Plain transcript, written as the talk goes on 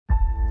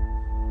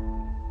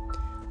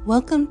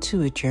Welcome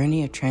to a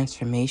journey of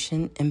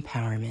transformation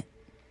empowerment.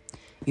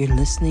 You're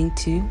listening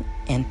to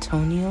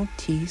Antonio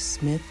T.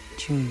 Smith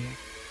Jr.,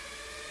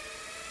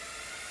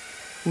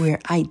 where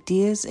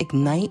ideas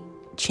ignite,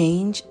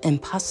 change,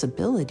 and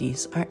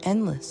possibilities are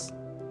endless.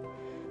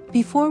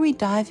 Before we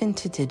dive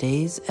into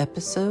today's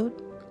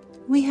episode,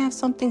 we have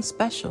something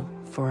special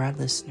for our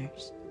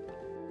listeners.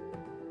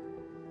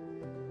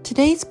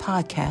 Today's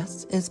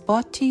podcast is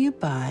brought to you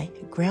by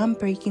a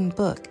groundbreaking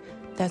book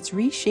that's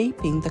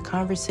reshaping the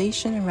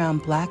conversation around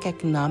Black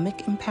economic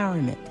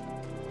empowerment.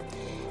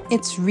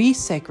 It's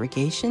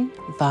Resegregation,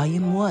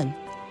 Volume 1,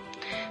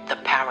 The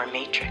Power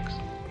Matrix,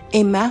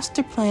 a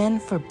master plan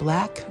for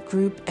Black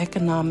group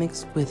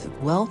economics with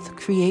wealth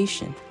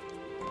creation,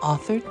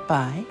 authored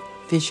by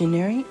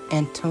visionary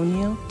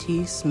Antonio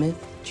T.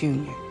 Smith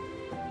Jr.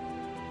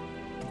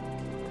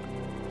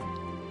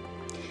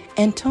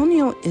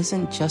 Antonio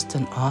isn't just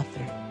an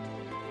author.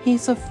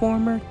 He's a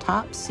former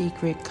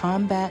top-secret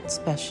combat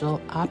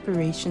special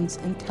operations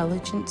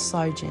intelligence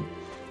sergeant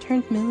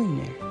turned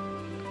millionaire.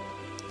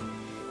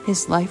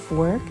 His life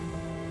work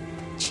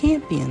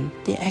championed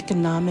the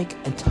economic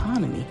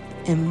autonomy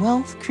and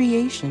wealth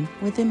creation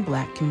within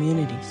Black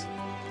communities.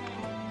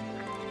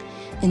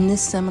 In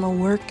this seminal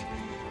work,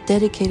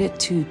 dedicated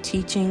to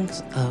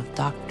teachings of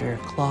Dr.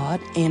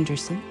 Claude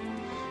Anderson,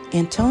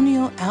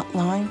 Antonio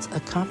outlines a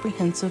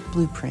comprehensive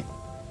blueprint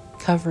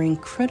covering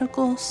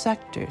critical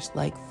sectors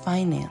like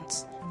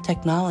finance,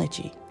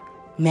 technology,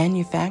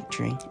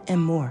 manufacturing,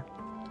 and more.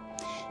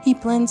 He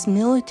blends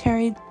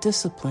military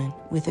discipline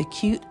with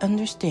acute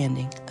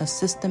understanding of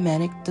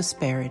systematic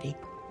disparity.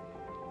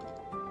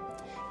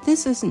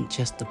 This isn't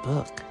just a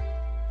book.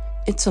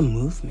 It's a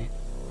movement,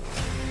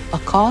 a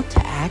call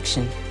to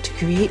action to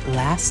create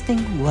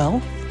lasting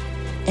wealth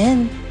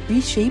and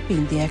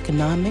reshaping the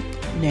economic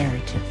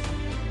narrative.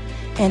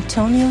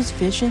 Antonio's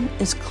vision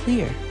is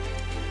clear.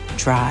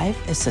 Drive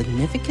a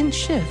significant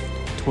shift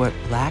toward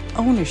Black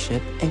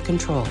ownership and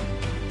control.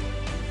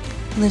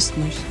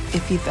 Listeners,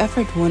 if you've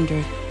ever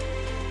wondered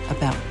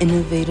about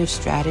innovative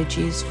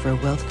strategies for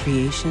wealth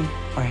creation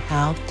or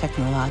how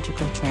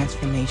technological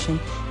transformation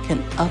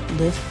can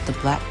uplift the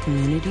Black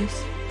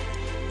communities,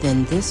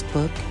 then this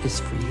book is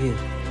for you.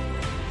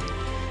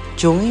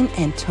 Join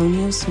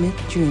Antonio Smith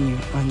Jr.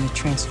 on the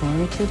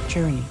transformative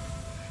journey.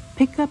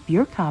 Pick up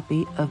your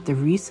copy of the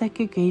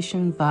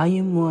Resegregation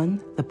Volume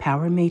 1, The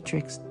Power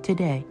Matrix,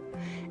 today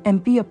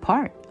and be a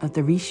part of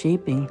the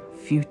reshaping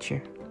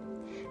future.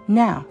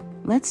 Now,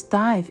 let's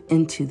dive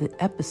into the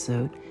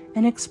episode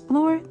and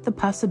explore the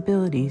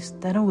possibilities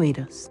that await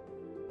us.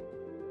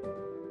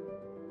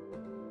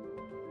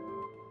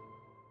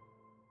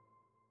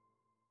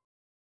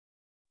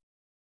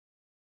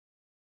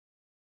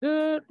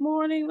 Good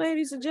morning,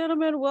 ladies and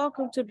gentlemen.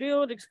 Welcome to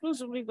Build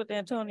Exclusively with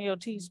Antonio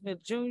T.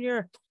 Smith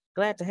Jr.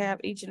 Glad to have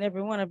each and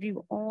every one of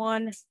you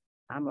on.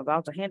 I'm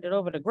about to hand it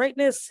over to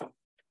greatness.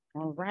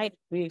 All right,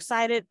 we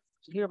excited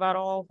to hear about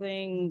all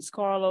things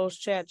Carlos,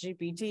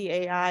 ChatGPT,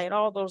 AI, and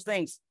all those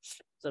things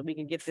so we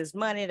can get this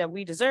money that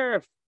we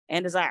deserve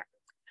and desire.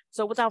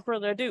 So without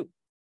further ado,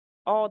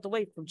 all the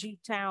way from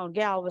G-Town,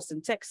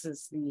 Galveston,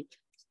 Texas, the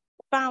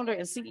founder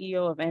and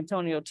CEO of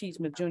Antonio T.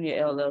 Smith Jr.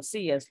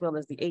 LLC, as well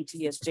as the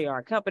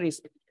ATSJR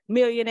Companies,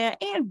 millionaire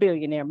and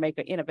billionaire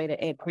maker, innovator,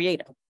 and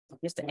creator,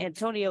 Mr.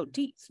 Antonio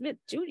T. Smith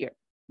Jr.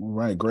 All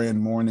right, grand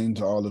morning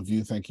to all of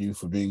you. Thank you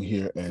for being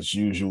here as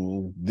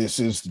usual. This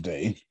is the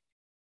day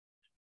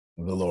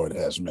the Lord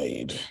has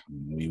made.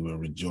 We will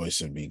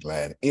rejoice and be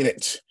glad in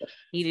it.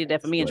 He did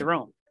that for me and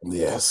Jerome.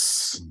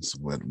 Yes, it's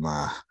with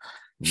my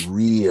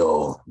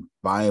real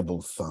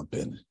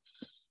Bible-thumping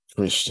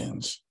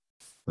Christians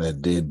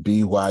that did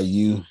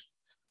BYU.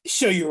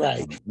 Show you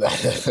right.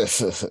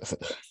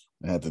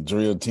 Had the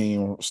drill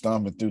team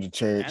stomping through the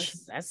church.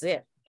 That's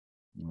it.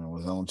 I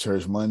was on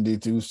church Monday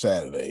through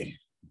Saturday,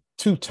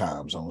 2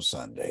 times on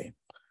Sunday,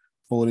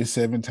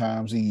 47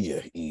 times a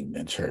year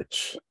evening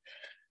church.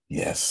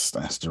 Yes,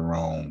 that's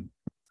Jerome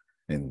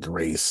and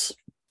Grace.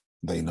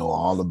 They know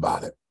all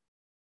about it.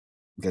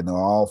 They know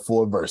all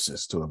 4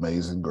 verses to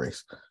Amazing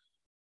Grace.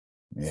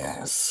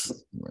 Yes,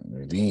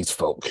 these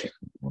folk,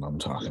 what I'm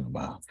talking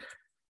about.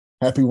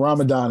 Happy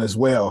Ramadan as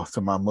well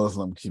to my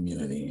Muslim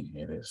community.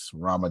 It is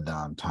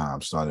Ramadan time,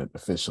 started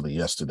officially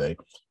yesterday,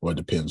 or it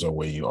depends on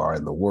where you are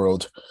in the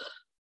world.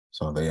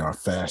 So they are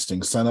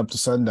fasting sun up to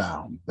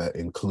sundown. That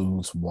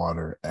includes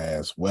water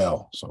as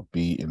well. So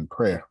be in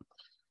prayer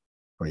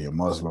for your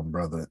Muslim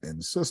brother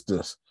and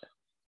sisters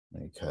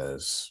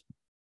because,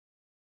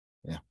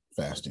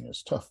 fasting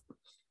is tough.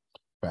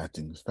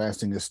 Fasting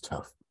is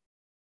tough.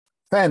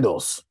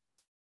 Vandals.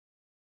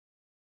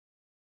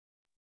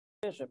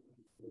 Bishop.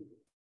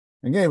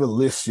 I gave a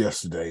list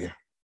yesterday,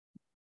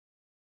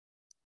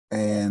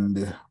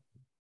 and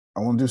I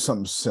want to do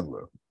something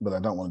similar, but I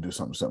don't want to do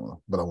something similar,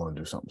 but I want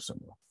to do something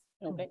similar.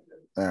 Okay.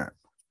 All right.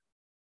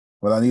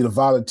 But I need a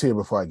volunteer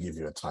before I give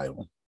you a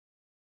title.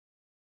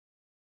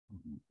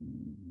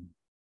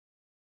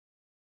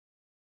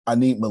 I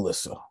need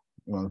Melissa.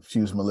 You want to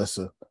choose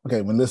Melissa?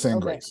 Okay, Melissa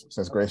and Grace.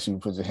 Says Grace, you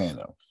put your hand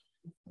up.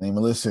 I need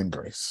Melissa and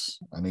Grace.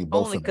 I need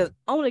both of them.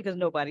 Only because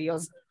nobody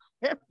else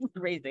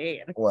raised their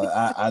hand. Well,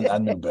 I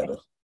knew better.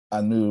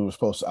 I knew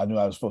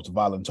I was supposed to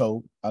volunteer.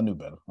 I knew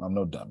better. I'm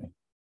no dummy.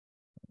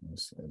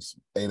 It's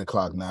 8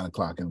 o'clock, 9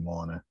 o'clock in the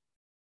morning.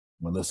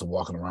 Melissa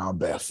walking around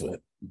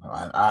barefoot.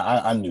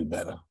 I knew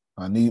better.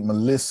 I need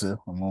Melissa.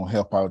 I'm gonna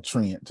help out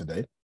Trent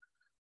today,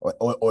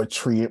 or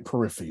Trent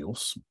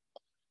peripherals.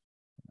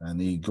 I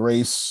need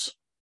Grace,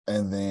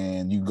 and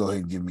then you go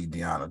ahead and give me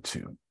Deanna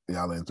too.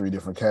 Y'all in 3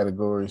 different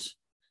categories,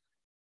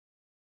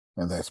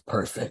 and that's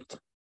perfect.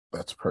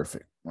 That's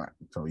perfect. All right.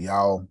 So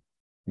y'all,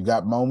 you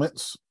got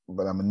moments,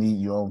 but I'm gonna need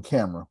you on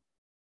camera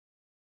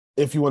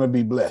if you want to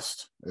be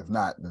blessed. If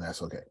not, then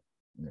that's okay.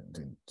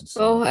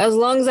 Well, as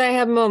long as I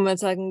have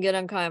moments, I can get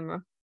on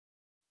camera.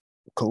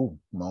 Cool.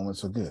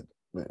 Moments are good.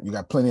 You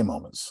got plenty of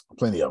moments.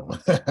 Plenty of them.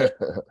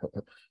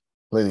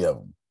 Plenty of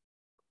them.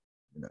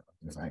 You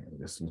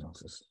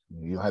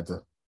don't have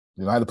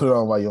to put it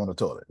on while you're on the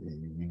toilet.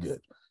 You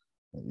good.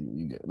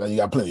 You good. Now you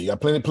got plenty. You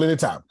got plenty of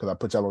time because I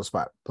put y'all on the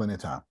spot. Plenty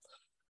of time.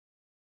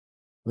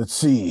 Let's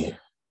see.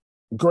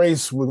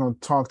 Grace, we're going to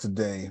talk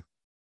today.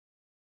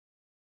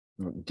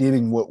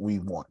 Getting what we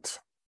want.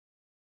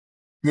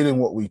 Getting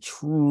what we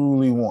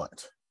truly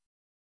want.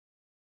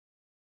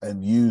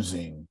 And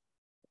using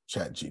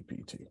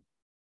ChatGPT.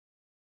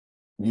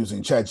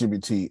 Using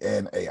ChatGPT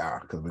and AI,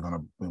 because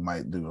we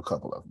might do a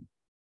couple of them.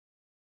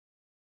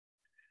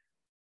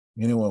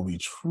 Getting what we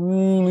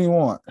truly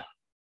want.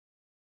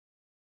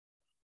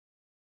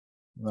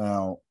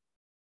 Now,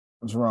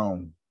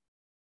 Jerome,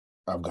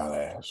 I've got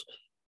to ask.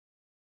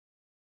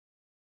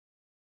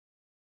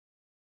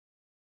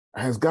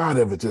 Has God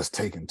ever just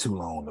taken too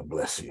long to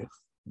bless you?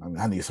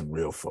 I need some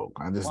real folk.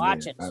 I just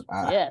Watch it.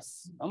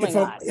 Yes. Oh my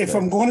God. If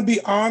I'm going to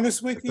be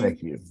honest with you,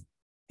 thank you.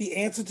 The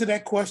answer to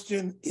that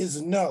question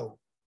is no.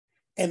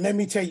 And let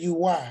me tell you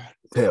why.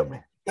 Tell me.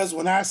 Because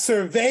when I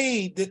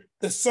surveyed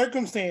the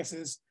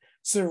circumstances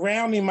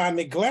surrounding my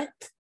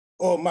neglect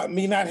or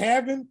me not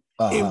having,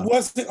 it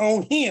wasn't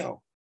on him.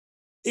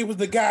 It was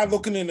the guy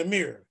looking in the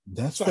mirror.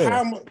 That's so fair.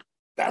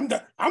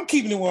 I'm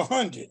keeping it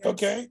 100,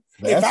 okay?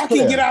 That's if I fair.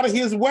 can get out of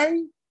his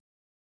way,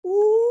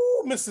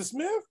 ooh, Mr.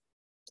 Smith,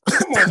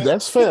 come on.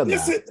 That's fair.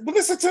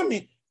 Listen to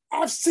me.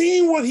 I've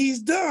seen what he's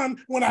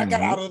done when I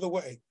got out of the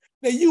way.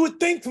 Now, you would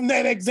think from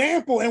that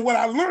example and what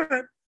I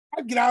learned,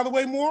 I'd get out of the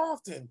way more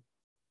often.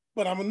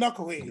 But I'm a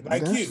knucklehead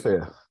like That's you.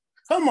 Fair.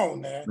 Come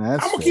on now.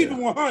 That's I'm going to keep it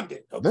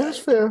 100. Okay? That's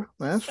fair.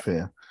 That's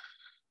fair.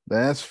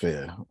 That's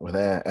fair. Well,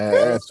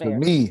 as for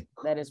me,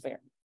 that is fair.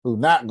 Who's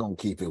not going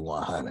to keep it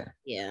 100?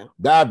 Yeah.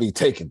 God be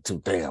taking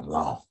too damn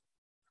long.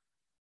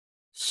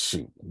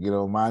 Shoot, get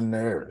on my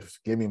nerves.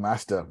 Give me my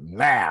stuff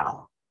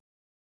now.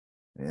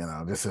 You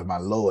know, this is my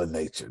lower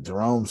nature.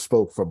 Jerome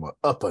spoke from an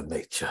upper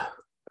nature.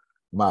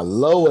 My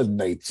lower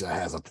nature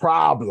has a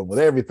problem with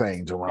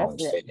everything Jerome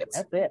said.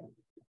 That's it.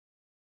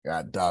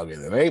 God dog it.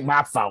 It ain't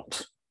my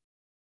fault.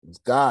 It's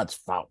God's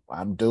fault.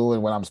 I'm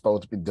doing what I'm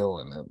supposed to be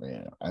doing.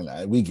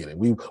 And we get it.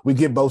 We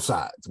get both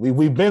sides.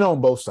 We've been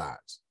on both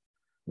sides.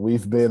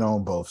 We've been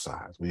on both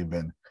sides. We've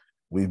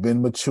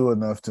been mature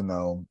enough to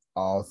know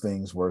all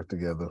things work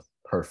together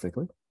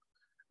perfectly.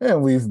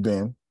 And we've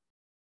been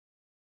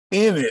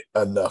in it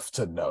enough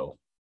to know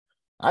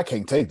I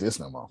can't take this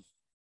no more.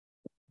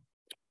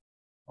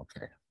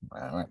 Okay.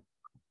 All right.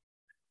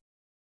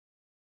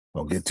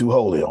 Don't get too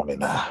holy on me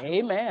now.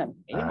 Amen.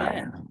 Amen.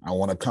 Right. I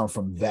want to come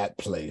from that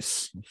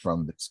place,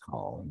 from this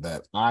call,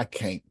 that I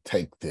can't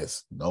take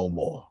this no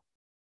more.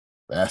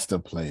 That's the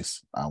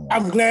place I want.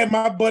 I'm glad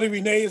my buddy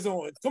Renee is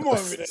on. Come on,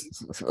 Renee.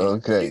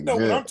 Okay. You know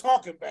what I'm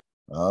talking about.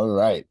 All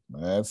right.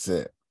 That's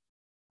it.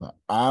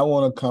 I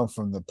want to come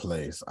from the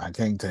place I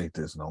can't take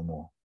this no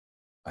more.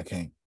 I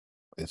can't.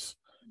 It's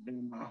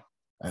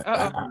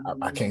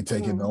I can't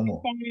take it no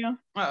more.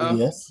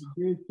 Yes.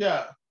 Good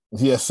job.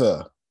 Yes,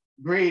 sir.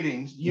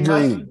 Greetings. You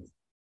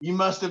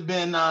must have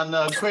been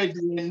on Crazy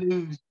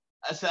News.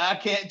 I said I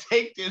can't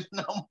take this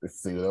no more.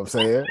 See what I'm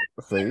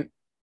saying?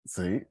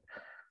 See.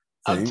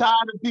 I'm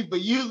tired of people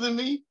using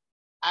me.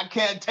 I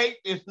can't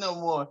take this no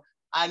more.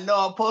 I know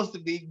I'm supposed to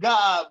be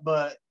God,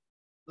 but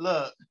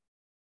look.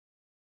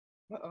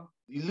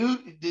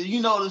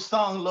 You know the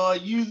song,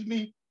 Lord, use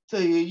me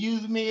till you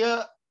use me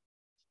up?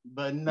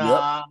 But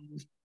nah,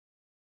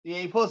 You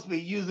ain't supposed to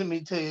be using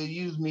me till you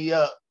use me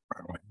up.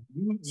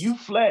 You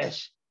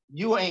flesh.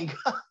 You ain't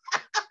God.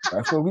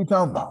 That's what we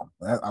talking about.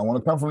 I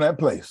want to come from that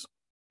place.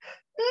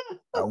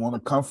 I want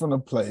to come from the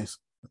place.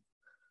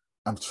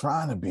 I'm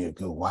trying to be a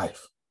good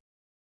wife.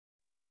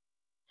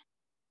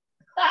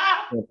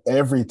 But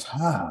every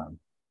time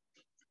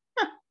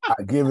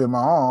I give him my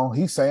all,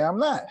 he say I'm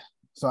not.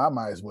 So I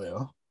might as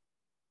well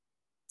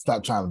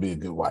stop trying to be a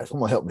good wife.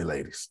 Come on, help me,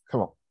 ladies.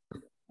 Come on.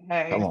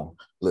 Hey. Come on.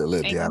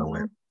 Let Deanna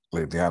win.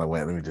 Let Deanna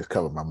win. Let me just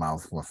cover my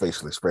mouth, my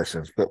facial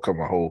expressions, cover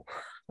my whole.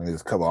 Let me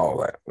just cover all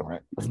that. All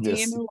right.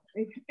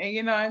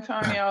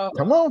 Antonio.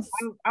 Come on.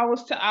 I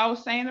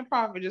was saying to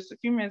Prophet just a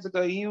few minutes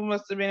ago. You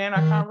must have been in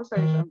our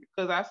conversation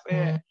because I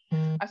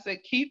said,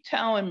 keep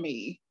telling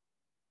me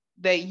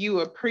that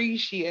you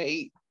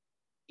appreciate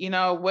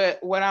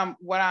what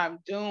I'm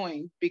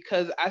doing,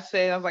 because I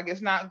was like,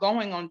 it's not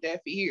going on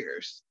deaf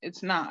ears.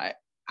 It's not.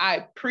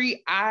 I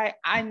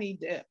need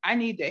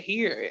to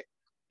hear it,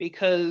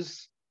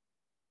 because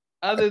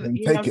I can't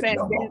take it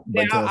no more,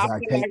 because I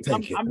can't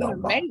take it no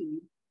more.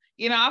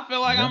 I feel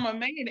like I'm a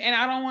maid, and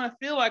I don't want to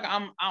feel like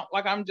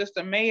I'm just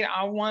a maid.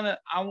 I want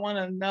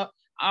to know.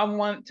 I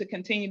want to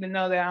continue to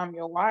know that I'm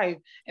your wife.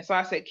 And so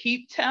I said,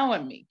 keep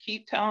telling me,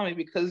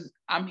 because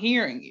I'm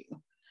hearing you,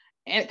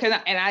 and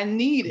I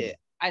need it.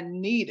 I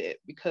need it,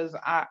 because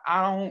I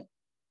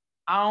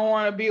don't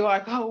want to be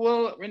like, oh,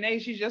 well, Renee,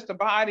 she's just a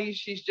body.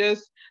 She's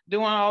just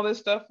doing all this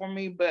stuff for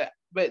me. But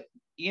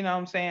you know what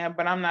I'm saying?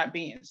 But I'm not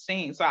being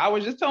seen. So I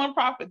was just telling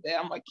Prophet that.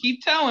 I'm like,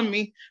 keep telling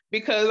me,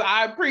 because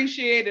I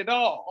appreciate it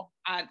all.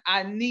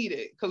 I need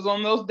it. Because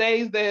on those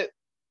days that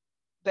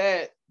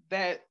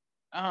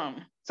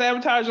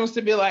Sabotage wants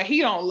to be like, he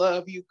don't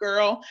love you,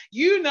 girl.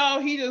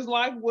 He just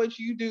like what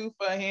you do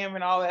for him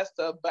and all that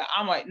stuff. But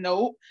I'm like,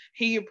 nope,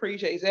 he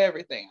appreciates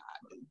everything I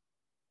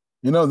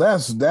do.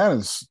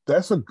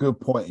 That's a good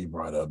point you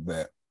brought up,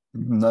 that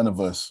none of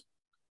us,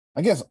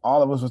 I guess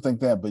all of us would think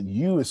that, but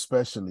you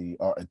especially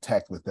are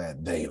attacked with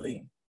that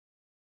daily.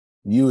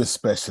 You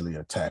especially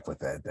attacked with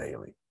that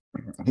daily.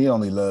 He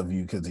only loves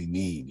you because he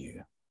need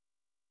you.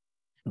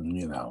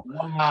 Wow.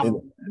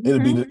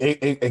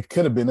 It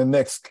could have been the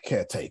next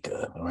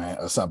caretaker, right,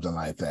 or something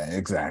like that.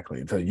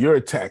 Exactly. So you're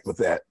attacked with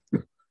that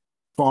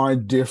far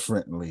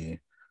differently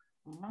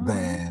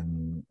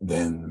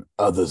than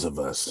others of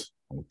us.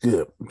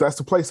 Good. That's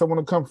the place I want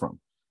to come from.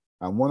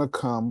 I want to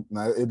come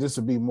now. This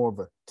would be more of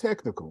a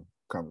technical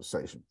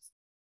conversation.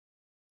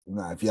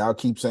 Now, if y'all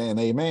keep saying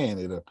amen,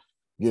 it'll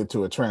get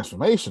to a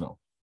transformational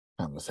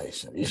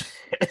conversation.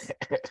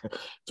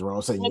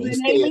 Jerome said, well, you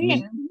scared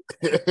me.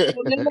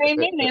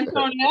 Amen,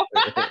 Antonio.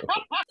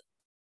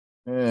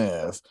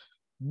 Yes,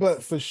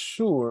 but for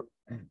sure,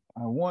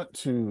 I want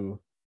to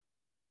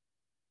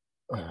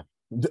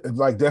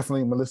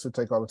definitely, Melissa,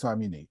 take all the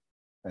time you need,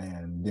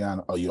 and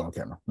Deanna, oh, you're on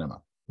camera, never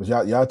mind. But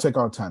y'all take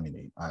all the time you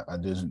need. I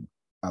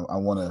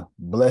want to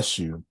bless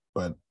you,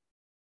 but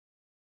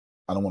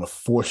I don't want to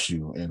force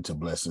you into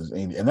blessings.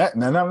 And that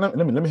now let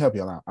me help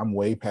you out. I'm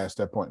way past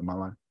that point in my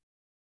life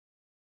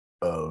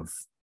of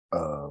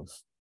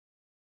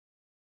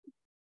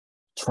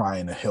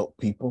trying to help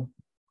people.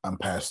 I'm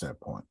past that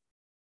point.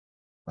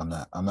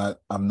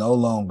 I'm no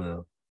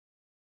longer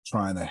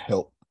trying to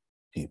help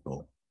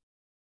people.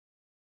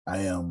 I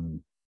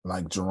am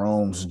like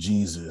Jerome's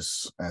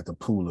Jesus at the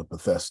pool of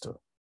Bethesda.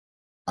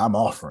 I'm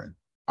offering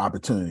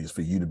opportunities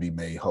for you to be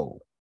made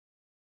whole.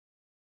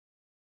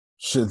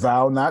 Should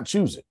thou not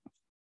choose it?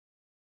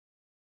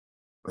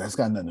 That's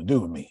got nothing to do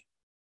with me.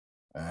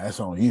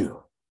 That's on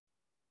you.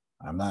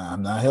 I'm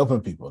not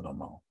helping people no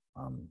more.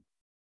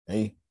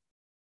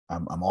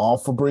 I'm all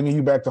for bringing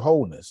you back to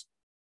wholeness,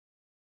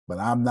 but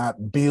I'm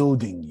not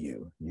building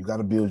you. You got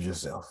to build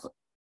yourself.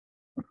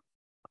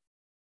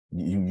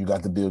 You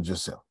got to build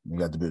yourself. You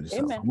got to build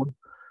yourself. Amen.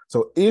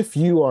 So if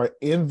you are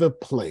in the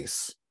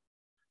place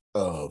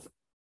of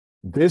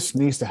this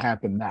needs to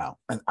happen now,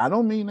 and I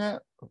don't mean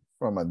that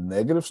from a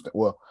negative,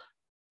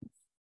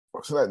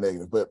 it's not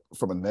negative, but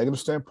from a negative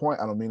standpoint,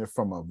 I don't mean it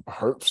from a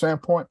hurt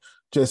standpoint.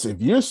 Just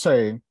if you're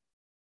saying,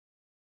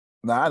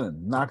 now I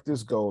done knocked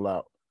this goal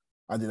out,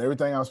 I did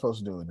everything I was supposed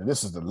to do, and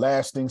this is the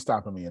last thing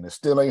stopping me, and it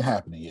still ain't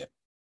happening yet.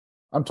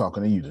 I'm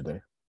talking to you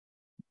today.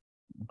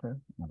 Okay,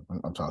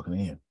 I'm talking to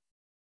you.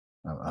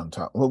 I'm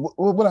talking.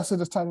 What I said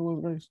this title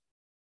was, Grace?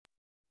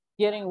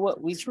 Getting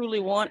what we truly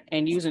want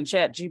and using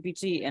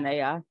ChatGPT and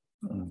AI.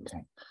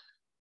 Okay.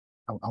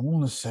 I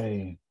want to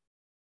say,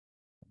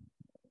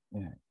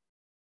 yeah,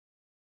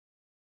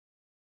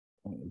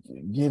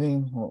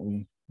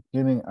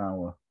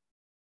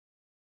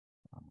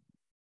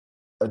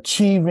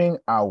 achieving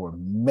our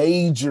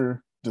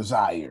major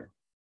desire,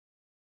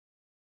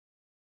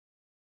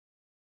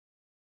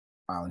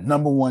 our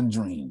number one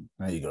dream.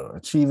 There you go.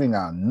 Achieving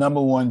our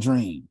number one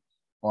dream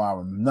or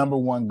our number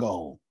one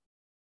goal,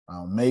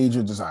 our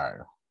major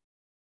desire.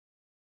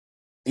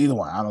 Either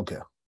one, I don't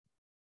care.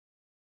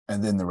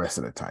 And then the rest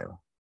of the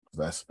title.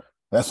 That's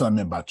what I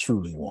meant by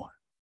truly want.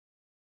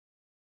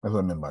 That's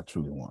what I meant by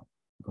truly want.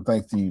 So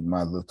thank you,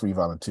 my little 3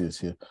 volunteers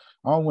here.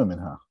 All women,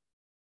 huh?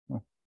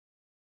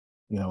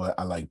 You know what?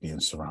 I like being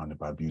surrounded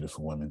by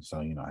beautiful women. So,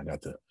 I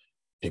got to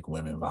pick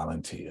women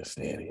volunteers.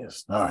 There it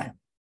is. All right.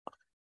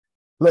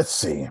 Let's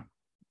see.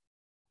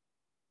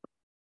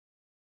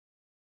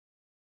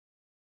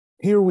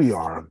 Here we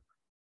are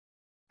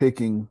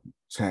picking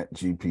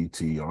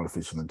ChatGPT,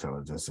 artificial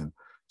intelligence. And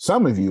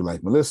some of you,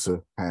 like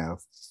Melissa, have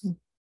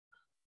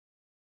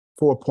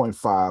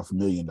 $4.5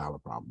 million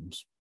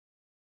problems.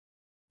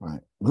 Right?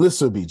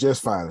 Melissa would be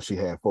just fine if she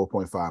had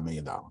 $4.5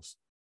 million.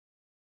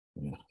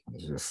 Yeah,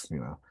 it's just,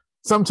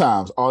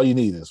 sometimes all you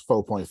need is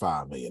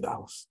 $4.5 million.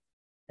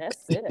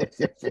 That's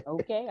it.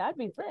 Okay, I'd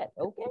be set.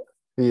 Okay.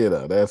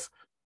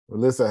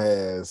 Melissa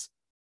has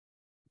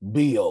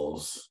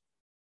bills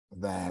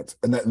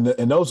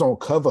and those don't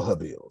cover her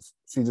bills.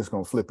 She's just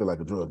gonna flip it like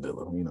a drug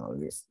dealer,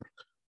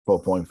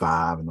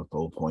 4.5 and the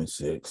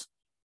 4.6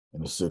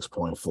 and the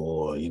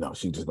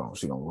 6.4.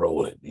 She gonna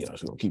roll it.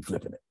 She's gonna keep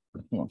flipping it.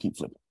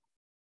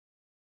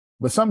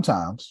 But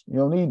sometimes you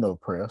don't need no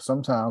prayer.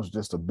 Sometimes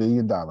just $1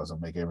 billion will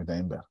make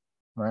everything better.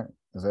 Right?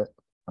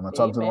 Am I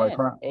talking to the right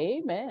crowd?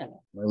 Amen.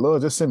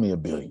 Lord, just send me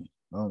 $1 billion.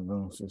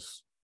 No,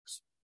 just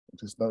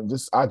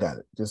I got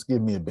it. Just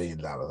give me $1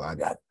 billion. I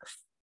got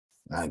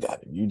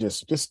it. You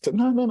just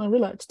no,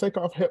 relax. Take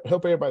off.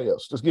 Help everybody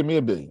else. Just give me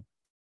 $1 billion.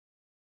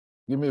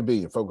 Give me $1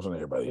 billion. Focus on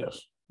everybody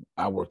else.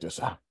 I'll work this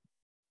out.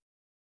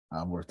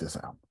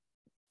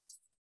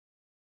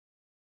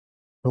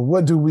 But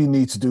what do we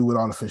need to do with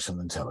artificial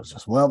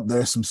intelligence? Well,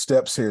 there's some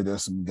steps here.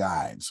 There's some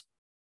guides.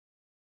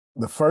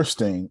 The first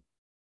thing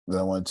that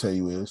I want to tell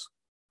you is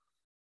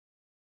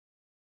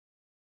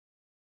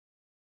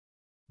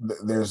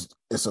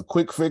it's a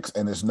quick fix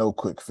and there's no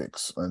quick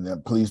fix. And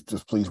then please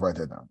write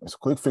that down. It's a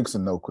quick fix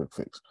and no quick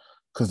fix.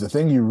 Because the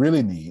thing you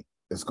really need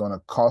is going to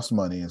cost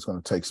money and it's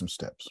going to take some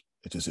steps.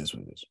 It just is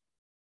what it is.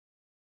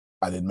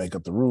 I didn't make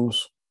up the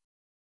rules.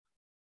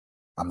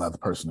 I'm not the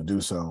person to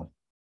do so.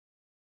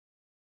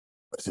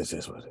 It just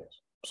is what it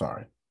is.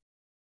 Sorry.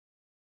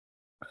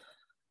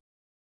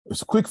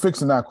 It's a quick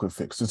fix and not a quick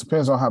fix. It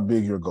depends on how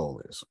big your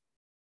goal is.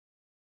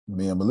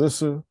 Me and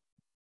Melissa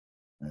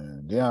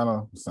and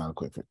Deanna, it's not a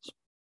quick fix.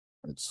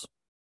 It's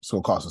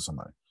going to cost us some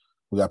money.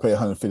 We got to pay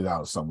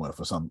 $150 somewhere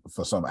for some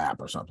app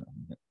or something.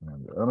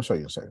 I'm going to show you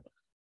in a second.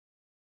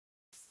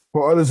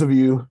 For others of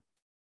you,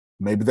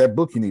 maybe that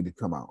book you need to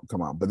come out,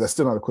 but that's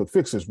still not a quick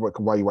fix. It's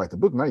while you write the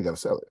book, now you got to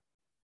sell it.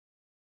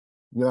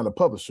 You're not a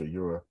publisher.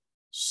 You're a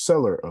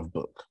seller of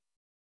book.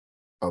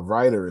 A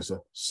writer is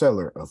a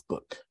seller of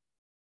book,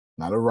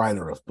 not a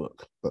writer of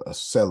book, but a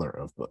seller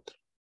of book.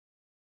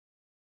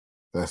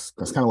 That's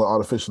kind of what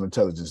artificial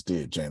intelligence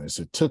did, Janice.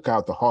 It took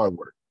out the hard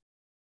work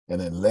and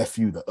then left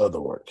you the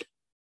other work.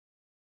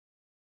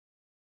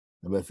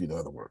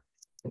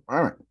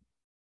 All right.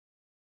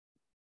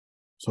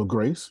 So,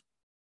 Grace,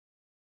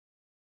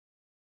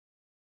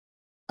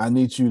 I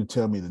need you to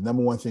tell me the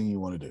number one thing you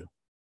want to do.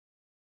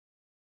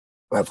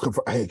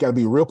 Hey, it got to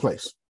be a real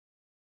place.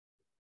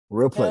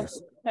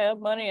 Have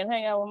money and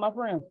hang out with my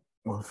friends.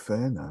 Well,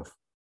 fair enough.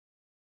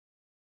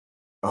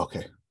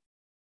 Okay.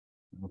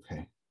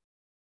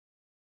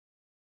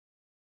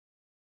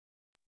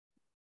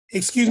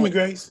 Excuse me,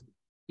 Grace.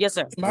 Yes,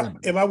 sir.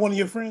 Am I one of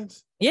your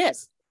friends?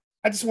 Yes.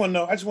 I just want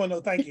to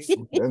know. Thank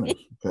you.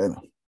 Fair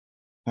enough.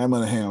 How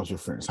many hang out with your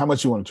friends? How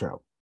much you want to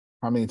travel?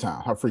 How many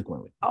times? How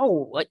frequently?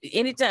 Oh,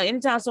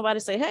 anytime somebody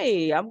say,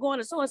 "Hey, I'm going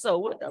to so and so,"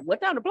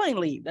 what time the plane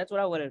leave? That's what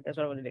I want to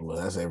do. Well,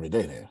 that's every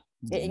day there.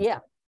 Yeah.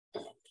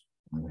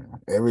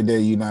 Every day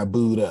you're not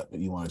booed up, but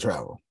you want to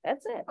travel.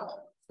 That's it.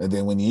 And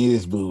then when you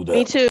is booed up,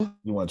 me too.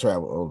 You want to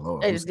travel. Oh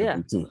Lord, yeah.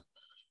 Me too.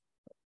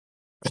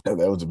 That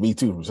was a me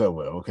too from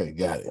somewhere. Okay,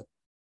 got it.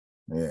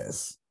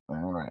 Yes.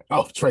 All right.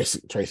 Oh,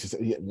 Tracy.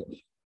 Yeah.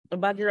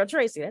 My girl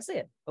Tracy. That's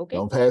it. Okay.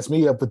 Don't pass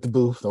me up at the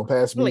booth. Don't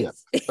pass me up.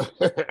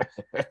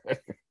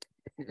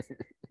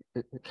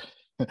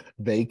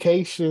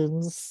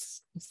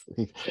 Vacations.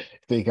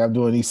 Think I'm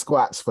doing these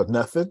squats for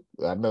nothing?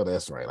 I know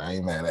that's right. I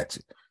ain't mad at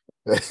you.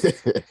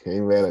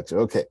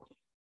 Okay.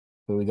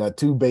 So we got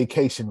 2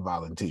 vacation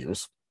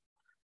volunteers.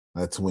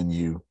 That's when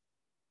you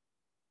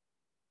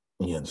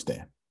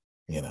understand.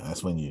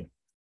 That's when you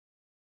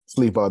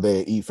sleep all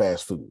day, eat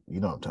fast food. You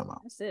know what I'm talking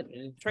about. That's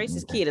it.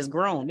 Tracy's kid is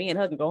grown. Me and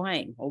her can go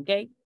hang.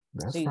 Okay.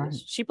 That's right.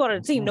 She part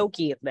of the team, no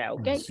kids now.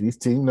 Okay. She's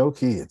team, no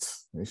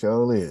kids. It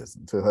sure is.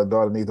 Until her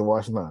daughter needs to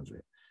wash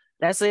laundry.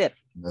 That's it.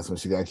 That's when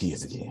she got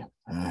kids again.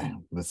 All right.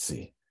 Let's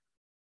see.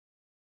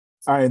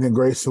 All right, then,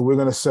 Grace. So we're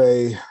gonna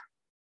say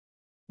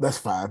that's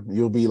fine.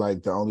 You'll be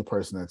like the only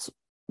person that's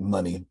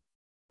money,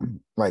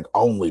 like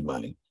only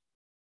money,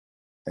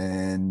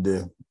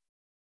 and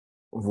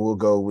we'll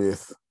go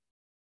with.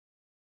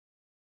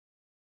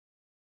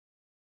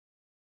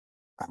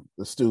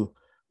 Let's do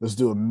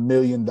 $1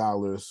 million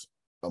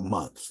a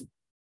month.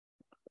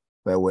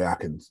 That way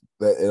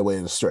that way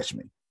it'll stretch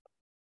me.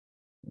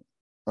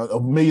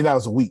 $1 million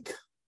a week.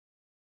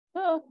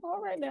 Oh,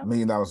 all right now. $1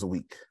 million a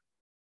week.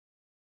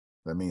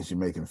 That means you're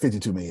making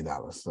 $52 million.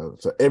 So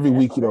every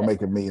week you don't make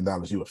 $1 million,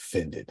 you're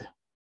offended.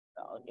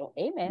 Oh,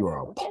 amen. You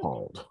are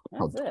appalled.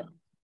 That's it.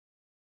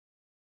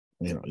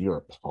 You're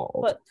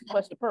appalled. But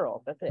what's the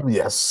pearl? That's it.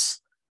 Yes.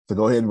 So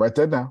go ahead and write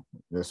that down.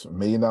 That's $1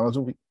 million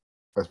a week.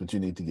 That's what you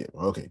need to get.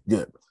 Okay,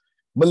 good.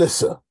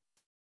 Melissa,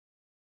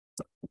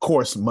 of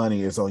course,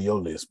 money is on your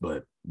list,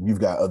 but you've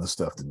got other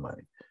stuff than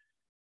money.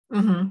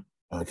 Mm-hmm.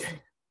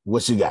 Okay.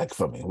 What you got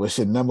for me? What's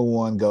your number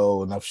one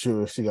goal? And I'm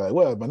sure she got,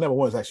 my number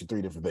one is actually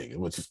 3 different things,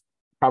 which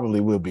probably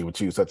will be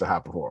with you, such a high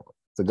performer.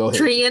 So go ahead.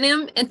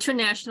 Triennium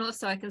International,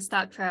 so I can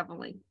stop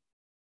traveling.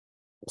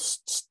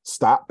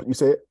 Stop, you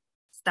said?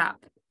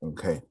 Stop.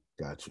 Okay,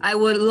 got you. I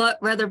would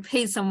rather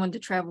pay someone to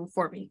travel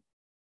for me.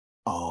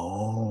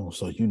 Oh,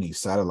 so you need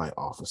satellite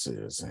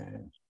offices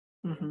and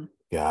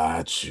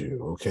got you.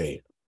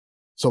 Okay.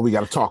 So we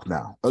got to talk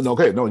now.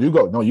 Okay, no, you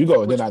go.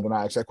 And then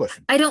I ask that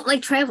question. I don't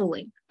like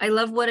traveling. I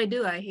love what I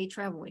do. I hate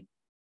traveling.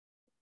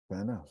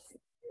 Fair enough.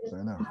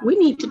 I know. We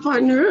need to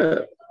partner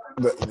up.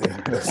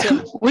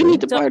 We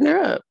need to partner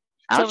up.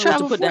 I'll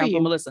travel for you.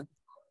 For Melissa.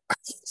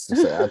 She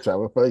said, I'll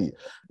travel for you.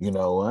 You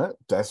know what?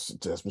 That's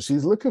what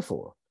she's looking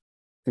for.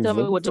 Tell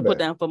me what to put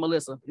down for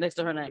Melissa next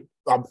to her name.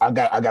 I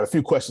got a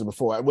few questions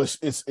before.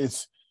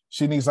 It's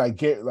she needs like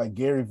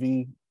Gary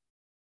V,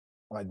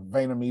 like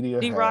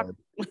VaynerMedia.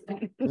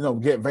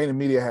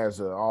 VaynerMedia has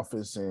an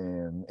office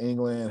in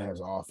England, has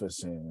an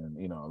office in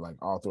like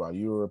all throughout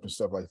Europe and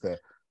stuff like that.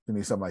 You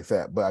need something like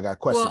that. But I got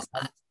questions.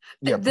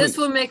 Well, this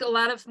will make a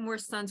lot of more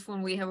sense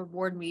when we have a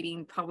board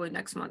meeting probably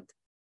next month.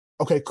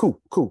 Okay, cool.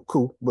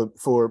 But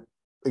for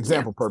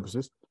example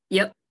purposes.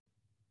 Yep.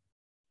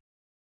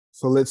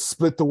 So let's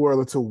split the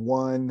world into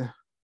one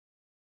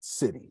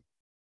city.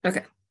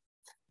 Okay.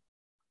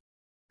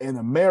 In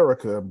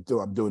America,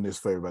 I'm doing this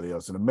for everybody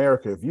else. In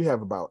America, if you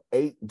have about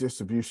 8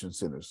 distribution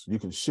centers, you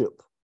can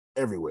ship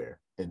everywhere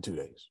in 2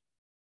 days.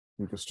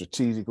 You can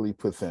strategically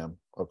put them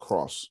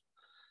across,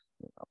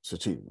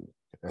 strategically.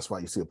 That's why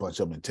you see a bunch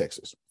of them in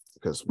Texas,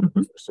 because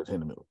it's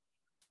in the middle.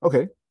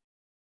 Okay.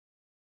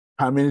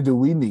 How many do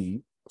we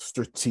need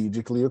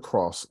strategically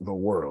across the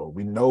world?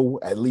 We know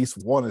at least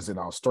one is in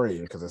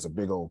Australia because it's a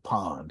big old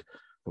pond.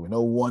 So we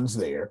know one's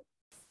there.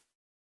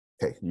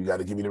 Okay, you got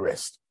to give me the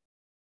rest.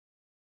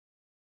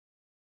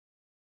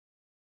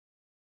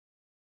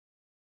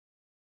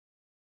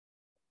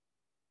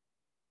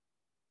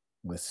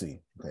 Let's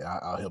see. Okay,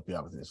 I'll help you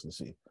out with this. Let's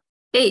see.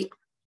 8.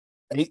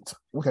 8?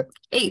 Okay.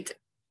 8.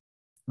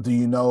 Do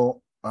you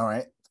know? All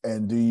right.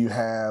 And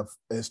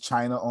is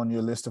China on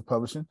your list of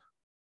publishing?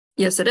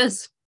 Yes, it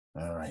is.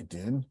 All right,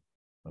 then.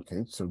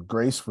 Okay, so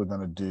Grace, we're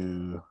gonna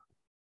do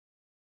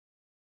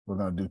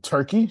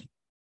Turkey.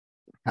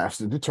 Has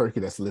to do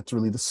Turkey. That's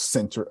literally the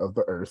center of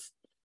the earth.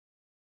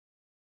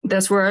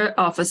 That's where our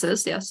office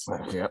is, yes.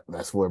 Yeah,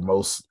 that's where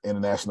most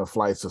international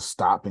flights will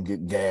stop and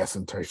get gas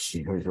in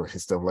Turkey or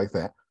stuff like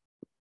that.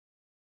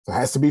 So it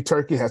has to be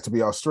Turkey, it has to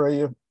be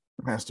Australia,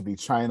 it has to be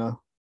China,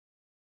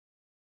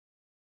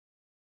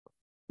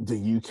 the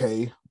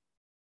UK,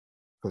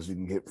 because you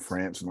can get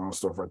France and all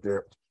stuff right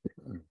there.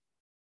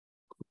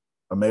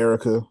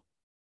 America.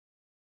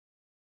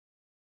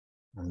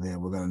 And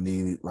then we're gonna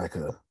need like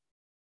a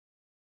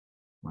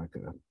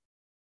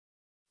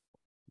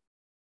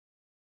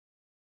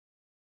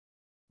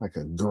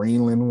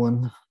Greenland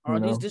one. Are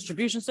these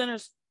distribution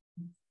centers?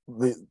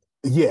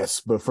 Yes,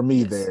 but for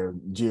me, they're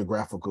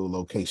geographical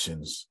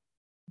locations.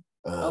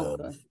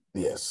 Okay.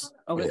 Yes.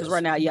 Okay, because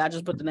right now, I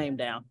just put the name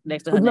down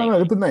next to her name. No,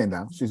 put the name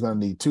down. She's gonna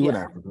need 2 in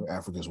Africa.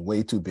 Africa's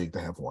way too big to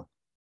have one.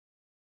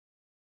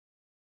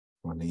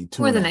 I need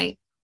 2 more than 8.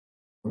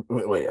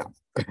 Well,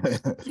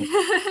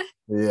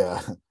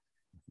 yeah.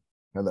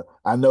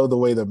 I know the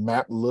way the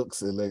map looks,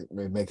 they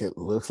make it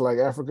look like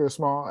Africa is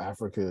small.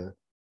 Africa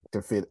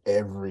can fit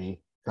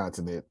every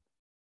continent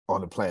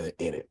on the planet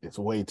in it. It's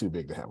way too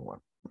big to have one.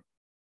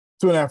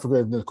 2 in Africa,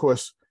 and of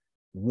course,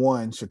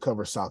 1 should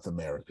cover South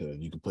America.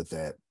 You can put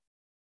that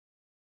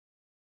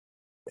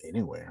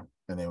anywhere.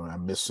 And then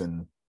I'm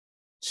missing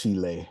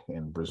Chile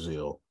and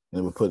Brazil.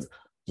 And we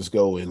just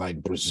go in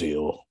like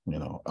Brazil,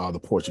 all the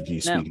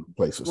Portuguese speaking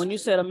places. When you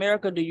said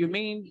America, do you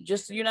mean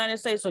just the United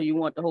States, or you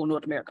want the whole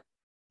North America?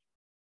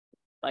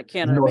 Like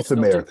Canada, North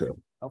America.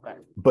 Okay.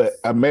 But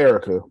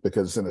America,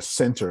 because it's in the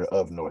center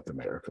of North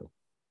America.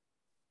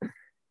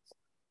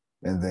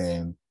 And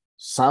then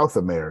South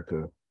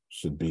America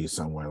should be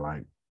somewhere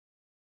like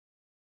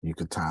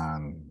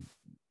Yucatan,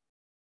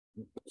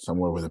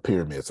 somewhere where the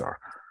pyramids are.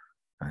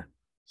 Right?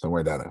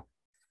 Somewhere down there.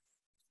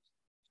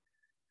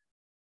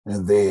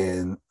 And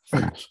then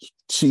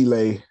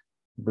Chile,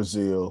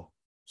 Brazil,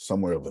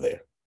 somewhere over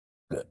there.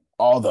 Good.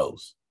 All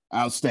those.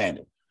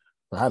 Outstanding.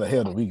 But how the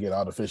hell do we get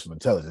artificial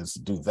intelligence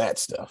to do that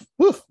stuff?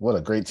 Whew, what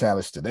a great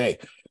challenge today.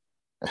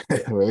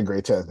 What a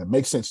great challenge. That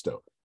makes sense,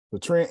 though. The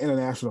Trend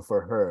International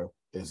for her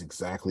is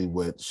exactly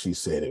what she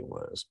said it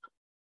was.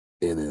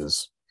 It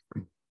is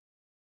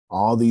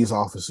all these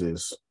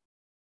offices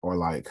are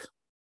like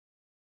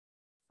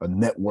a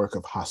network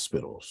of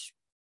hospitals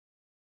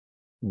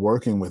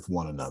working with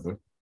one another,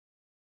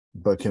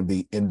 but can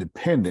be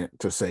independent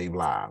to save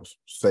lives.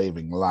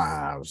 Saving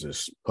lives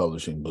is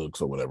publishing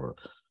books or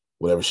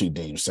whatever she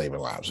deems saving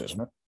lives is.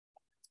 Right?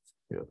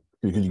 Yeah.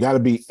 Because you got to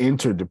be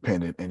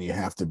interdependent and you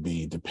have to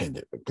be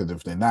dependent. Because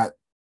if they're not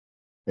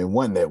in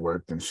one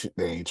network, then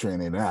they ain't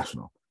Trend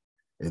International.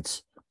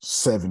 It's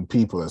 7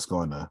 people that's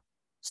going to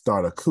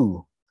start a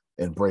coup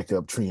and break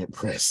up Trend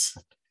Press.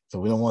 So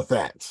we don't want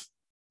that.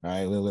 All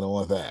right, we don't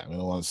want that. We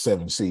don't want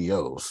 7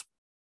 CEOs.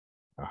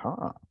 We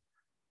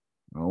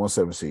don't want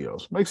 7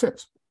 CEOs. Makes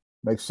sense.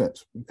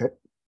 Okay.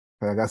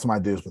 I got some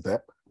ideas with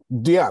that.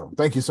 Deanna,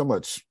 thank you so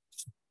much.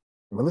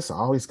 Melissa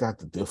always got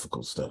the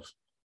difficult stuff.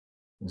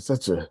 She's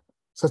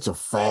such a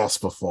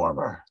fast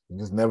performer. She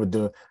just never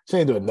she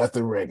ain't doing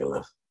nothing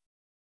regular.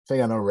 She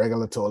ain't got no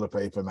regular toilet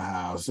paper in the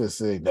house.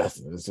 Just ain't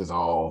nothing. It's just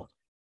all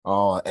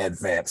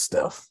advanced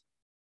stuff.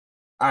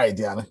 All right,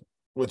 Deanna,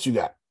 what you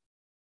got?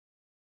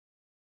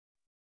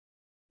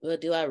 Well,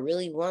 do I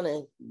really want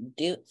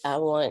to I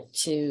want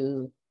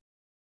to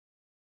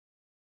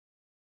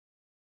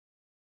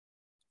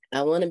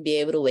I want to be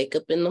able to wake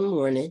up in the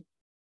morning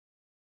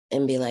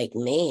and be like,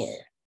 man,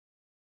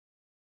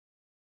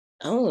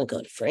 I want to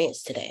go to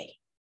France today.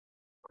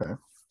 Okay.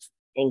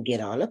 And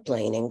get on a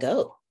plane and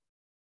go.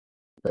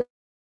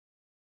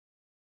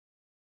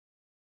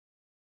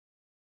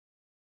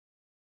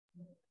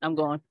 I'm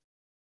going.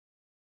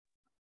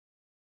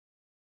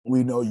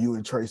 We know you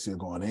and Tracy are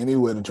going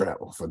anywhere to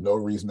travel for no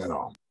reason at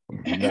all.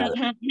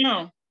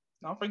 No,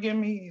 don't forget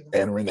me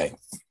either. And Renee.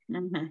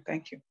 Mm-hmm.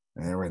 Thank you.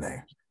 And Renee.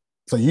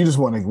 So you just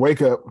want to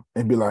wake up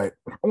and be like,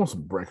 I want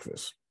some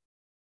breakfast.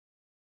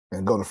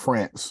 And go to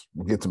France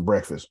and get some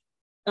breakfast.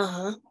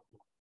 Uh-huh.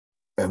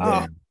 And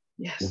then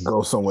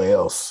go somewhere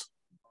else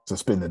to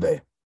spend the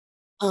day.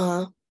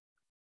 Uh-huh.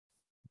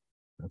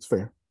 That's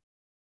fair.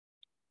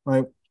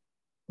 Like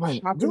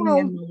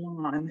Jerome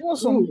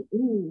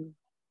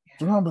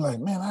be like,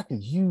 man, I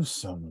could use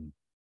some.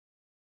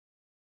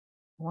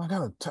 Well, I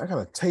got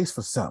a taste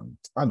for something.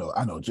 I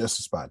know just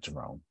a spot,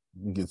 Jerome.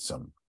 You get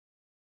some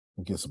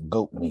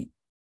goat meat,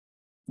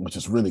 which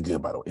is really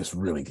good, by the way. It's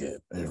really good.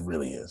 It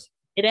really is.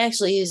 It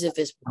actually is if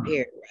it's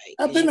prepared right.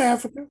 I've been to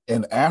Africa.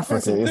 In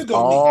Africa, it's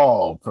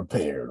all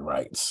prepared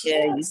right.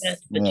 Yeah,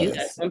 you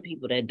got some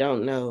people that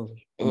don't know.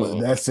 Well,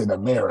 that's in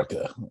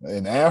America.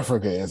 In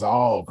Africa, it's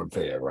all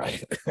prepared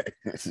right.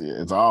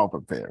 It's all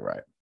prepared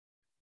right.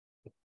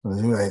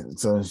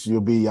 So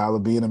y'all will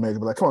be in America,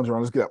 be like, come on,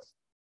 Jerome, let's get up.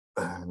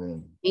 And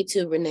then me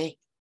too, Renee.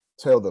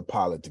 Tell the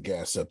pilot to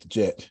gas up the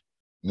jet.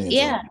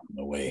 Yeah.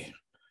 No way.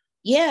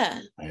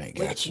 Yeah. I ain't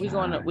got you.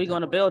 We're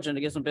going to Belgium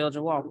to get some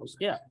Belgian waffles.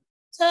 Yeah.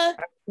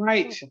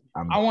 Right.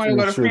 I want to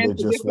go to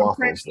France to just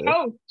waffles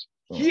there.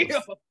 Yeah.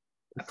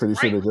 Pretty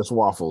sure they're just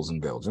waffles in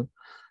Belgium.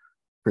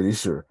 Pretty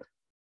sure.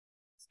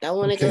 I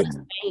want to go to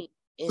Spain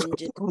and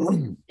just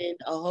spend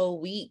a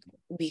whole week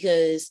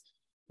because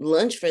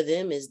lunch for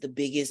them is the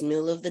biggest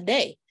meal of the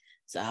day.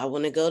 So I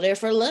want to go there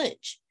for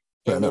lunch.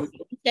 And then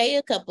stay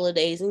a couple of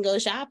days and go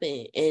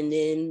shopping and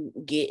then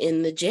get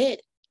in the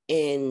jet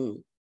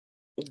and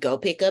go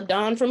pick up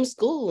Don from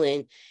school.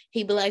 And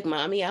he'd be like,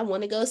 Mommy, I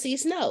want to go see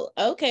snow.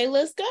 Okay,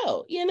 let's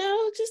go.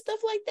 Just stuff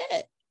like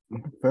that.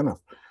 Fair enough.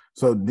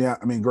 So, yeah,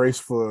 I mean, Grace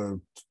for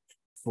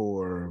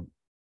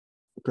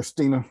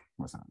Christina.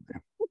 What's her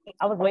name?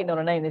 I was waiting on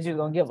a name that you were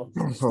going to give them.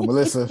 For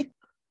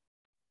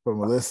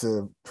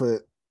Melissa,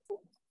 put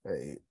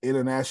a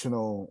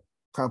international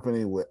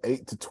company with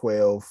 8 to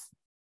 12.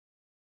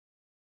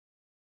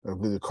 I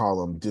really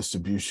call them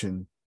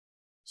distribution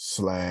 /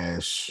 smart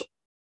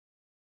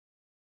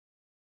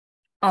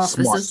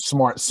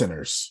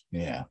centers.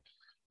 Yeah.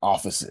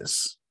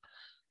 Offices.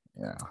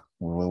 Yeah.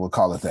 We'll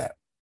call it that.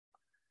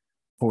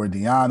 For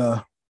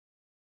Deanna,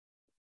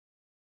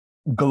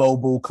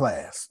 global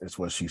class is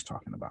what she's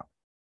talking about.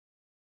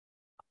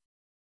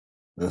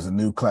 There's a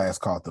new class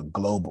called the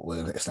global.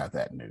 Well, it's not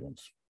that new.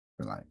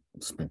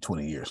 It's been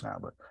 20 years now,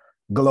 but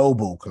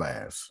global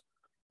class.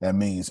 That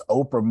means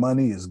Oprah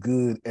money is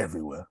good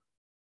everywhere.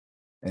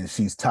 And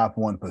she's top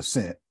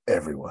 1%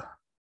 everywhere.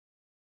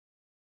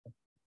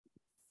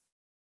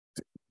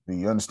 Do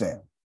you understand?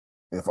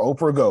 If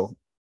Oprah go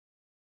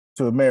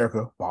to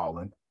America,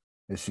 balling.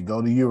 If she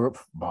go to Europe,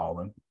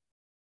 balling.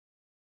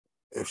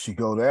 If she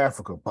go to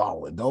Africa,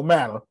 balling. Don't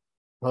matter.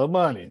 Her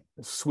money,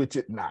 switch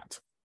it not.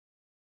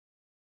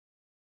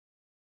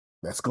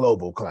 That's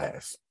global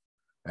class.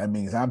 That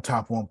means I'm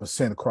top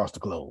 1% across the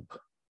globe.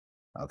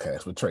 Okay,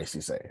 that's what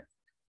Tracy said.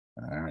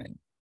 All right.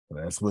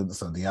 So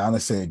Deanna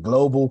said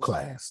global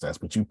class.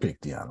 That's what you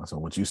picked, Deanna. So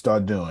what you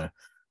start doing,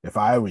 if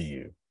I were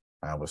you,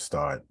 I would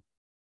start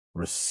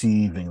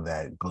receiving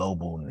that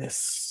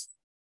globalness.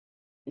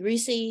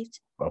 Received.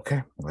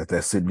 Okay. Let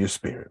that sit in your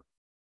spirit.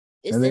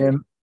 It's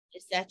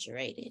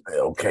saturated.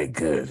 Okay,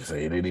 good. So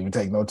it didn't even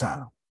take no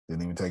time.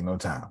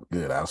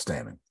 Good,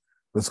 outstanding.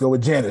 Let's go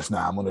with Janice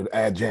now. I'm going to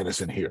add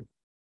Janice in here.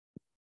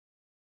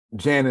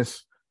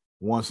 Janice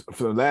wants,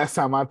 for the last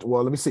time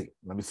let me see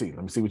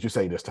what you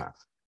say this time.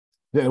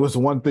 Then what's the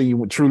one thing you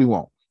would truly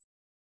want?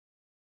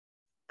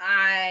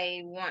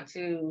 I want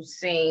to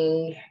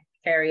sing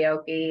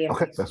karaoke.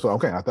 Okay, that's what.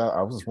 Okay, I thought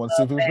I was just want to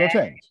see if it was going to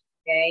change.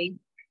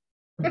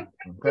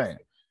 Okay.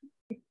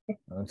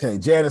 Okay,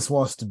 Janice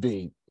wants to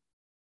be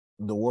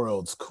the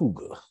world's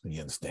cougar.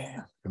 You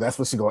understand? That's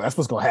what's going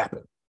to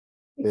happen.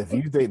 If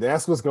you think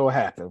that's what's going to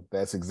happen,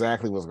 that's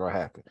exactly what's going to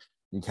happen.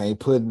 You can't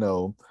put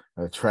no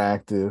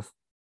attractive,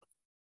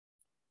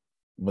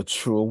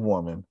 mature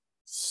woman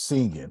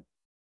singing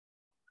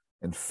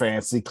in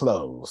fancy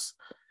clothes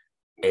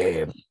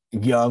and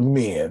young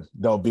men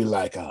don't be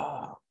like,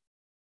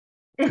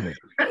 it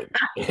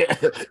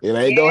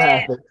ain't gonna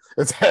happen.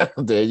 It's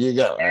happened. There you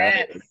go.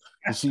 Right?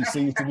 She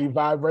seems to be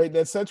vibrating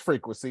at such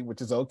frequency,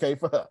 which is okay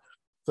for her.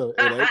 So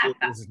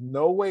there's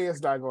no way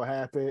it's not gonna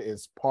happen.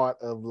 It's part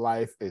of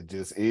life. It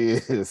just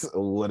is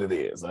what it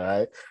is. All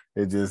right.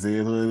 It just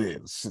is what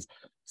it is. As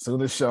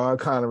soon as Sean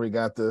Connery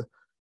got the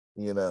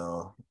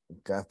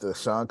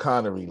Sean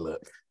Connery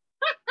look,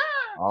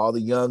 all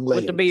the young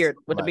ladies with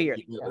the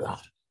beard.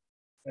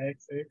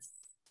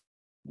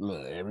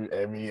 Look,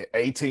 every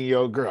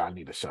 18-year-old girl, I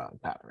need a Sean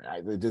Connery.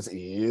 Right? It just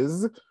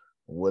is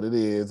what it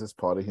is. It's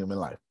part of human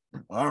life.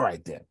 All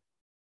right, then.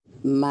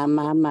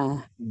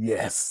 My.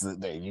 Yes,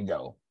 there you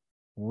go.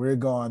 We're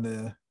going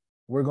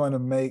to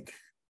make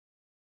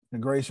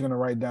Grace, you're going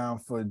to write down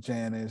for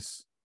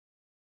Janice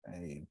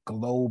a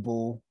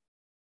global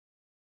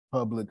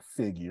public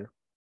figure.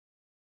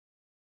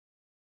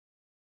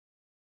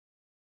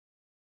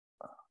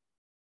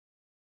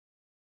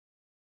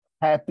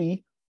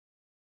 Happy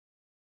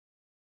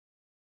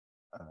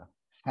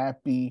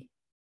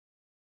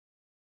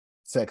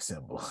sex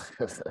symbol.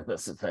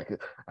 That's exactly.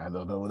 I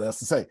don't know what else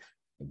to say.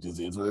 It just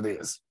is what it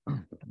is.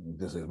 It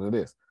just is what it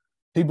is.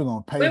 People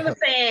gonna pay. We were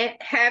saying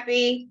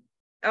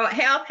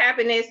health,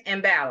 happiness,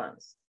 and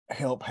balance.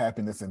 Help,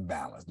 happiness, and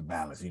balance. The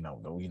balance, you know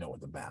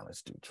what the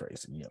balance do,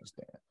 Tracy. You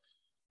understand?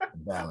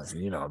 Balance,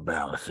 you know what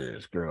balance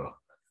is, girl.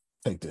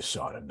 Take this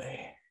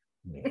Chardonnay.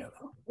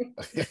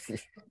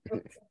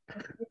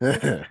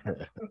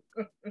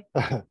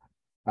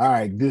 All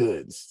right,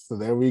 good. So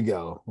there we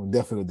go. We'll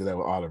definitely do that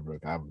with Olive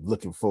Brook. I'm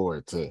looking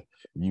forward to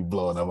you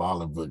blowing up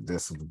Olive Brook.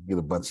 This will get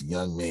a bunch of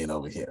young men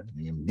over here,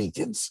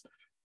 deacons.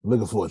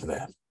 Looking forward to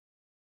that.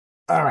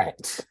 All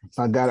right.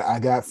 So I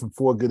got some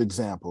 4 good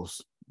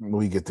examples.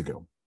 We get to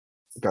go.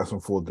 Got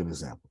some 4 good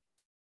examples.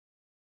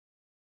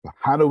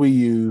 How do we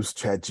use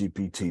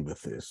ChatGPT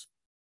with this?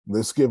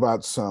 Let's give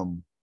out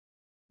some,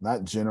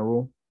 not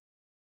general,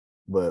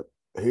 but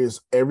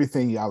here's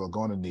everything y'all are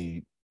going to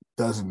need.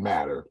 Doesn't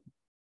matter.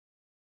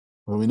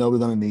 Well, we know we're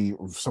going to need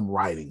some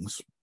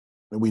writings,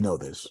 and we know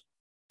this.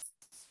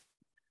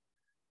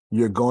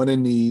 You're going to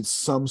need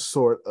some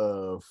sort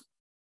of,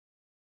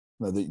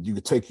 you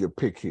could take your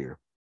pick here,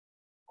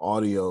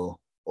 audio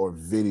or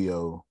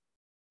video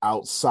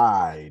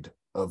outside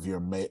of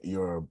your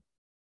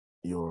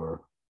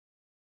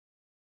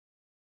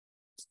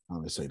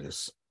let me say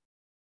this.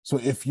 So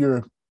if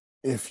you're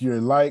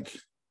like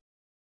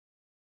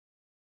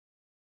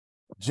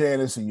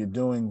Janice and you're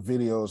doing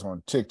videos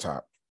on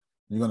TikTok,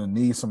 you're going to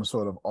need some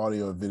sort of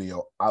audio or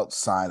video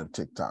outside of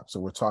TikTok. So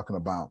we're talking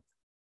about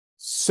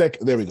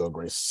there we go,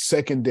 Grace.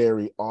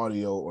 Secondary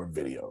audio or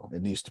video.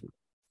 It needs to be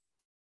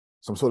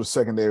some sort of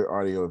secondary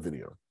audio or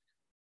video.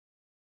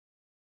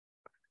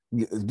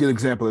 A good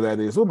example of that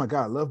is, oh my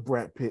God, I love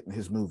Brad Pitt and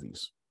his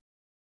movies.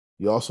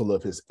 You also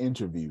love his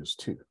interviews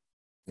too,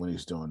 when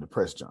he's doing the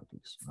press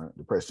junkies, right?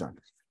 The press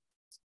junkies.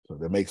 So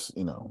that makes,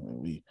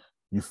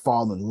 you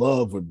fall in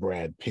love with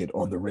Brad Pitt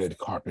on the red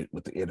carpet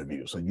with the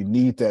interview. So you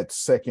need that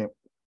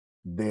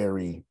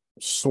secondary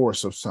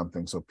source of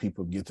something so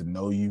people get to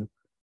know you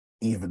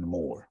even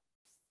more.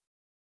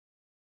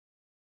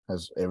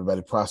 Has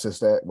everybody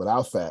processed that?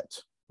 Without that,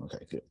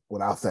 okay, good.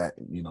 Without that,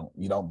 you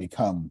don't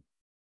become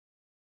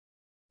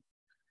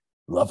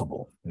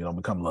lovable. You don't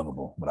become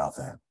lovable without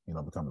that. You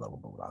don't become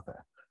lovable without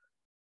that.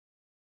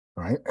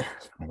 All right.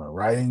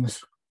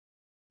 Writings.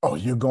 Oh,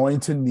 you're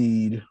going to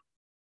need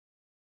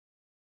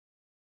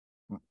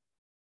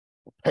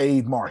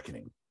paid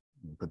marketing.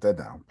 Put that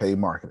down. Paid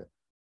marketing.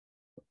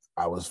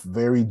 I was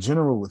very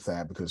general with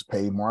that because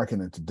paid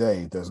marketing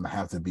today doesn't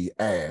have to be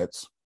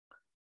ads.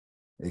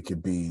 It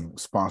could be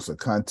sponsored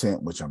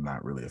content, which I'm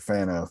not really a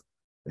fan of.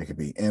 It could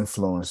be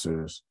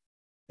influencers.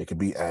 It could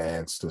be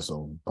ads. There's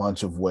a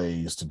bunch of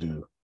ways to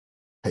do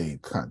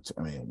paid content.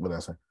 I mean, what did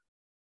I say?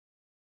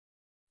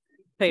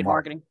 Paid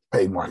marketing.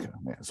 Paid marketing.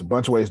 Yeah, it's a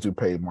bunch of ways to do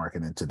paid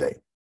marketing today.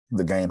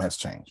 The game has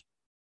changed.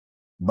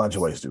 A bunch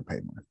of ways to do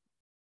paid marketing.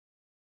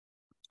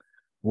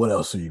 What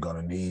else are you going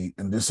to need?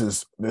 And this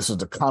is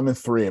the common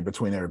thread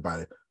between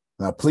everybody.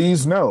 Now,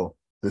 please know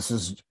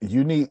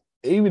you need,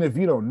 even if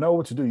you don't know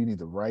what to do, you need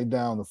to write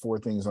down the 4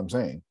 things I'm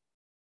saying.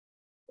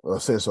 Or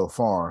say so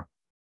far,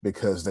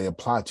 because they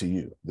apply to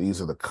you.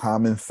 These are the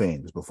common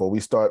things. Before we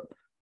start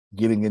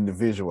getting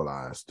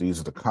individualized, these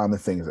are the common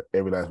things that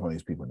every last one of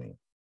these people need.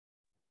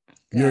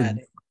 Got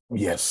it.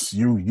 Yes,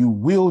 you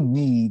will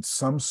need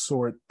some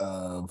sort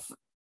of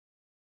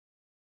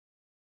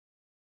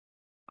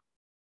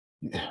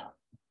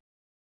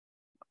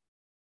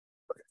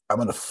I'm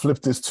going to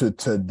flip this to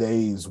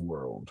today's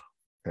world,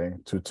 okay?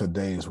 To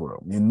today's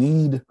world. You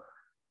need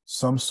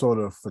some sort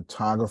of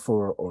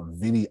photographer or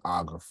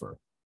videographer.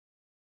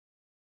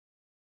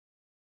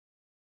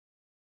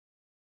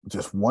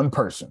 Just one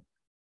person.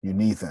 You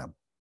need them.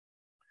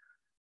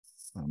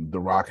 The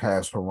Rock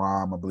has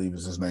Haram, I believe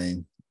is his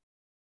name.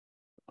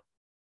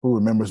 Who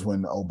remembers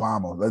when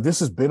Obama, this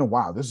has been a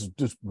while. This is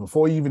just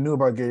before you even knew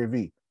about Gary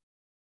Vee.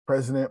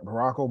 President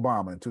Barack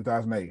Obama in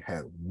 2008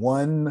 had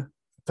one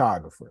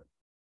photographer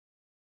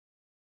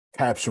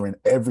capturing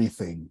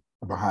everything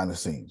behind the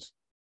scenes.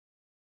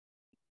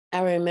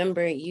 I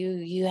remember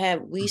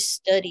we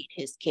studied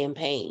his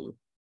campaign.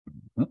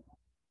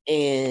 Mm-hmm.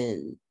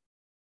 And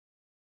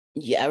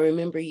yeah, I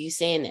remember you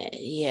saying that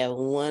he had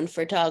one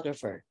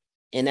photographer,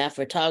 and that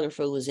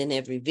photographer was in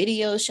every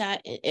video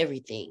shot and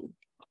everything.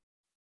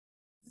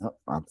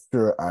 I'm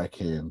sure I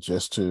can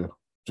just to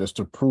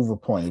prove a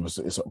point.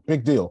 It's a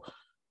big deal.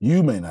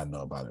 You may not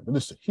know about it, but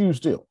it's a huge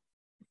deal.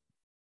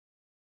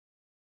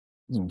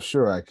 I'm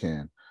sure I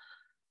can.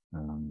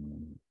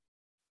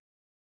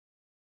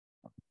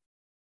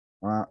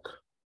 Rock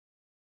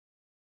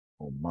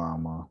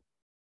Obama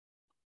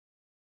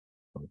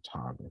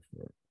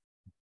photographer.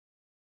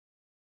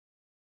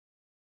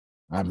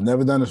 I've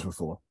never done this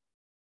before.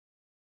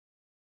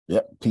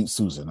 Yep, Pete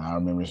Souza. I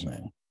remember his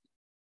name.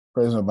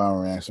 President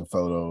Obama reacts to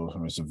photos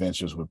from his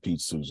adventures with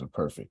Pete Souza.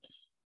 Perfect.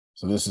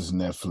 So this is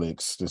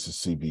Netflix. This is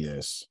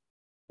CBS.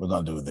 We're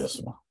going to do this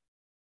one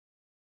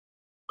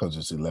because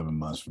it's 11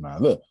 months from now.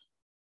 Look,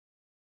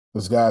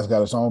 this guy's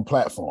got his own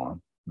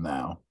platform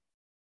now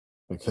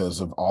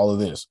because of all of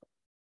this.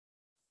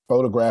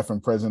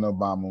 Photographing President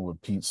Obama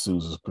with Pete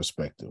Souza's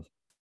perspective.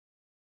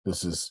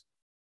 This is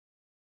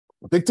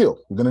a big deal.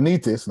 We're going to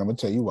need this, and I'm going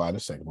to tell you why in a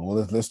second.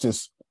 But let's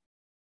just...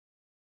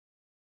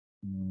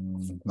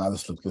 Now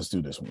let's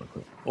do this one real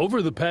quick.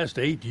 Over the past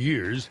 8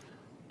 years,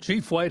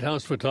 Chief White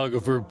House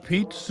photographer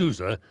Pete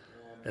Souza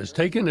has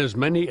taken as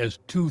many as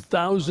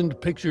 2,000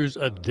 pictures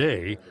a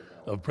day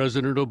of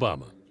President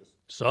Obama,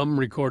 some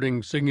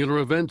recording singular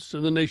events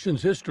in the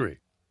nation's history,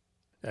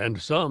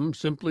 and some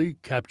simply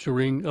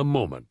capturing a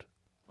moment.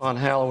 On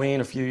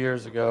Halloween a few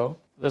years ago,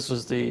 this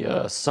was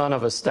the son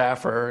of a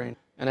staffer,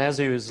 and as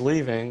he was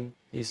leaving,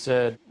 he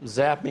said,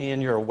 "Zap me in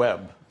your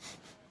web."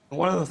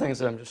 One of the things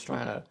that I'm just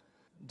trying to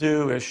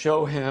do is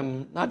show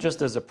him, not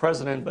just as a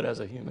president, but as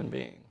a human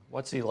being.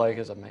 What's he like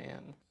as a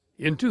man?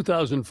 In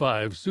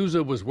 2005,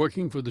 Souza was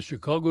working for the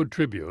Chicago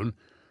Tribune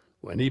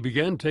when he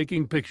began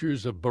taking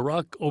pictures of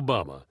Barack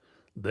Obama,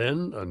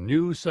 then a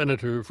new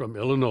senator from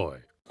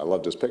Illinois. I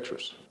loved his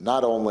pictures.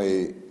 Not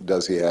only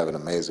does he have an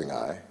amazing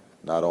eye,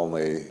 not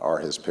only are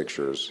his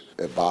pictures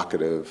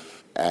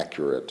evocative,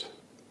 accurate,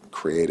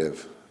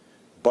 creative,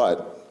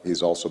 but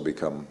he's also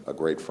become a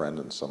great friend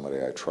and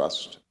somebody I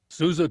trust.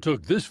 Souza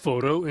took this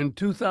photo in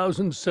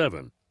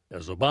 2007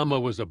 as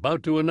Obama was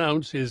about to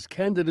announce his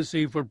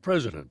candidacy for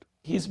president.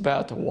 He's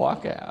about to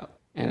walk out,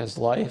 and his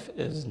life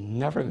is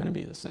never going to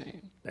be the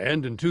same.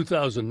 And in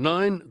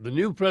 2009, the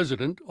new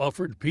president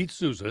offered Pete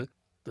Souza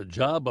the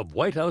job of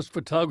White House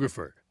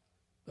photographer,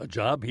 a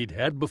job he'd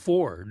had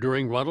before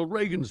during Ronald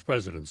Reagan's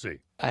presidency.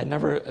 I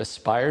never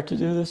aspired to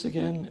do this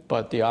again,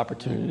 but the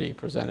opportunity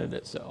presented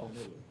itself.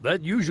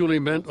 That usually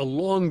meant a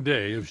long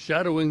day of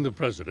shadowing the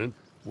president,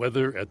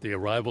 whether at the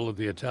arrival of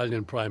the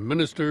Italian prime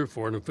minister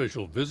for an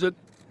official visit,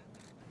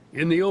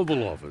 in the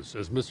Oval Office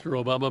as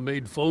Mr. Obama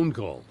made phone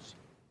calls,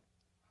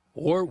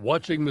 or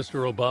watching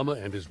Mr.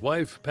 Obama and his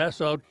wife pass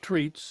out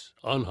treats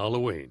on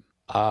Halloween.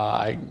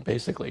 I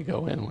basically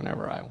go in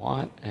whenever I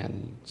want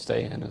and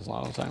stay in as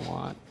long as I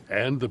want.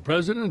 And the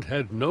president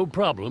had no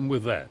problem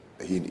with that.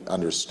 He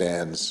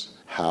understands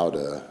how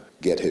to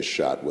get his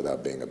shot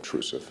without being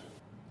obtrusive.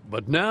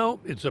 But now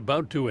it's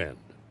about to end.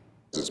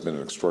 It's been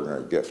an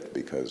extraordinary gift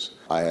because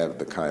I have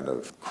the kind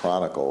of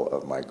chronicle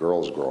of my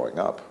girls growing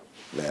up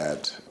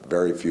that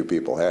very few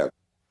people have.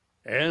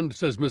 And,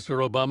 says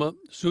Mr. Obama,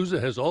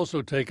 Souza has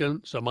also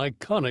taken some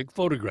iconic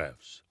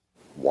photographs.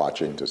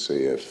 Watching to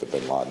see if the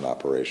bin Laden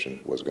operation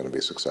was going to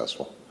be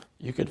successful.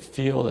 You could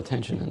feel the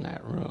tension in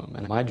that room,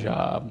 and my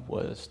job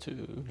was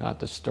to not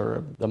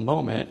disturb the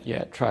moment,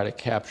 yet try to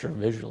capture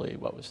visually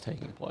what was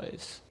taking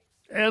place.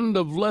 And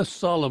of less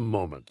solemn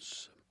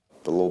moments.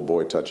 The little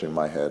boy touching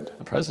my head.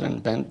 The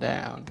president bent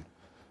down,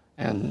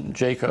 and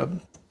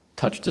Jacob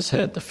touched his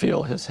head to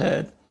feel his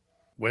head.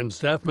 When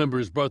staff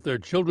members brought their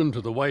children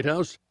to the White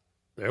House,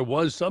 there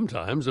was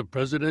sometimes a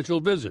presidential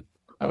visit.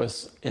 I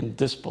was in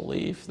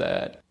disbelief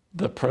that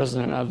the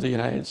President of the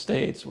United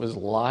States was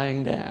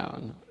lying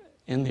down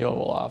in the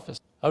Oval Office.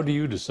 How do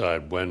you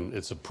decide when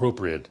it's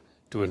appropriate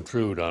to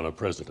intrude on a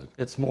president?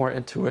 It's more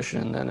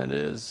intuition than it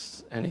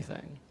is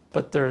anything.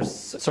 But there's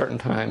certain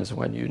times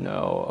when you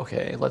know,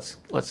 okay,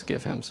 let's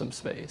give him some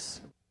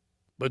space.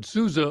 But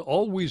Souza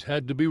always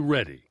had to be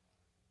ready,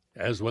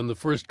 as when the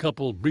first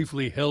couple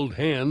briefly held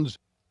hands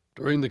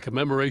during the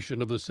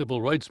commemoration of the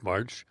Civil Rights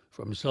March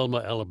from Selma,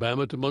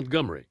 Alabama to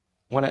Montgomery.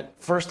 When it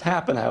first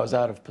happened, I was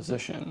out of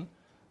position.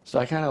 So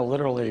I kind of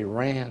literally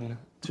ran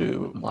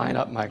to line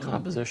up my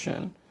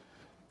composition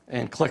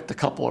and clicked a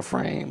couple of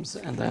frames,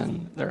 and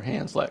then their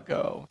hands let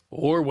go.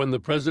 Or when the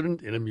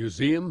president in a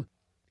museum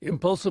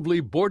impulsively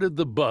boarded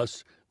the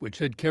bus which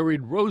had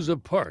carried Rosa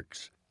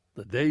Parks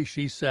the day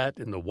she sat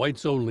in the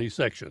whites-only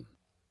section.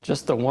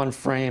 Just the one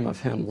frame of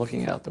him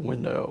looking out the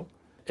window,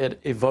 it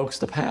evokes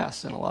the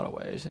past in a lot of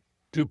ways.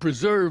 To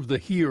preserve the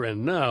here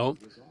and now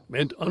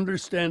meant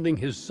understanding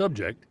his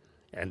subject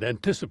and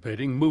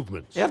anticipating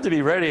movements. You have to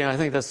be ready, and I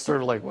think that's sort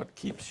of like what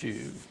keeps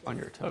you on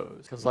your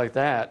toes. Because like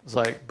that, it's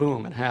like,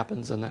 boom, it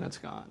happens, and then it's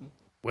gone.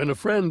 When a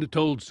friend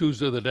told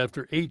Souza that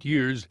after 8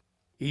 years,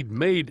 he'd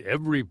made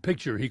every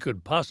picture he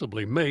could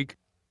possibly make,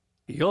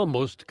 he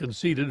almost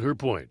conceded her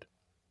point.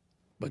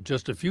 But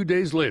just a few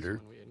days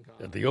later,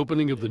 at the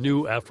opening of the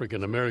new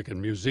African American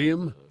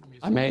Museum,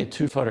 I made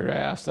 2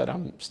 photographs that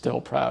I'm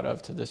still proud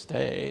of to this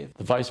day.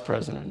 The vice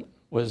president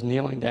was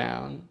kneeling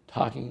down,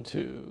 talking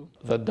to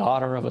the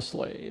daughter of a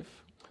slave.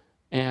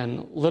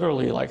 And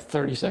literally like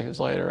 30 seconds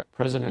later,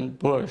 President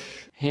Bush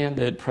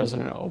handed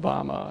President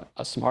Obama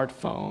a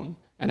smartphone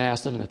and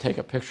asked him to take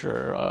a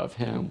picture of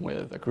him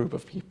with a group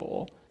of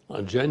people.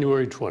 On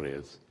January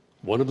 20th,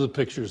 One of the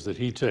pictures that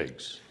he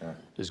takes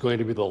is going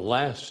to be the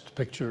last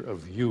picture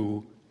of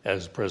you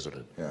as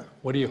president. Yeah.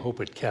 What do you hope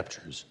it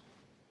captures?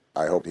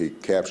 I hope he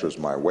captures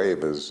my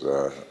wave as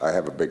I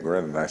have a big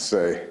grin and I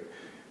say,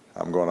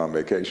 I'm going on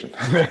vacation.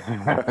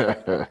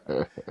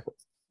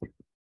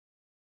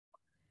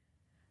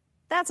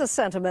 That's a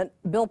sentiment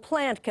Bill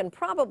Plant can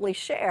probably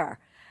share.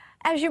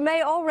 As you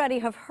may already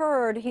have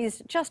heard,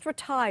 he's just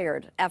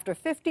retired after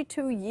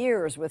 52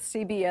 years with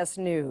CBS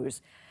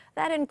News.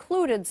 That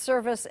included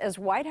service as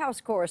White House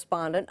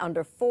correspondent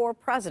under 4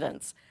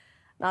 presidents,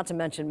 not to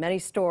mention many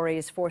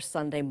stories for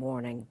Sunday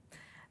Morning.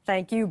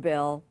 Thank you,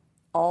 Bill.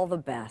 All the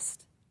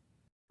best.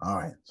 All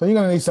right. So you're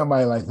going to need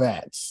somebody like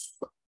that.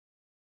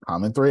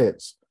 Common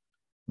threads.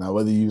 Now,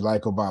 whether you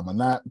like Obama or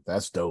not,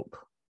 that's dope.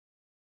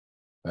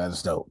 That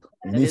is dope.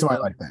 You need somebody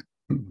like that.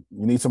 You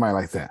need somebody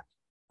like that.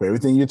 For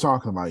everything you're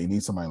talking about, you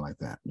need somebody like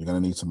that. You're going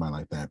to need somebody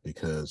like that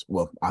because,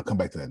 well, I'll come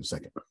back to that in a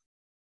second.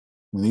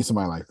 You need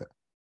somebody like that.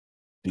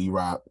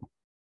 D-Rock.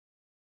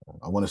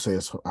 I want to say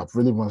I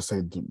really want to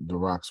say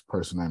D-Rock's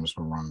person name is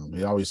Haram.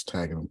 He always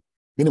tagging him.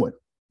 Anyway,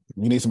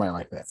 you need somebody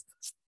like that.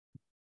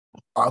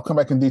 I'll come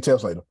back in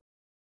details later.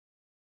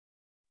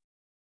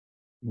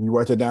 You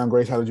write that down,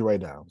 Grace? How did you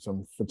write down?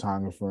 Some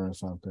photographer or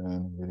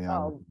something?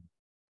 Videographer?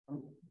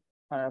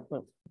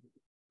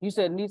 You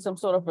said need some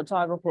sort of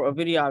photographer or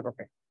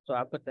videographer. So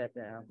I put that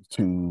down.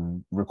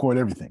 To record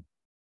everything.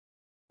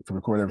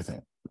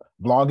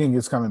 Blogging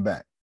is coming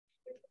back.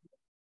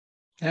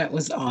 That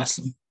was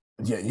awesome.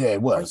 Yeah,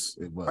 it was.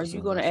 Are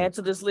you going to add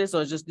to this list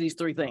or just these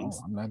 3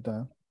 things? I'm not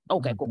done.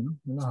 Okay, cool.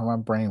 You know how my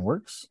brain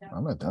works.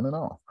 I'm not done at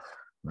all.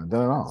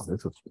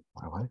 This is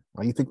why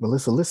do you think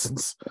Melissa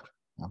listens?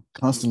 I'm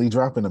constantly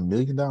dropping $1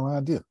 million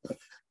idea.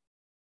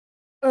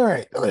 All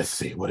right, let's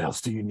see. What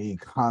else do you need?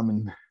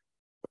 Common.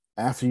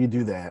 After you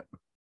do that,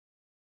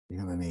 you're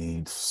gonna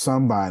need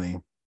somebody.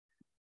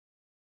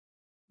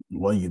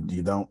 Well, you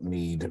don't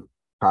need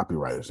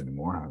copywriters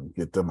anymore. I'll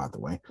get them out the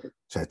way.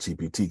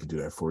 ChatGPT could do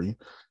that for you.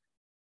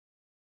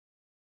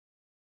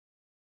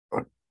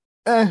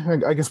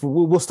 I guess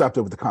we'll stop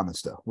there with the common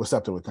stuff. Grace. We'll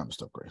stop there with the common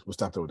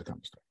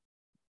stuff.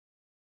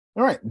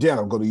 All right, Jan,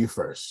 I'll go to you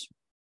first.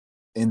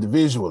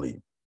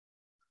 Individually,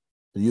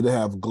 for you to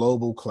have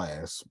global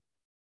class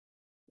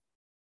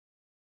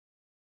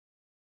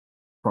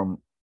from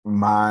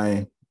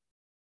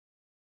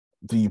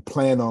do you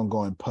plan on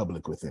going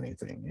public with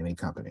anything, any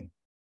company?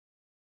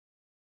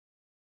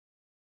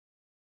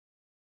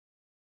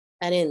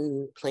 I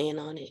didn't plan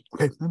on it.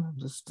 Okay, no,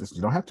 just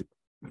you don't have to.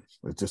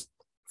 It just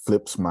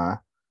flips my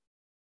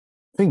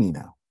thingy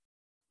now.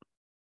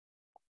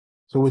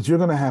 So what you're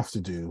going to have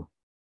to do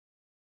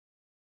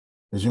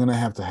is you're going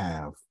to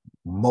have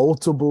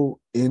multiple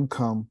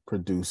income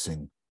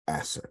producing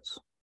assets.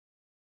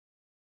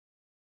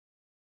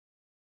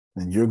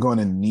 And you're going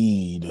to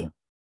need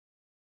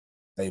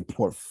a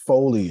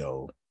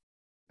portfolio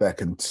that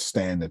can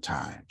stand the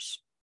times,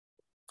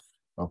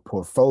 a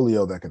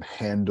portfolio that can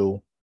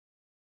handle.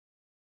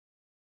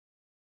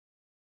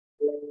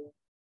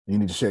 You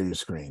need to share your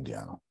screen,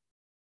 Deanna.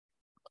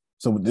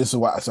 So this is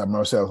why I said,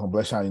 Marcel, I'm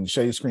bless you. You need to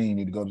share your screen. You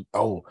need to go to,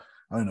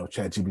 I don't know,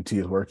 ChatGPT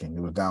is working.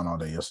 It was down all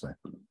day yesterday.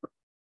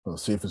 So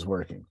let's see if it's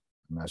working.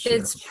 I'm not sure.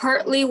 It's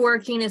partly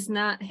working. It's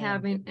not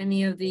having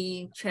any of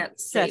the chat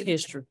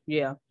history.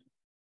 Yeah.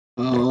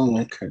 Oh,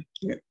 okay.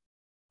 Yeah.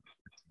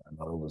 I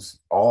know it was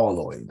all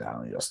the way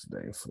down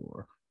yesterday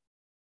for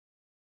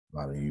a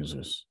lot of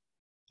users.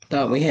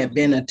 Thought we had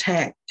been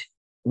attacked.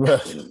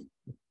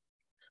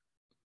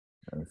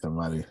 And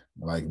somebody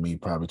like me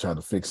probably tried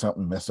to fix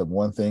something, messed up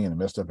one thing, and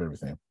messed up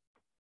everything.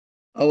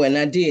 Oh, and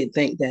I did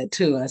think that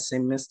too. I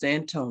said, Mr.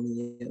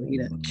 Antonio, he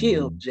done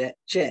killed Chat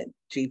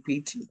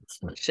GPT.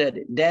 Shut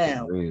it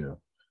down.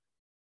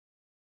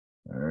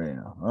 All right,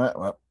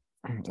 well,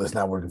 it's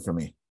not working for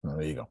me. Oh,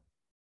 there you go.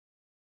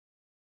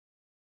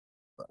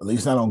 At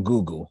least not on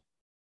Google.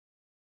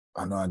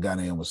 I know I got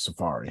in with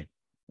Safari.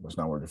 It's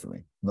not working for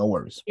me. No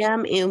worries. Yeah,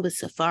 I'm in with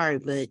Safari,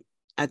 but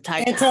I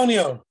typed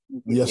Antonio.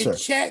 Yes, sir.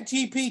 If Chat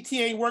GPT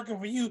ain't working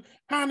for you,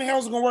 how in the hell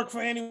is it gonna work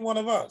for any one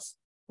of us?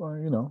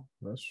 Well,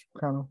 that's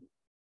kind of.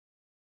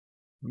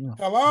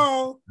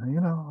 Hello.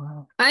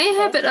 I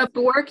have it up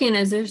working.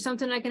 Is there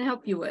something I can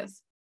help you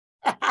with?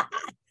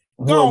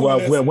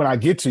 Well, when I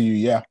get to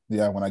you,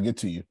 when I get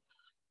to you,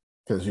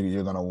 because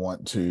you're gonna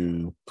want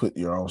to put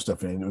your own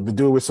stuff in.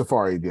 Do it with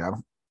Safari,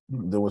 do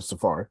it with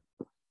Safari.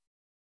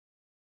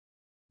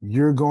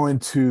 You're going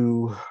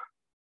to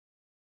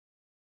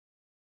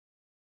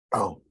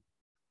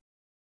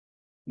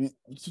you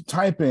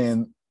type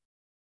in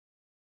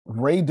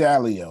Ray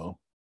Dalio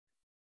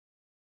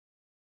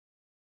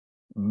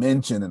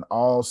mention an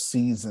all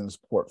seasons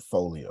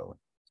portfolio.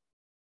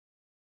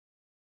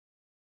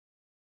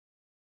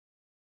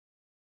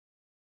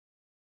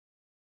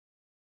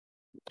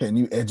 Can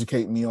you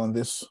educate me on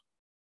this?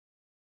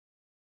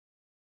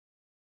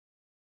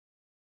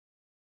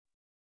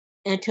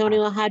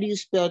 Antonio, how do you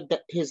spell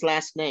his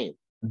last name?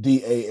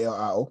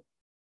 Dalio.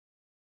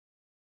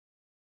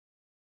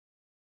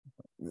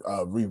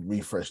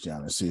 Refresh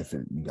down and see if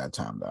you got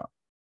timed out.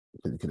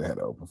 You could have had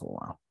it open for a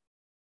while.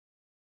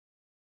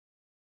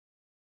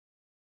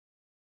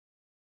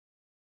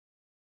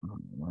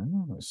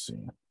 Let's see.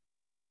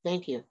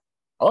 Thank you.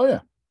 Oh, yeah.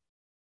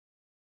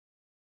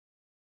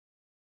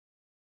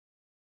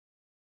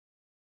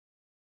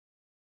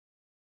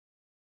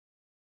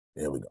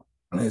 There we go.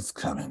 It's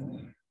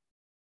coming.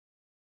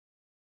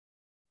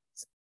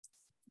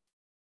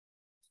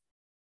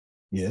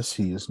 Yes,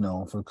 he is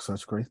known for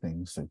such great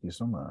things. Thank you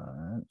so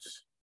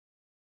much.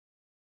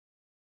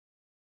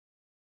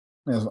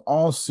 There's an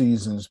all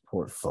seasons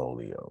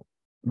portfolio.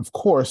 Of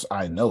course,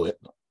 I know it,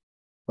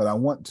 but I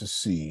want to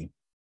see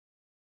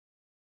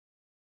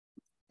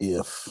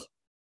if.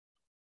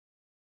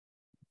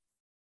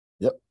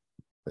 Yep,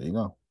 there you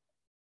go.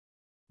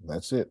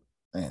 That's it.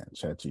 Man,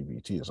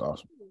 ChatGPT is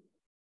awesome.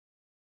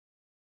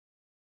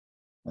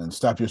 And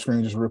stop your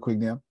screen just real quick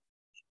now.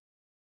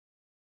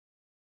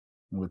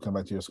 We'll come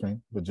back to your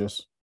screen, but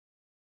just,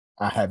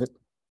 I have it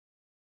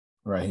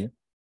right here.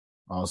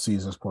 All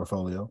seasons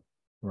portfolio,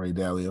 Ray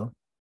Dalio,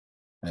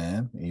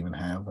 and even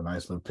have a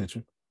nice little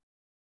picture.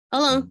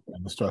 Hold on.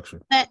 And the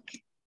structure. Back.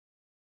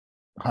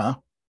 Huh?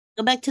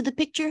 Go back to the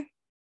picture.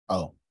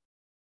 Oh.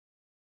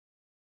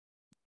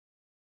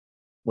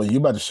 Well, you're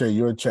about to share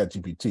your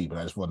ChatGPT, but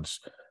I just want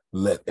to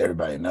let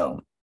everybody know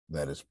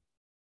that it's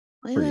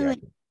pretty accurate.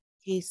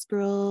 Okay,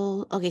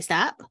 scroll. Okay,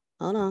 stop.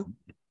 Hold on.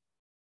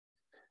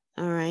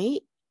 All right.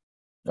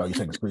 Oh, you're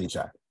taking a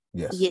screenshot.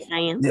 Yes. Yes, I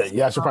am.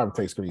 Yeah, I should probably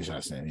take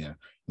screenshots then. Yeah.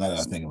 Now that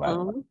I think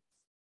about it.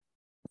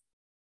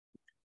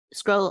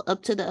 Scroll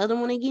up to the other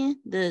one again.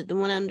 The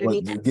one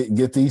underneath. Well,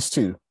 get these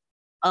two.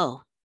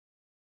 Oh.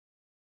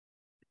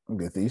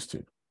 Get these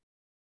two.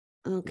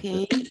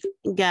 Okay.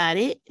 Got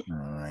it. All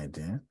right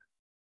then.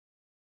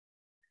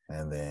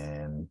 And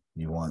then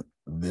you want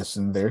this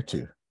in there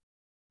too.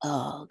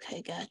 Oh,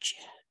 okay, gotcha.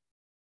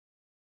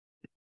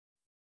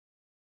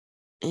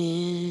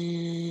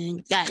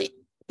 And got it.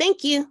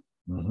 Thank you.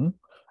 Mm-hmm.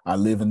 I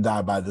live and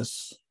die by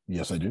this.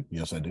 Yes, I do.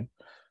 Yes, I do.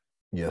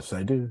 Yes,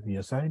 I do.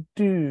 Yes, I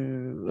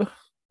do.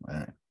 All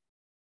right.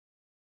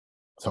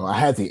 So I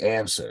had the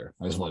answer.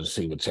 I just wanted to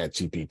see what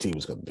ChatGPT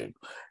was going to do.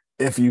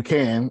 If you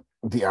can,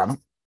 Deanna.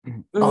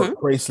 Oh,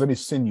 Grace, let me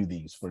send you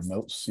these for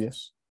notes.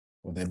 Yes.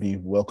 Would that be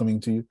welcoming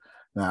to you?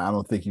 Now, I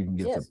don't think you can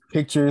get the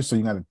pictures, so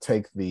you got to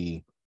take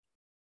the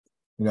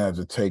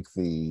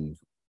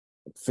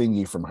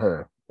thingy from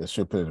her. It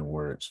should put it in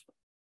words.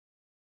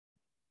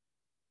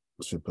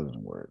 It should put it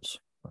in words.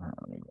 All right,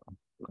 let me go.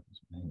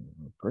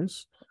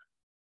 Grace.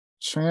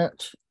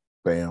 Chat.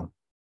 Bam.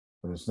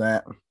 There's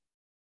that.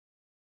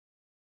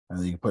 And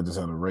then you can put this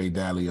on the Ray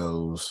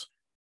Dalio's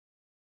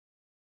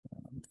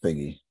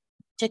thingy.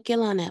 Check your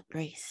line out,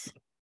 Grace.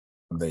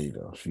 There you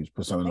go. She's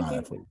put something on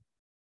it for you.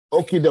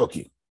 Okie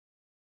dokie.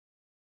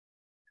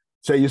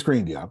 Share your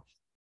screen, Dion.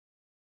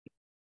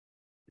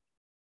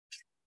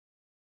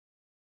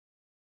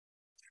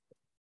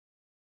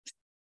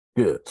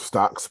 Good.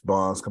 Stocks,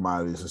 bonds,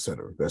 commodities,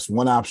 etc. That's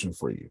one option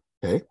for you.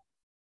 Okay.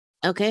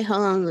 Okay,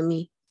 hold on. Let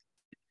me.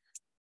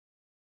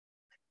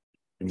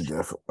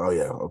 Oh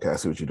yeah. Okay. I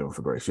see what you're doing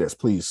for Grace. Yes,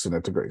 please send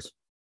that to Grace.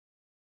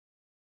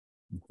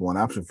 One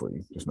option for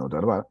you. There's no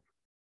doubt about it.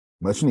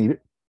 Much needed.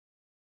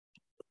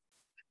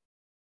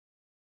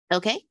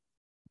 Okay.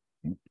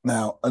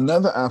 Now,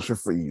 another option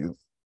for you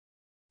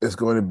is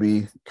going to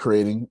be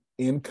creating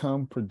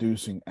income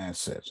producing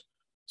assets.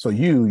 So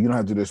you don't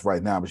have to do this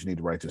right now, but you need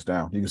to write this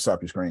down. You can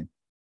stop your screen.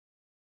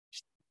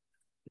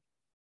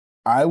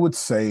 I would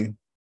say,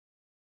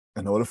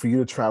 in order for you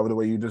to travel the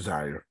way you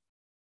desire,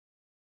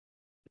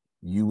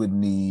 you would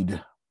need.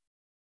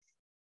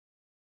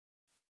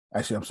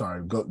 Actually, I'm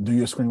sorry. Go do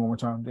your screen one more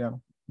time,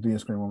 Deanna. Do your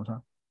screen one more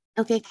time.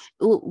 Okay.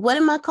 What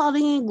am I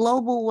calling it?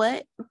 Global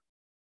what?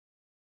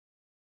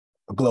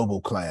 A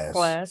global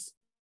class.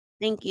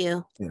 Thank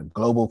you. Yeah,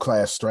 global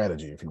class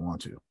strategy if you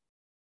want to.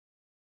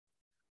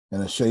 And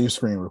then share your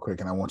screen real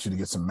quick, and I want you to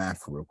get some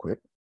math real quick.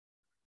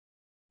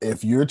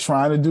 If you're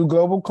trying to do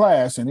global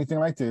class, anything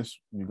like this,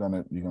 you're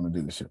gonna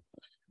do this shit.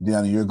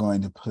 Deanna, you're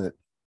going to put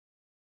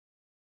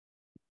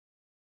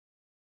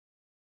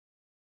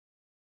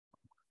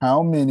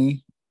how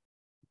many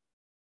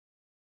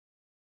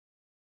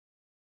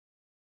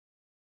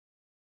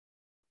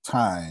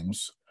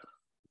times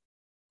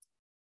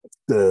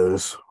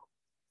does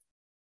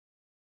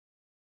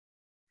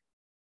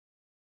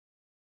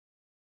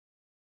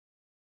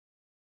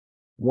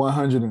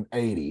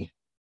 $180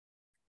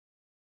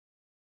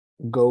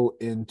 go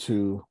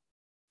into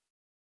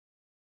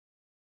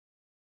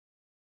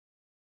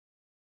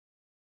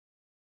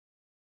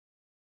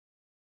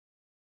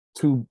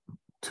 $2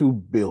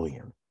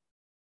 billion?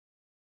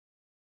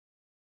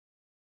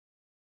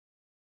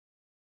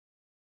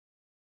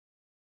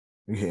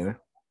 You hear it?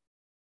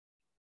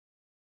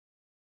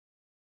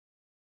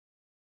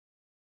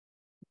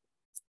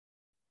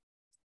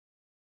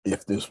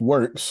 If this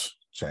works,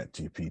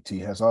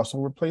 ChatGPT has also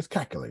replaced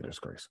calculators,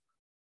 Grace.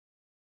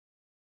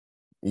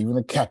 Even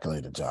a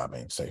calculator job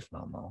ain't safe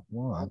no more.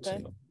 Well, I'll tell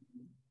you.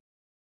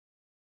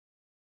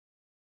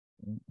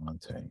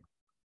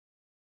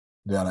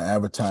 The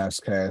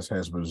advertised cast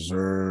has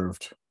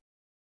reserved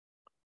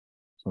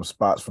some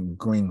spots from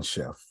Green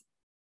Chef.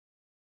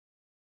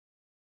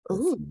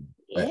 Ooh,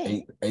 yeah.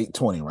 At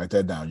 8:20. Write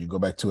that down. You go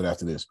back to it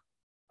after this.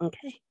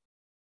 Okay.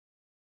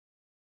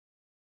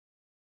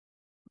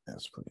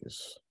 Yes,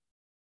 please.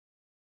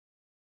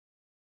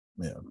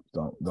 Yeah,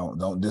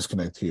 don't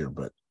disconnect here,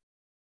 but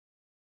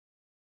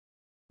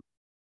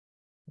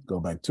go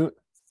back to it.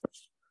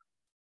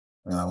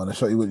 And I'm going to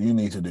show you what you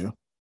need to do.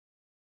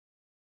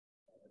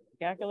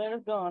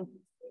 Calculator's gone.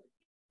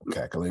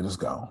 Calculator's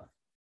gone.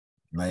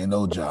 There ain't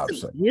no job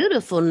safe.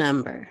 Beautiful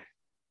number.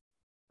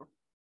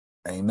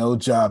 Ain't no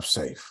job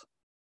safe.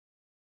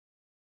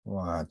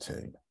 Well, I tell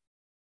you.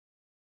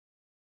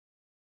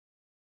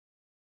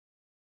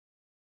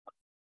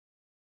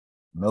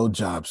 No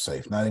job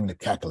safe. Not even the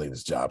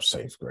calculator's job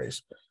safe,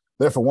 Grace.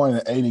 Therefore, 1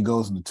 in 80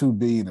 goes into 2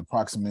 billion,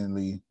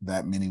 approximately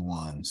that many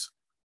ones.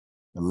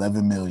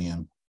 11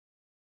 million.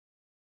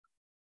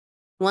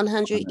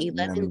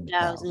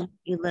 111,000.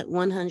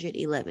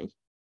 111.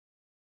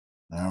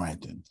 All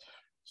right, then.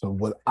 So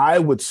what I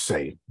would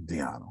say,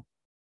 Deanna,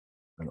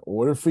 in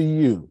order for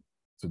you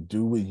to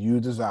do what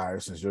you desire,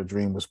 since your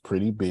dream was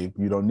pretty big,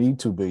 you don't need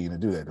 2 billion to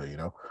do that, though, you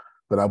know,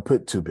 but I'll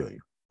put 2 billion.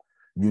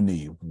 You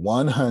need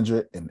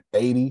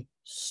 180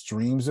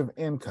 streams of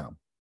income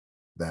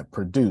that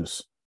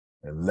produce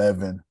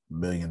 $11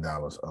 million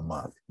a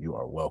month. You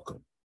are welcome.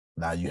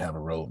 Now you have a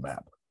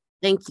roadmap.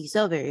 Thank you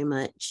so very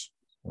much.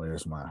 Where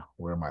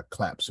are my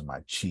claps and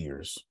my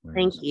cheers?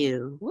 Thank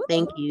you.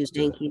 Thank you.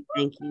 Thank you.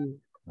 Thank you.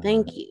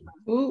 Thank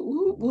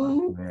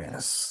you.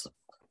 Yes.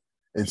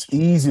 It's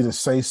easy to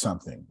say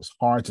something. It's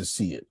hard to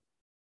see it.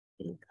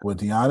 What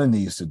Deanna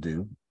needs to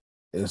do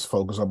is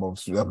focus on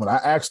most. When I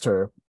asked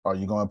her, "Are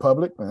you going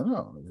public?"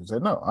 No. She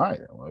said, "No." All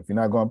right. Well, if you're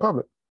not going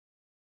public,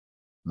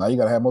 now you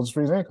got to have multiple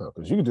streams of income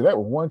because you can do that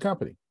with one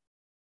company.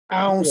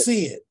 I don't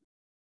see it.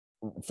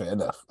 Fair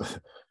enough.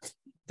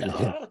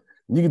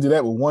 You can do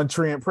that with one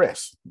trend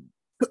press.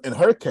 In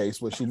her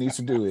case, what she needs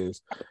to do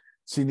is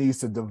she needs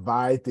to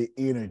divide the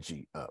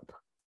energy up.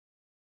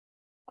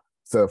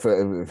 So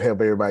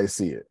help everybody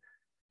see it.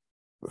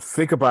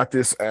 Think about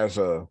this as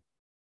a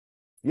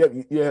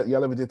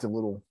y'all ever did the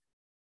little,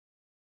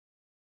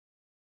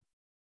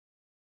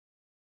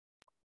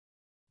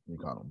 you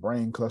call them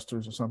brain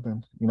clusters or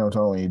something? You know what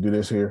I'm talking about? When you do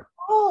this here.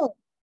 Oh.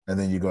 And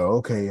then you go,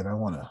 okay, and I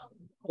want to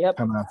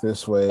come out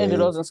this way. They do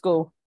those in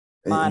school.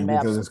 Mind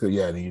maps.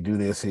 Yeah, then you do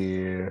this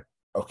here.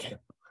 Okay.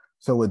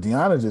 So what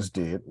Deanna just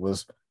did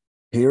was,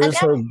 here's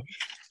her.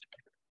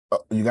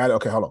 Oh, you got it?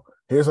 Okay, hold on.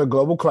 Here's her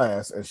global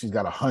class, and she's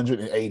got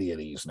 180 of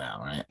these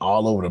now, right?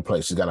 All over the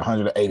place. She's got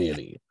 180 of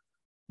these.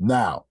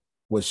 Now,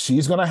 what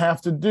she's going to have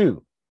to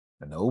do,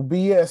 and no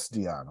BS,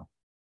 Deanna,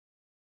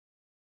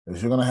 is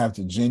you're going to have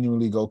to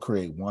genuinely go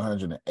create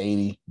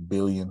 180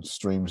 billion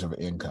streams of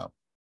income.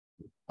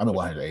 I mean,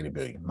 180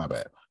 billion, my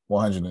bad.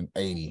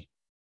 180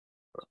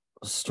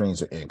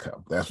 streams of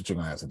income. That's what you're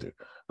going to have to do.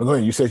 But go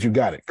ahead. You said you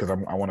got it because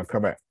I want to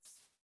come back.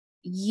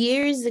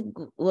 Years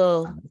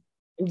ago.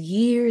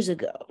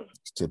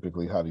 It's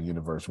typically how the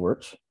universe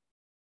works.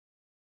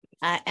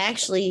 I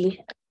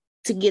actually,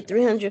 to get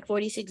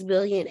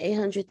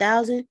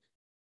 346,800,000,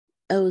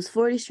 it was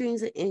 40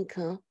 streams of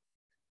income.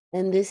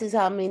 And this is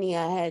how many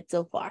I had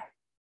so far.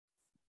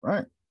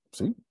 Right.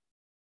 See?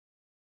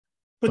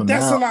 But so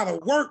that's now, a lot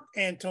of work,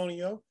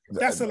 Antonio.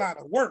 That's a lot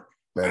of work.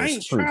 I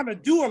ain't trying to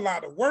do a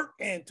lot of work,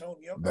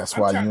 Antonio. That's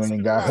why you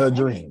ain't got her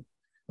dream.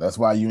 That's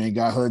why you ain't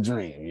got her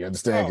dream. You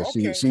understand?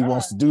 Because she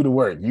wants to do the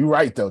work. You're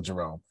right, though,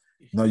 Jerome.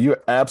 No,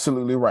 you're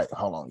absolutely right.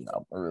 Hold on,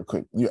 y'all, real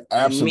quick. You're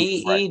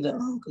absolutely right. Me either,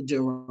 Uncle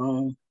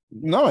Jerome.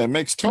 No, it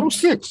makes total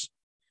sense.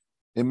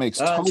 It makes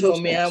total sense.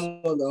 Told me I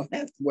wasn't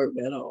have to work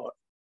that hard.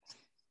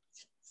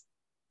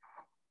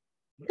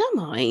 Come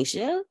on,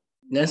 Aisha.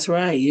 That's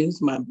right. Use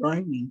my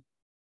brain.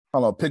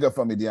 Hold on, pick up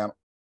for me, Deanna.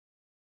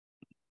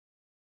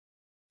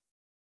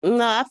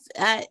 No,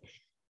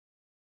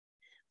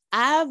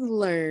 I've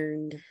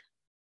learned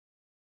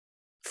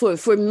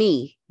for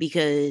me,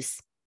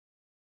 because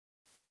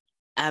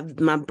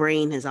my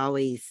brain has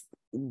always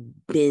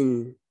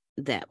been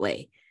that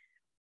way.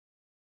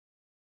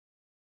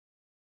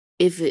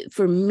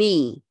 For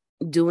me,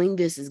 doing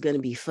this is going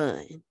to be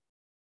fun,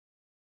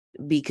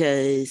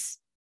 because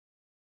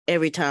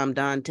every time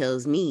Don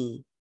tells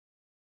me,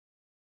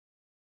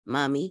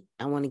 "Mommy,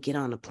 I want to get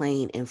on a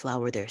plane and fly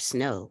where there's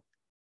snow,"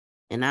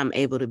 and I'm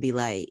able to be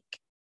like,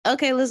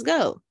 "Okay, let's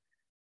go."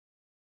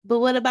 But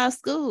what about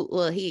school?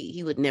 Well,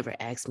 he would never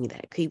ask me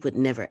that. He would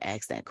never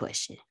ask that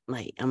question.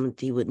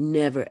 He would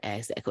never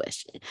ask that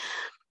question.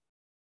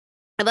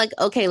 I'm like,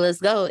 "Okay, let's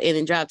go," and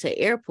then drive to the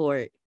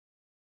airport.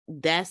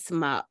 That's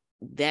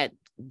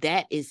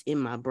that is in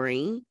my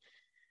brain.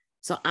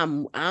 So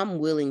I'm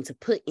willing to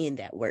put in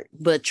that work.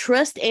 But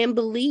trust and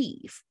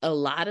believe, a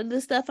lot of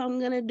the stuff I'm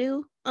gonna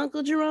do,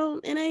 Uncle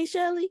Jerome and Aunt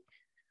Shelley,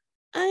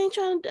 I ain't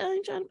trying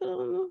to put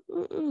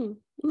on.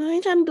 No, I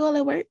ain't trying to do all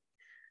that work.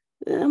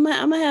 I'm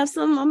gonna have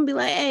some. I'm gonna be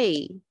like,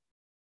 "Hey,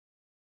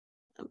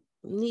 I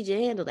need you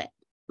to handle that.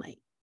 Like,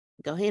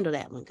 go handle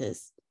that one,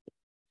 because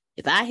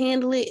If I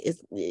handle it,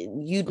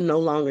 you no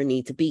longer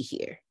need to be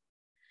here.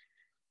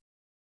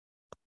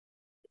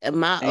 And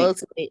my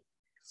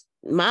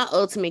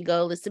ultimate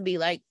goal is to be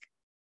like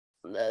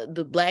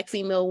the Black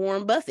female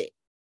Warren Buffett.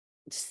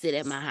 Just sit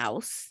at my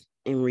house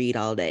and read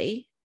all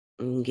day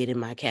and get in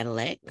my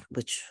Cadillac,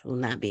 which will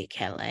not be a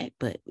Cadillac,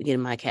 but get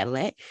in my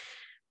Cadillac,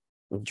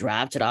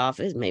 drive to the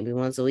office maybe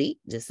once a week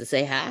just to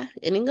say hi,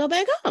 and then go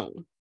back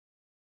home.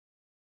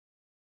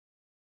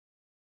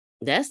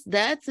 That's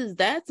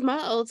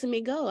my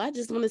ultimate goal. I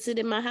just want to sit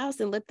in my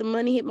house and let the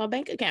money hit my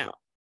bank account.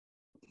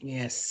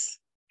 Yes.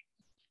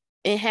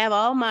 And have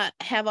all my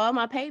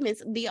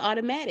payments be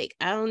automatic.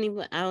 I don't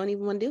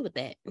even want to deal with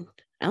that.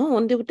 I don't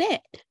want to deal with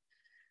that.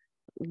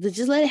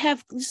 Just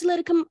let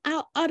it come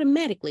out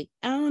automatically.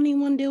 I don't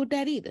even want to deal with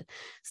that either.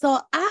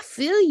 So I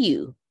feel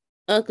you,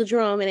 Uncle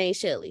Jerome and Aunt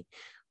Shelley.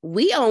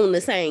 We on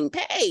the same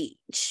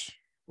page.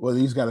 Well,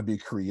 these got to be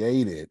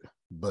created,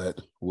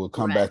 but we'll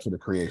come back to the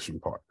creation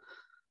part.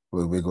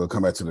 We're going to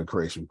come back to the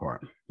creation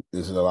part.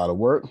 Is it a lot of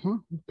work?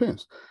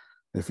 Depends.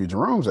 If you're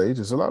Jerome's age,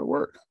 it's a lot of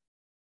work.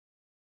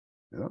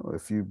 You know,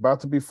 if you're about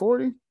to be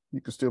 40,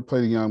 you can still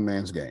play the young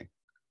man's game.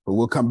 But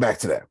we'll come back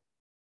to that.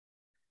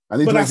 I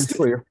need to make this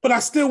clear. But I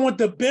still want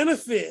the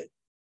benefit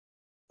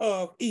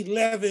of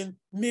 $11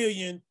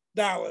 million.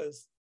 I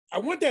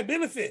want that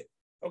benefit,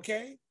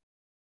 okay?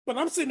 But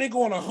I'm sitting there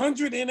going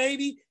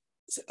 180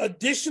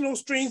 additional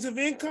streams of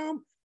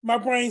income. My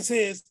brain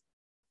says,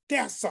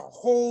 that's a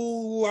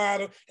whole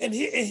lot of, and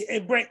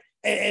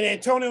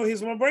Antonio,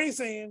 here's my brain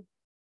saying,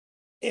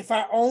 if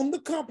I own the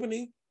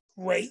company,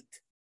 great,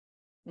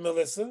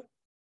 Melissa.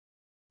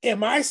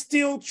 Am I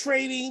still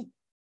trading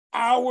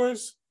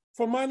hours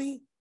for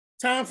money?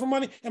 Time for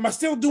money? Am I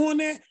still doing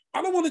that?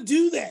 I don't want to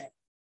do that.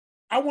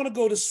 I want to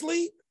go to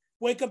sleep,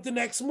 wake up the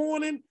next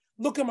morning,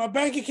 look at my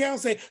bank account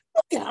and say,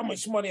 look at how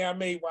much money I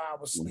made while I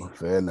was sleeping.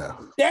 Fair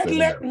enough. That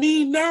let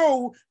me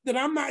know that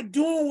I'm not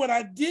doing what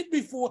I did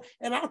before,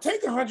 and I'll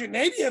take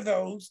 180 of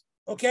those,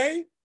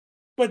 okay?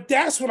 But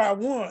that's what I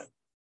want.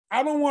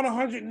 I don't want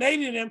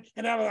 180 of them,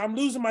 and I'm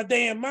losing my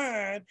damn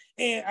mind,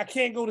 and I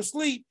can't go to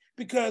sleep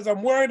because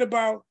I'm worried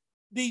about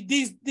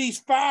these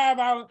 5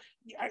 out.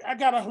 I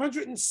got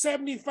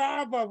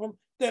 175 of them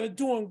that are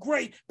doing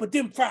great, but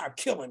them 5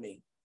 killing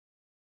me.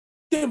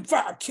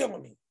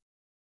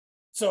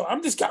 So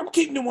I'm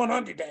keeping the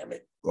 100, damn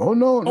it. Oh,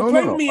 no.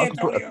 Play with me,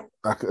 Antonio.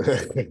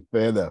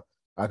 Fair enough.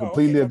 I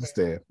completely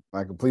understand.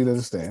 And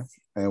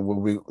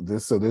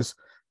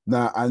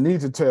now I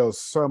need to tell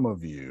some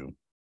of you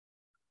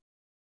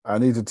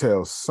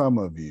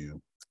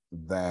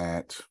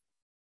that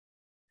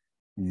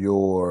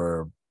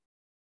your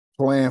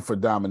plan for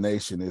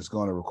domination is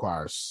going to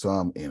require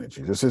some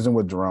energy. This isn't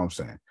what Jerome's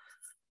saying.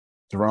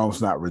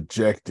 Jerome's not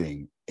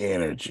rejecting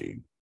energy.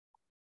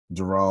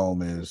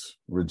 Jerome is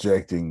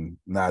rejecting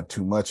not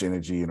too much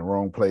energy in the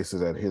wrong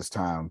places at his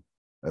time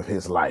of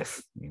his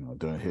life,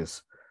 during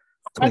his.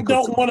 I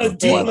don't want to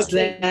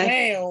duplicate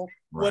now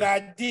what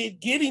I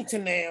did getting to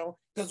now,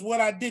 because what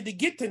I did to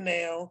get to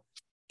now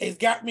has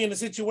got me in a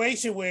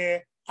situation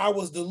where I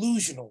was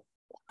delusional.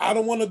 I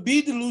don't want to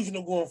be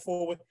delusional going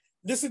forward.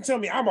 Listen to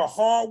me, I'm a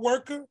hard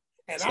worker,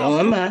 and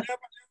come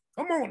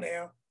on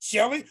now,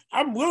 Shelley,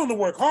 I'm willing to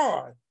work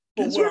hard.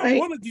 But That's what right. I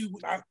want to do,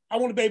 I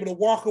want to be able to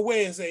walk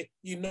away and say,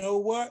 you know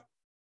what?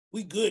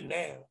 We good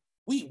now.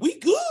 We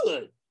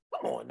good.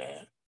 Come on now.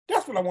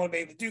 That's what I want to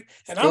be able to do.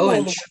 And I'm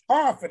willing to work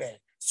hard for that.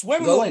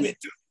 Sweat a little bit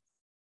too.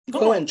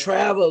 Go and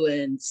travel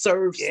and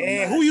serve somebody.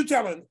 Yeah, who you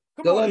telling?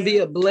 Go and be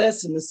a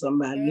blessing to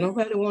somebody. Yeah.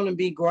 Nobody want to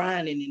be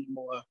grinding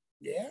anymore.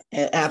 Yeah.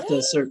 After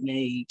a certain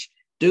age.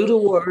 Do the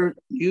work,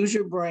 use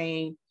your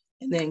brain,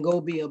 and then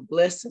go be a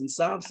blessing,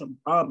 solve some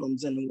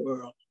problems in the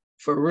world.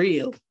 For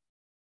real.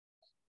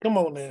 Come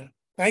on now.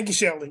 Thank you,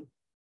 Shelley.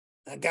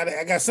 I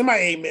got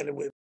somebody amen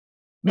with.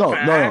 No.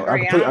 I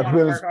agree. I don't want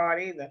to work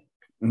hard either.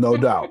 No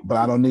doubt. But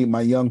I don't need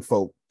my young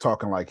folk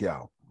talking like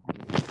y'all.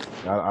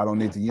 I don't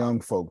need the young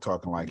folk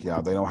talking like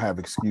y'all. They don't have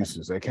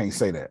excuses. They can't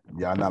say that.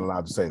 Y'all not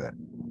allowed to say that.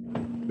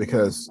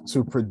 Because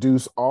to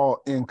produce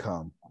all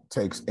income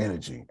takes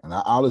energy. And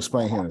I'll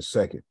explain here in a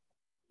second.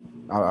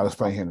 I'll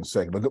explain here in a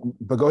second.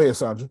 But go ahead,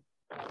 Sandra.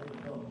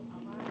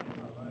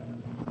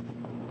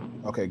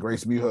 Okay,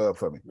 Grace, mute her up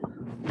for me.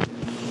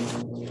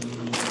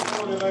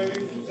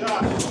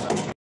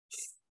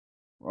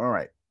 All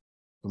right.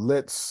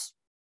 Let's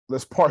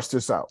parse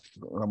this out.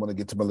 I'm going to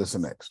get to Melissa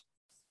next.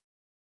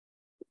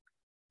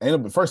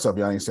 First off,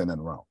 y'all ain't saying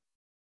nothing wrong.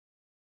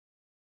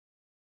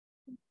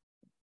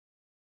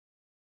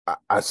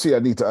 I see. I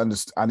need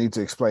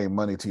to explain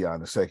money to y'all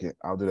in a second.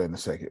 I'll do that in a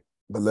second.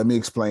 But let me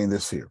explain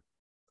this here.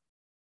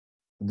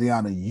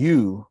 Deanna,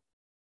 you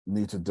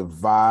need to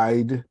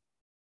divide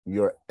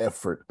your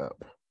effort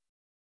up.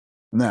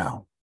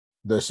 Now,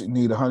 does she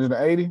need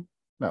 180?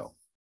 No.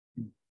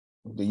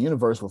 The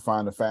universe will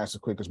find the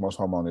fastest, quickest, most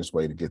harmonious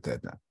way to get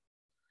that done.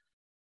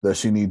 Does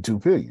she need 2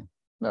 billion?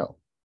 No.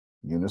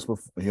 The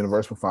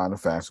universe will find the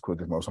fastest,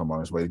 quickest, most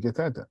harmonious way to get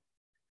that done.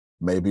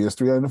 Maybe it's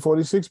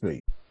 346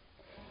 billion.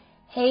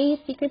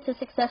 Hey, Secrets of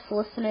Success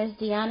listeners,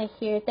 Deanna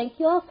here. Thank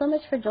you all so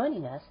much for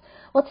joining us.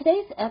 Well,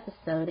 today's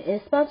episode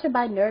is sponsored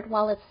by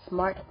NerdWallet's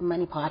Smart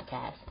Money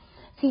Podcast.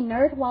 See,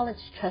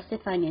 NerdWallet's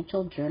trusted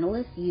financial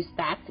journalists use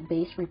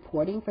fact-based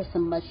reporting for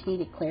some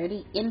much-needed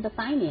clarity in the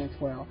finance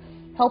world,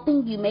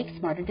 helping you make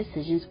smarter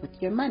decisions with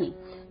your money.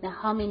 Now,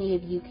 how many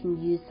of you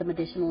can use some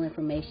additional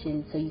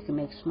information so you can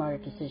make smarter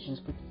decisions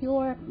with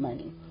your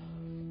money?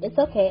 It's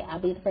okay. I'll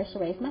be the first to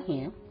raise my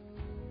hand.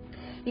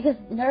 Because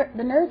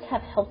the nerds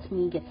have helped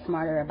me get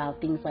smarter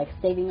about things like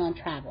saving on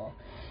travel.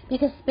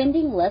 Because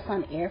spending less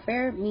on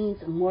airfare means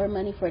more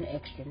money for an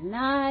extra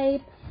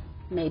night,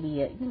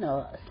 maybe a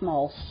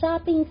small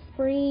shopping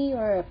spree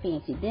or a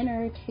fancy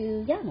dinner or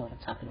two. Y'all know what I'm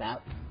talking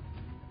about.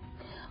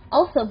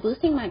 Also,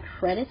 boosting my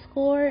credit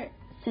score,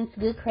 since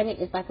good credit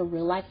is like a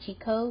real life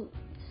cheat code.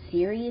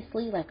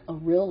 Seriously, like a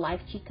real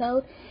life cheat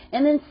code.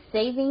 And then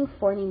saving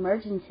for an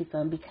emergency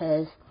fund,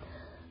 because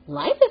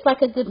life is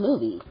like a good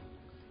movie.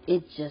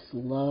 It just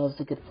loves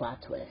a good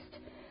plot twist.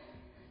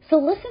 So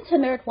listen to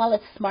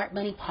NerdWallet's Smart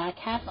Money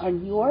Podcast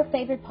on your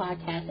favorite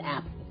podcast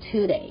app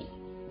today.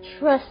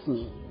 Trust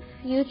me,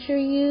 future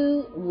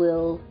you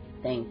will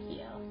thank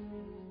you.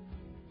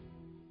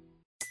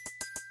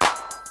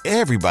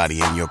 Everybody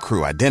in your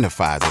crew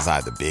identifies as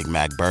either Big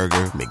Mac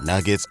Burger,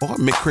 McNuggets, or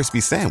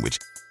McCrispy Sandwich.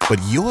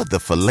 But you're the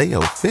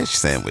Filet-O-Fish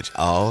Sandwich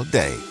all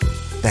day.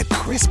 That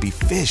crispy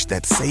fish,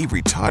 that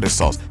savory tartar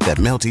sauce, that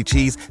melty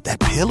cheese, that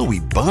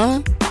pillowy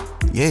bun.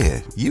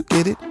 Yeah, you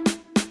get it.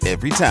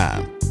 Every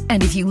time.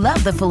 And if you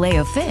love the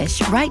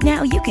Filet-O-Fish, right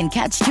now you can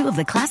catch two of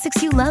the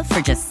classics you love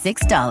for just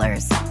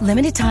 $6.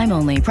 Limited time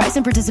only. Price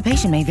and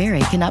participation may vary.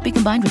 Cannot be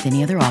combined with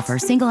any other offer.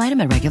 Single item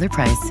at regular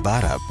price.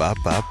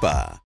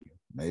 Ba-da-ba-ba-ba.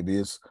 Maybe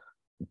it's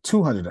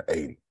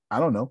 280. I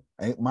don't know.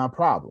 Ain't my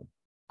problem.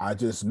 I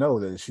just know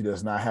that she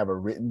does not have a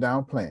written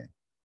down plan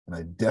and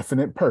a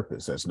definite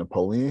purpose, as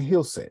Napoleon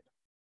Hill said.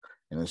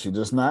 And that she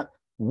does not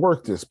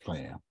work this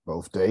plan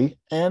both day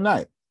and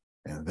night.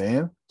 And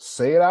then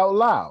say it out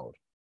loud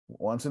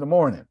once in the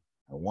morning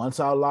and once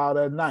out loud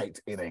at night.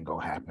 It ain't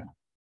gonna happen.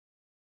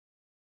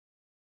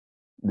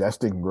 That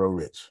stick can grow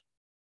rich.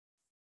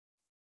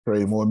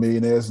 Create more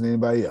millionaires than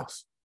anybody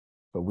else.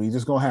 So we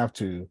just gonna have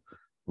to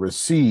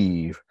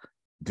receive.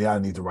 I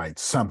need to write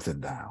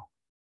something down,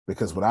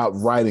 because without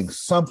writing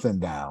something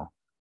down,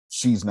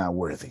 she's not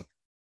worthy.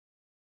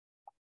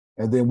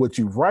 And then what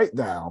you write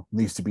down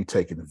needs to be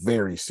taken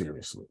very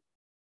seriously.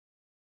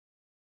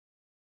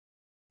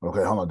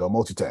 Okay, hold on. Don't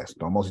multitask.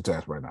 Don't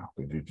multitask right now.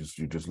 You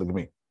just look at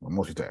me. Don't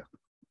multitask.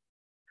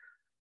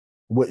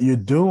 What you're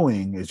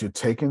doing is you're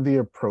taking the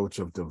approach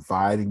of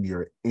dividing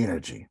your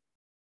energy.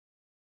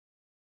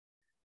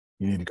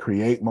 You need to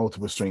create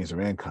multiple streams of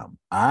income.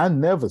 I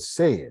never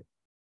said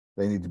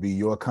they need to be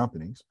your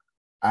companies.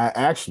 I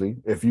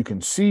actually, if you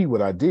can see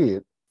what I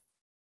did,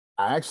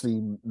 I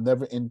actually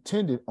never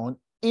intended on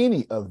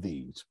any of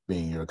these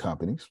being your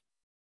companies.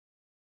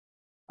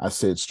 I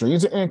said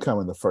streams of income,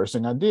 and the first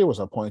thing I did was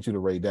I pointed you to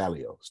Ray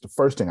Dalio. It's the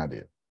first thing I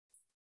did.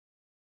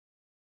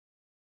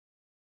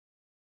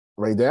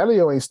 Ray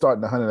Dalio ain't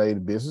starting 180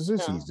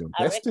 businesses. No, he's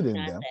invested in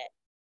them. That.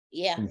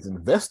 Yeah. He's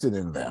invested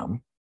in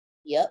them.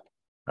 Yep.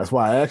 That's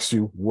why I asked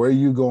you, were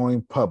you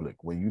going public?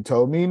 When you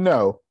told me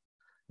no,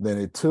 then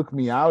it took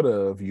me out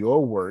of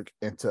your work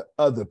into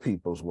other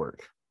people's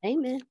work.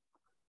 Amen.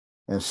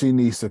 And she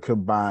needs to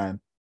combine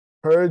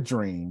her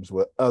dreams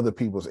with other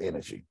people's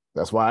energy.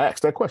 That's why I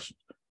asked that question.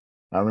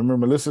 I remember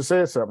Melissa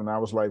said something. I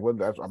was like, well,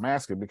 I'm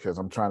asking because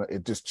I'm trying to,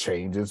 it just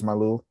changes my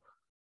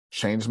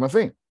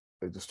thing.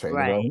 It just changes.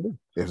 Right.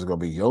 If it's going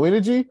to be your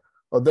energy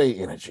or their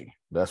energy.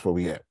 That's where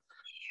we at.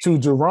 To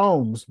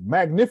Jerome's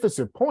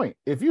magnificent point,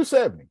 if you're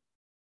 70,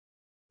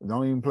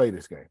 don't even play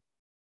this game.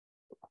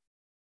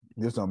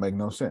 This don't make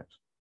no sense.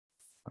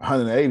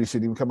 180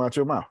 shouldn't even come out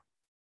your mouth.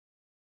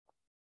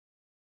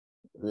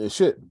 It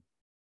shouldn't.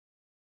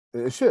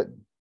 It shouldn't.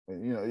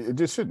 It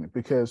just shouldn't,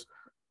 because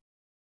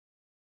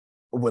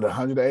with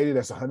 180,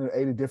 that's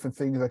 180 different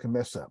things that can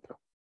mess up.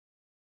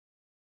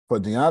 For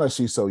Deanna,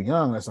 she's so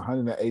young, that's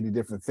 180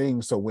 different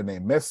things. So when they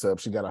mess up,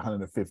 she got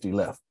 150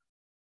 left.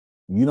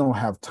 You don't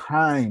have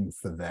time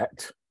for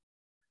that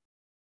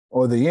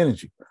or the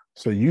energy.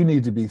 So you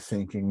need to be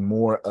thinking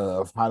more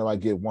of, how do I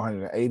get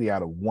 180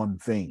 out of one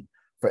thing?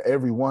 For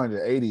every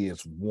 180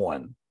 is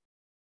one.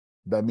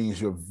 That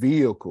means your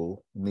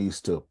vehicle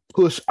needs to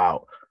push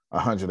out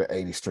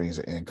 180 streams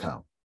of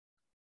income.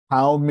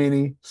 How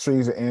many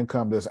streams of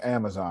income does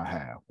Amazon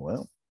have?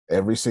 Well,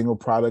 every single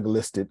product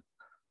listed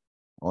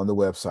on the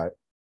website,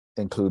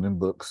 including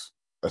books.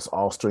 That's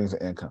all streams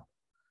of income.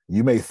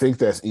 You may think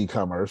that's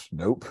e-commerce.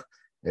 Nope.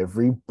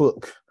 Every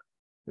book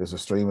is a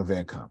stream of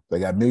income.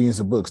 They got millions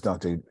of books,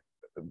 don't they?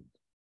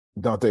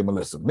 Don't they,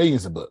 Melissa?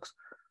 Millions of books.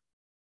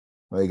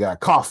 They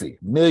got coffee,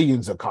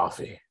 millions of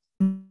coffee.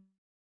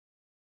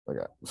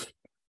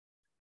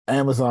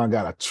 Amazon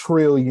got 1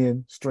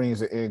 trillion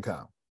streams of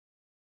income,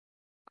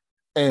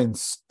 and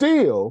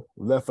still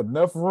left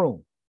enough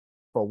room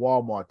for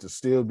Walmart to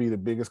still be the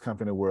biggest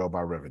company in the world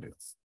by revenue.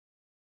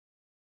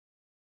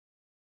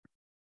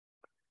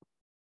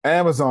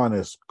 Amazon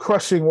is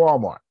crushing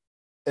Walmart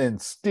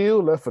and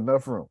still left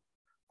enough room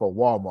for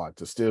Walmart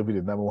to still be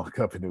the number one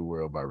company in the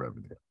world by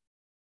revenue.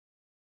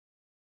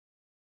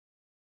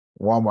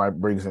 Walmart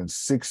brings in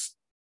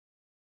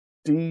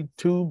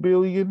 62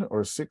 billion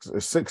or six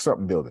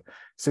something billion,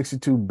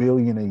 62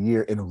 billion a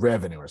year in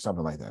revenue or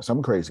something like that.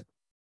 Something crazy.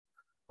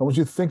 I want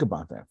you to think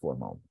about that for a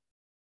moment.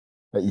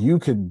 That you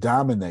could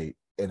dominate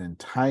an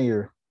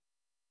entire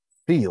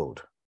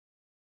field.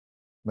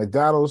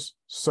 McDonald's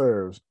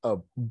serves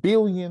 1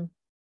 billion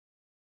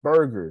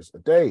burgers a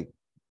day.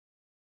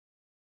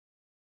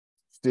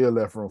 Still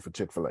left room for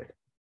Chick-fil-A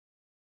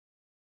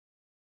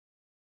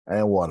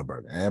and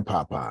Whataburger and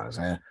Popeyes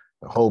and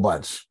a whole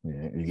bunch.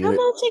 You get Come it?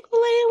 on,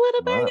 Chick-fil-A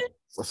and Whataburger.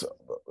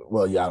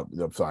 Well, yeah,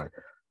 I'm sorry.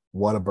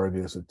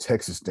 Whataburger is a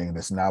Texas thing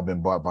that's now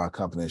been bought by a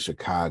company in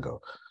Chicago.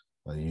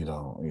 See,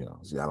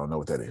 I don't know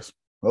what that is.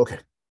 Okay.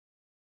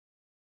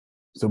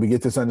 So we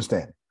get this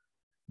understanding.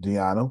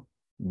 Deanna,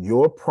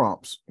 your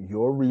prompts,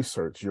 your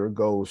research, your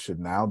goals should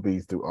now be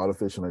through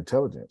artificial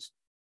intelligence.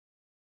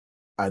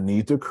 I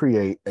need to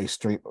create a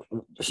stream.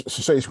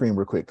 Share your screen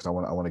real quick because I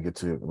want to get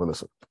to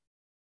Melissa.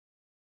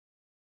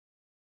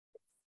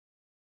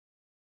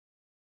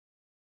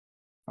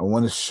 I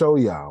want to show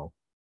y'all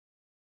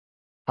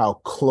how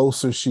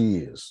closer she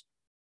is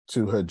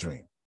to her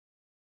dream.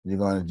 You're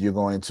going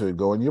to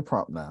go in your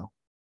prompt now,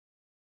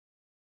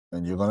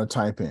 and you're going to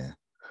type in,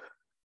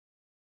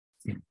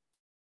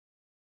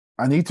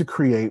 I need to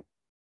create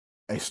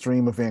a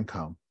stream of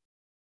income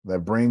that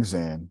brings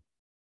in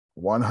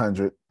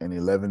 $111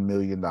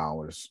 million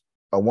or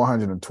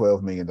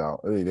 $112 million.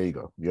 There you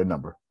go, your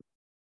number,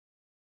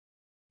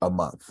 a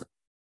month.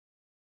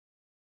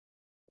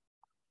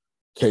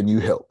 Can you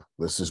help?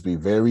 Let's just be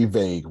very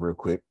vague real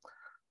quick.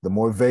 The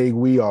more vague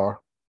we are.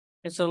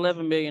 It's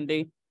 11 million,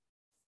 D.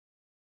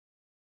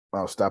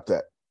 Oh, stop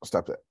that.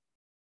 Stop that.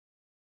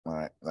 All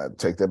right,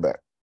 take that back.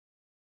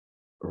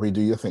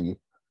 Redo your thingy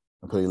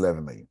and put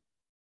 11 million.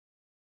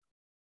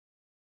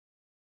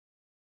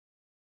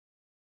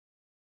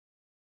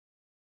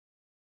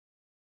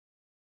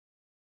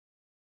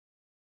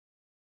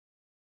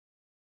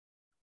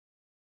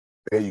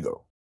 There you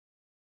go.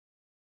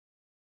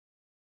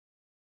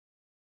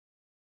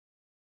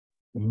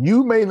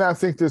 You may not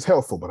think this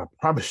helpful, but I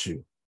promise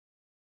you,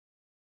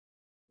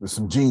 there's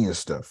some genius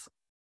stuff.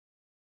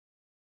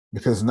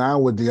 Because now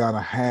what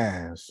Deanna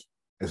has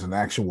is an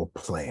actual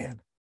plan.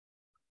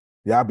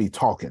 Y'all be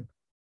talking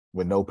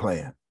with no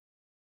plan.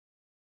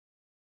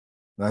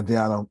 Now,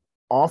 Deanna,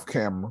 off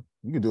camera,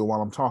 you can do it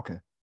while I'm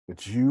talking,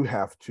 but you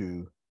have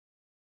to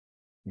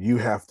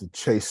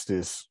chase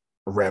this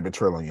rabbit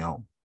trail on your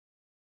own.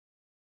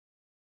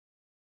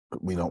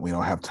 We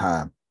don't have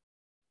time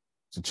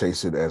to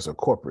chase it as a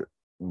corporate.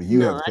 I mean,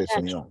 you have to chase it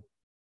on your own.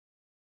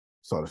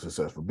 Start a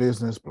successful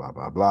business, blah,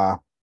 blah, blah.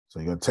 So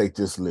you're going to take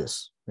this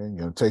list. Okay? You're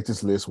going to take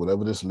this list,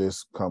 whatever this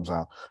list comes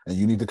out, and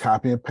you need to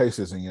copy and paste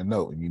this in your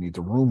note, and you need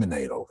to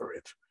ruminate over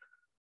it.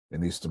 It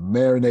needs to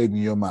marinate in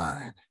your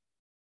mind.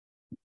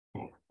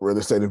 Real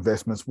estate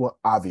investments will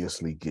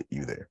obviously get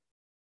you there.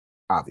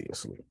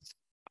 Obviously.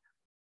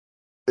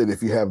 And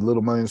if you have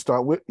little money to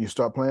start with, you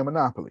start playing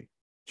Monopoly.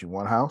 Get you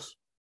one house,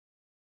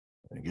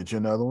 and get you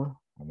another one.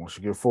 And once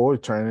you get 4, you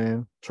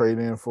trade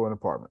in for an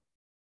apartment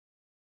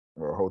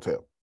or a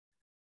hotel.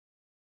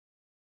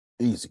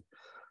 Easy.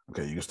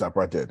 Okay, you can stop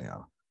right there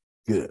now.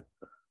 Good.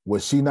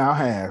 What she now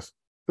has,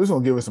 this is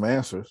going to give her some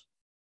answers.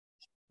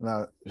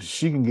 Now,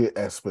 she can get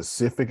as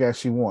specific as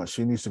she wants.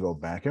 She needs to go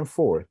back and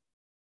forth.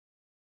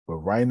 But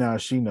right now,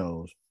 she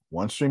knows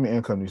one stream of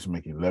income needs to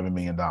make $11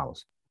 million.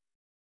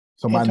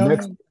 So my Antonio,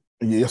 next,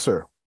 yes,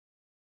 sir.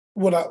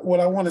 What I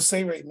want to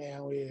say right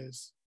now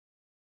is,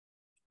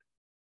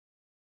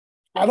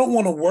 I don't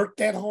want to work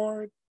that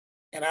hard,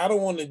 and I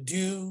don't want to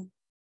do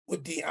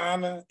what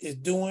Deanna is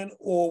doing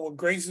or what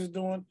Grace is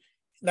doing,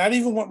 not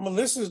even what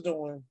Melissa's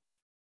doing.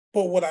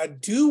 But what I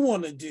do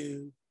want to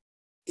do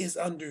is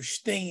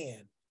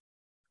understand,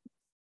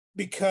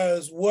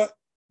 because what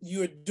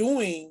you're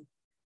doing,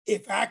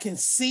 if I can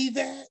see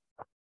that,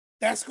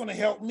 that's going to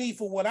help me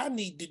for what I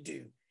need to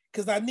do,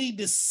 because I need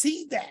to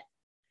see that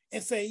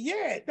and say,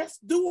 yeah, that's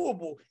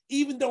doable,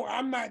 even though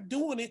I'm not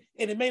doing it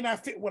and it may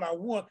not fit what I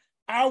want.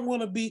 I don't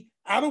want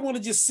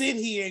to just sit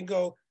here and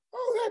go,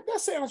 oh, that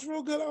sounds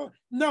real good.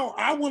 No,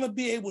 I want to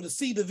be able to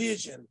see the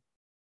vision.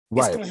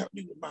 Right. It's going to help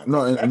me with my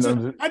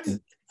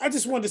I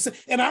just wanted to say,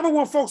 and I don't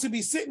want folks to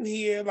be sitting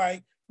here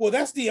like, well,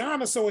 that's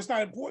Deanna, so it's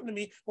not important to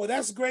me. Well,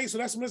 that's great, so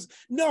that's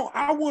no,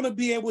 I want to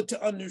be able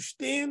to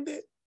understand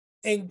it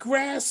and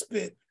grasp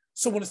it.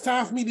 So when it's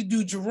time for me to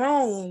do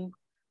Jerome,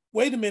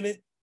 wait a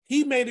minute,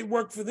 he made it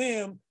work for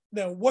them.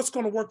 Now, what's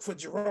going to work for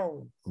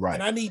Jerome? Right.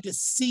 And I need to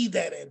see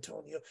that,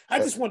 Antonio. I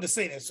just wanted to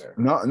say that, sir.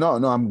 No,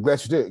 I'm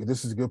glad you did.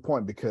 This is a good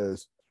point,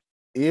 because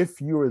if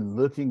you're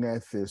looking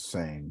at this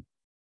saying,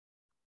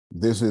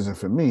 this isn't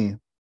for me,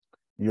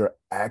 you're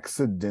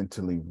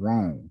accidentally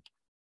wrong.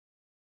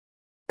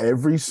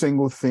 Every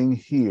single thing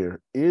here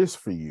is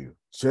for you,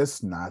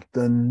 just not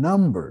the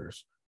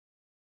numbers.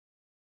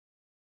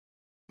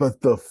 But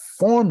the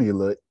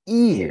formula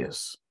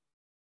is.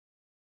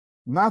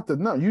 Not the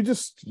no. You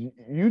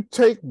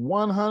take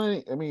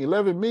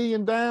 11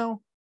 million down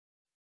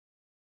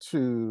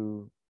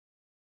to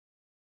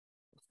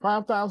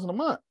 5,000 a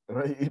month.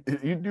 Right?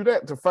 You do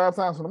that to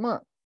 5,000 a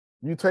month.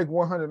 You take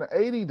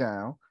 180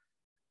 down,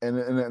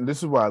 and this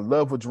is why I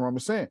love what Jerome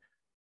is saying.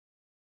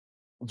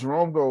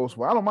 Jerome goes,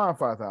 well, I don't mind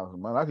 5,000 a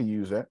month. I can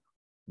use that,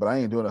 but I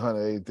ain't doing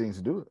 180 things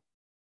to do it.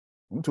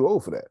 I'm too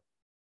old for that.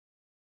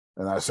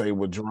 And I say,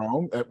 well,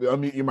 Jerome, I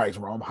mean, you might,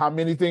 Jerome, how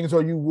many things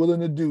are you willing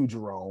to do,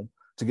 Jerome,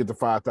 to get the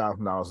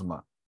 $5,000 a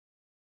month?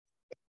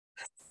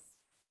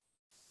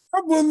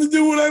 I'm willing to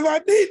do whatever I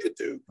need to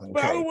do,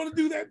 but I don't want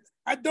to do that.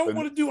 I don't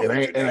want to do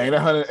it. Ain't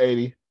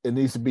 180. It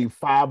needs to be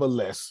 5 or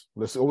less.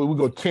 We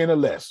go 10 or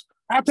less.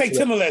 I'll take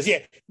 10 or less. Yeah,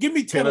 give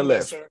me 10 or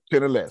less, sir.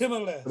 10 or less. 10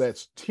 or less. So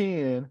that's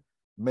 10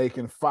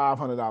 making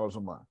 $500 a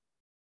month.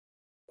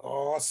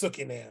 Oh,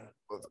 sucky now.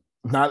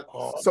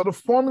 So the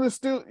formula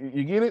still,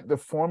 you get it? The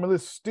formula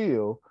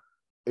still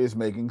is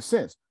making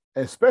sense,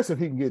 especially if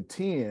he can get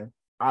 10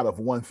 out of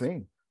one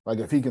thing. Like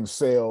if he can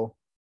sell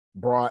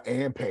bra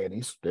and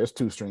panties, there's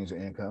 2 streams of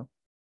income.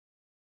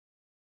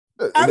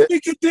 How did we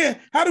get there?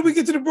 How did we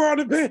get to the bra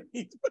and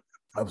panties?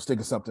 I was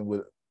thinking something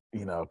with,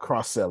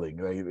 cross-selling.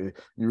 You're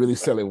really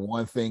selling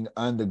one thing,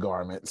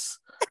 undergarments,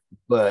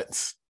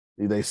 but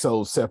they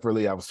sold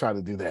separately. I was trying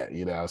to do that.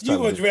 You're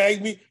gonna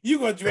drag me. You're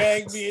gonna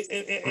drag me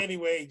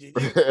anyway.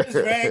 Just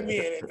drag me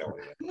in it.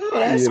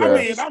 That's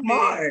pretty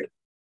smart.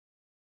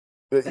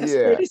 That's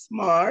pretty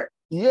smart.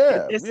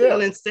 Yeah, if they're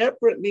selling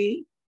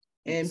separately,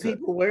 and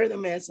people wear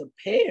them as a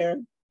pair.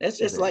 That's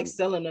just like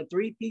selling a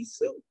 3-piece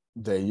suit.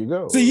 There you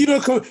go. So you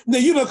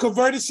don't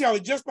converted Shelly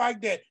just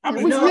like that. I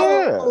mean,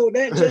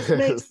 that just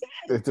makes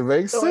sense. It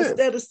makes sense.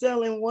 Instead of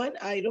selling one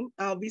item,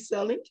 I'll be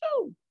selling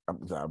 2.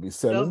 I'll be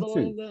selling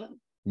Doubling 2. the-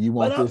 You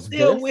want But this? I'm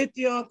still vest? with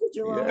you, Uncle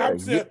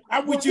Jerome.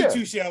 I'm with you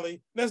too,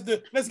 Shelly. Let's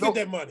get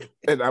that money.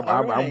 And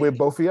I'm with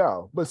both of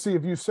y'all. But see,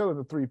 if you're selling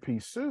a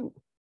 3-piece suit,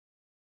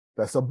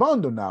 that's a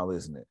bundle now,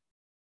 isn't it?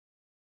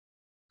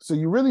 So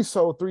you really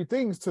sold 3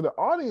 things to the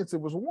audience. It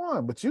was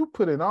 1, but you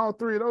put in all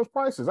 3 of those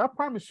prices. I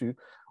promise you,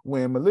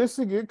 when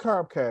Melissa get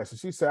Comcast and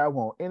she said, I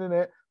want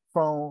internet,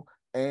 phone,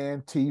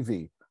 and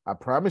TV, I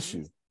promise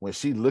you, when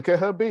she look at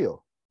her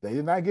bill, they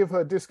did not give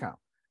her a discount.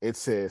 It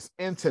says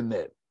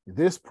internet,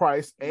 this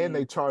price, and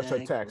they charge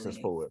her taxes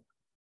for it.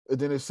 And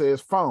then it says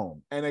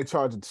phone, and they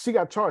charge it. She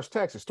got charged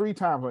taxes 3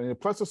 times on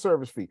it, plus a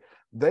service fee.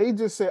 They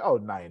just said, oh,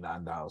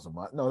 $99 a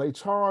month. No, they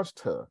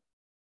charged her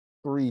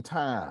 3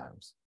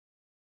 times.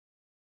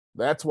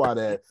 That's why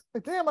damn,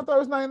 I thought it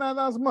was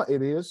 $99 a month.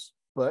 It is,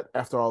 but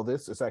after all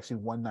this, it's actually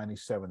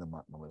 $197 a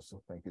month, Melissa.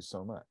 Thank you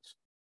so much.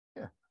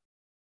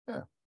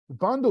 Yeah.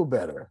 Bundle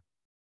better.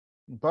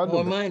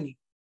 More money.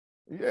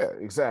 Yeah,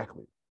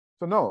 exactly.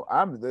 So no,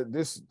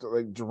 this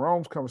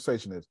Jerome's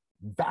conversation is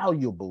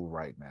valuable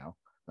right now.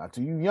 Now to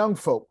you young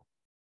folk,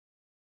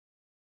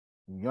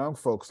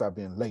 stop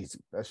being lazy.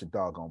 That's your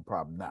doggone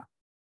problem now.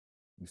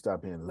 You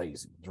stop being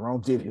lazy. Jerome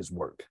did his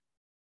work.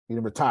 He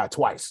didn't retire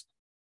twice.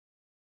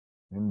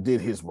 He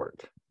did his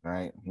work,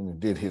 right? He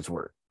did his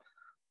work.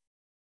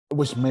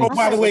 Which makes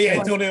by the way,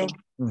 Antonio,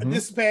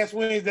 this past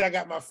Wednesday, I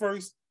got my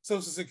first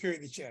Social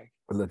Security check.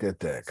 Look at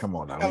that. Come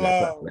on now.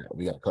 Hello.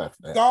 We got to clap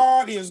for that.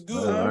 God is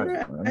good. All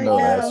right. I know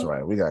that's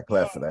right. We got to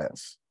clap for that.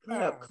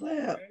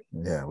 Clap.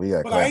 Yeah, we got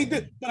to clap.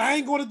 But I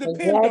ain't going to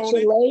depend on it.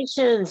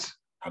 Congratulations.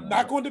 I'm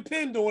not going to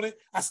depend on it.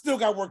 I still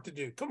got work to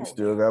do. Come on.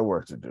 Still got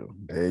work to do.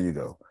 There you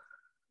go.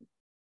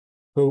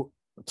 So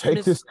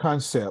take this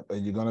concept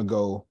and you're going to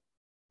go,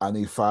 I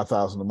need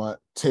 $5,000 a month,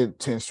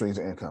 10 streams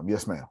of income.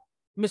 Yes, ma'am.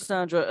 Miss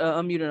Sandra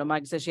unmuted her mic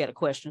and said she had a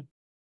question.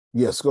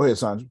 Yes, go ahead,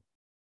 Sandra.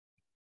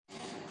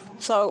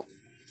 So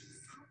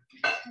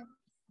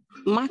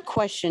my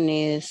question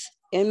is,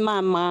 in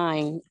my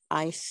mind,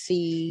 I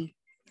see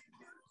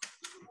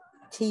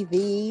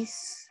TVs,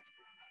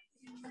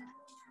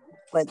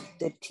 but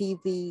the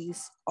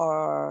TVs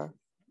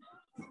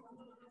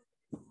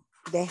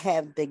they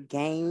have the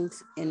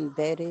games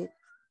embedded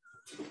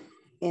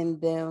in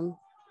them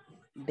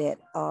that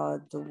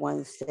are the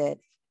ones that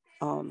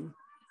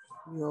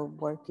you're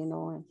working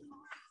on.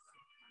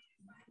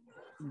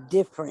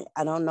 Different.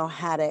 I don't know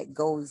how that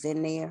goes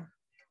in there,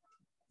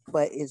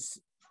 but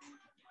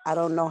I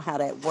don't know how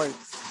that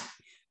works,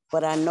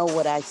 but I know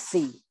what I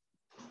see.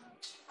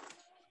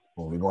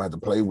 Well, we're gonna have to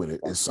play with it.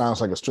 It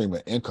sounds like a stream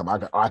of income.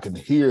 I can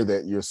hear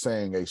that you're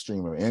saying a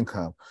stream of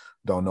income.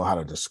 Don't know how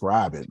to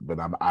describe it, but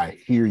I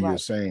hear you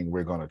saying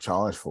we're gonna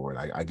charge for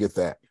it. I get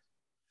that.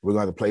 We're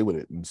gonna have to play with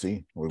it and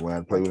see. We're gonna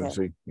have to play with it and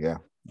see. Yeah.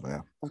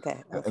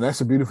 Okay. And that's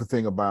the beautiful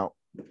thing about.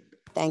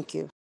 Thank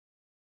you.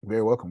 You're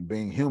very welcome.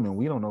 Being human,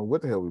 we don't know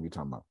what the hell we be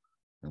talking about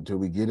until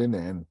we get in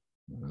there and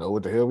know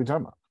what the hell we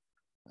talking about.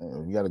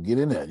 You got to get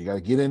in there. You got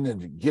to get in there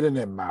and get in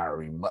that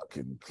miry muck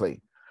and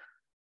clay.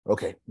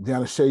 Okay,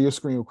 Deanna, share your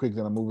screen real quick.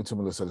 Then I'm moving to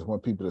Melissa. I just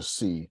want people to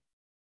see,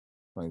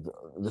 like,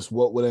 this.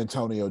 What would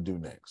Antonio do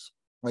next?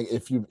 Like,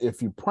 if you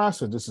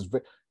process this,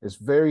 it's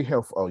very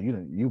helpful. Oh,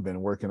 you've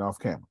been working off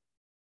camera.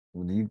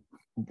 When you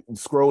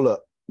scroll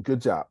up,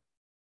 good job.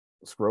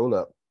 Scroll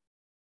up.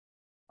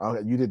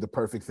 Okay, you did the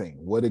perfect thing.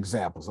 What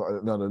examples?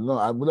 No.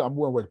 I'm going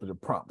to wait for the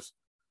prompts.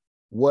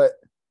 What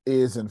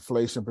is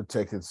inflation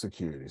protected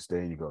securities?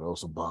 There you go.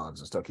 Those are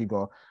bonds and stuff. Keep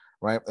going,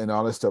 right? And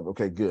all this stuff.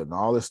 Okay, good. And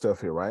all this stuff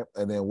here, right?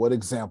 And then what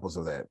examples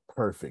of that?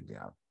 Perfect.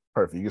 Yeah,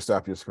 perfect. You can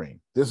stop your screen.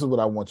 This is what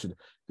I want you to.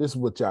 This is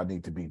what y'all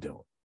need to be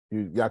doing.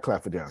 Y'all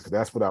clap it down because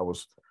that's what I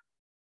was.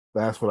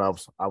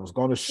 I was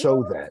going to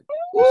show that.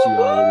 She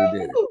already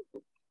did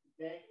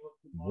it.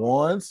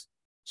 Once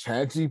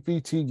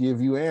ChatGPT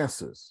give you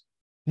answers,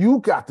 you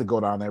got to go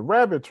down that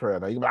rabbit trail.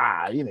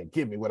 Now, you didn't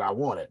give me what I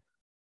wanted.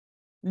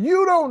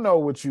 You don't know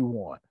what you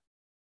want.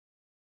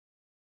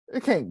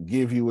 It can't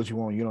give you what you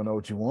want. You don't know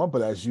what you want.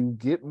 But as you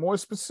get more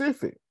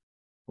specific,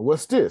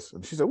 what's this?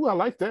 And she said, "Oh, I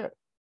like that."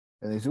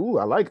 And they said, "Oh,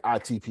 I like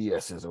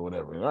ITPSs or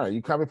whatever." All right,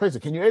 you copy and paste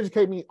it. Can you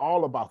educate me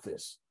all about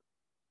this?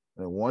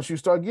 And once you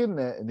start getting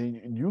that, and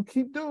then you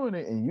keep doing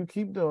it, and you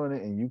keep doing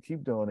it, and you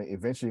keep doing it,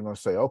 eventually you're going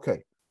to say,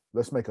 "Okay,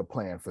 let's make a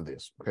plan for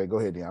this." Okay, go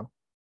ahead, Deanna.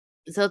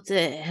 So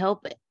to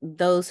help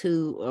those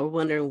who are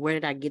wondering where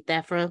did I get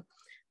that from,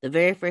 the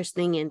very first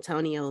thing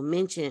Antonio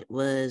mentioned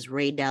was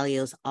Ray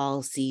Dalio's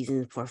all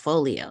season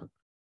portfolio.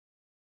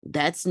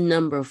 That's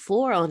number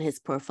 4 on his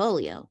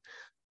portfolio.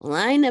 Well,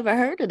 I ain't never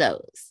heard of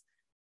those.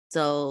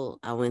 So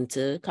I went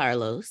to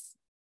Carlos,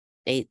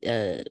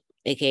 aka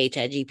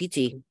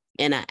ChatGPT,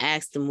 and I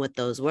asked him what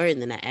those were.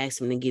 And then I asked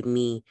him to give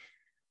me,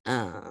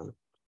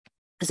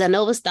 because I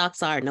know what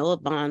stocks are, I know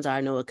what bonds are,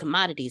 I know what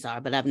commodities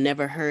are, but I've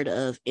never heard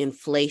of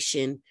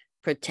inflation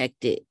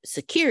protected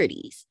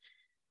securities.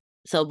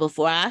 So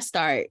before I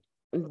start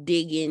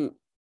digging,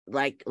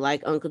 like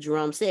Uncle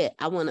Jerome said,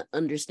 I want to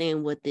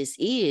understand what this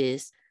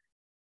is.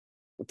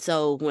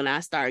 So when I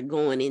start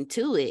going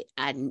into it,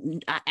 I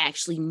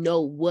actually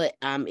know what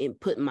I'm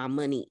putting my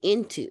money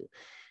into.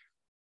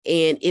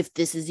 And if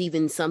this is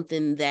even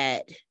something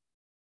that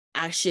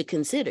I should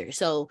consider.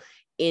 So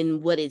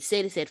in what it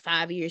said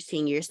 5 years,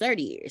 10 years,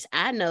 30 years.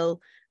 I know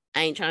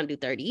I ain't trying to do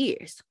 30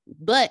 years.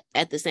 But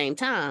at the same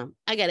time,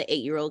 I got an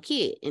 8-year-old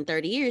kid. In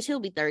 30 years, he'll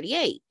be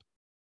 38.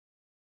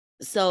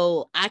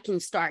 So I can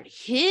start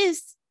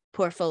his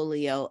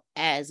portfolio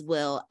as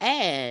well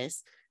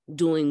as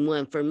doing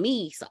one for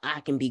me so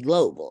I can be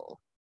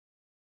global.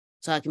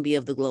 So I can be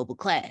of the global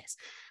class.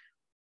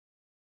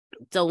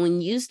 So when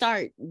you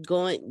start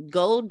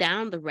go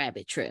down the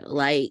rabbit trail,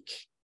 like,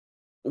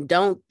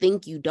 don't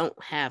think you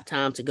don't have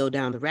time to go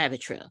down the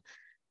rabbit trail.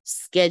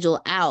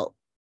 Schedule out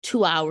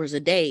 2 hours a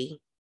day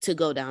to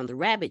go down the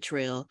rabbit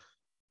trail,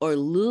 or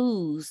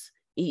lose.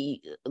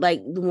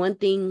 Like the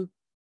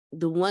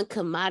one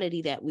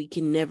commodity that we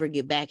can never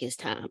get back is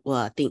time. Well,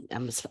 I think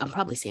I'm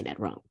probably saying that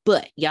wrong,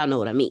 but y'all know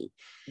what I mean.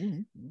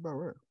 About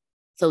right.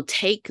 So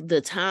take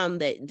the time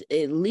that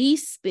at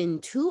least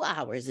spend 2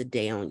 hours a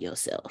day on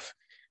yourself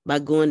by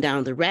going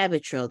down the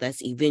rabbit trail.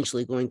 That's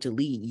eventually going to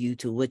lead you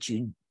to what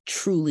you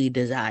truly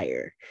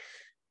desire.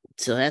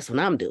 So that's what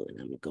I'm doing.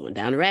 I'm going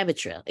down the rabbit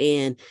trail.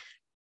 And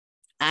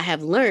I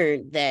have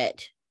learned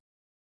that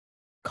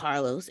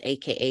Carlos,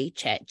 aka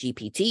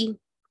ChatGPT,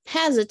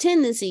 has a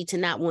tendency to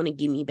not want to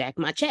give me back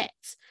my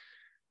chats.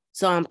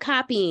 So I'm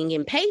copying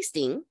and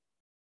pasting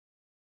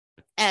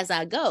as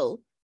I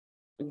go,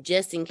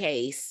 just in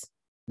case.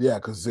 Yeah,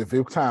 because if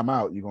it time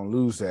out, you're gonna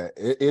lose that.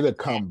 It'll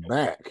come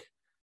back.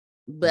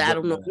 But I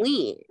don't know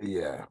when.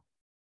 Yeah.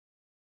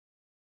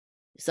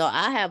 So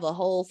I have a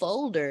whole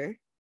folder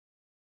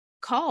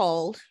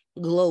called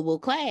Global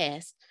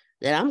Class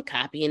that I'm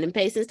copying and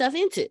pasting stuff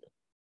into.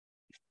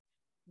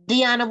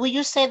 Deanna, will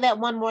you say that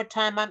one more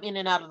time? I'm in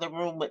and out of the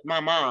room with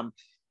my mom.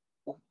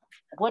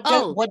 What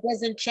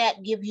doesn't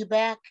chat give you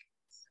back?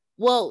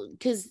 Well,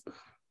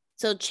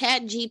 so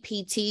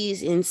ChatGPT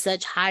is in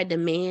such high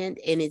demand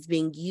and it's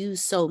being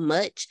used so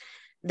much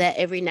that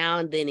every now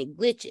and then it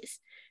glitches.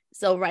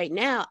 So right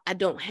now, I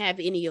don't have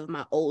any of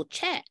my old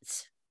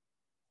chats.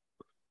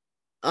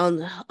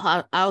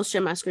 I'll share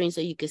my screen so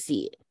you can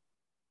see it.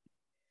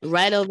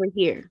 Right over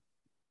here,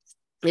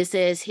 it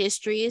says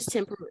history is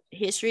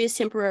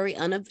temporarily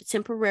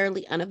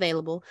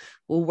unavailable.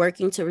 We're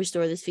working to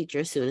restore this feature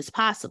as soon as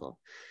possible.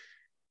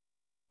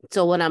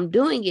 So what I'm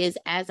doing is,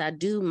 as I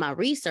do my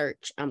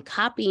research, I'm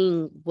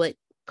copying what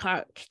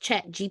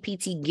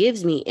ChatGPT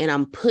gives me and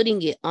I'm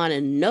putting it on a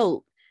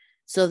note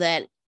so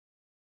that,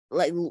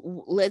 like,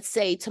 let's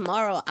say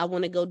tomorrow I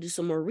want to go do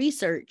some more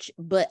research,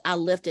 but I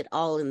left it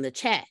all in the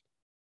chat.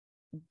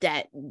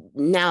 That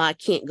now I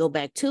can't go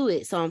back to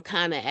it. So I'm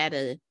kind of at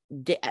a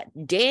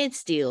dead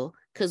still,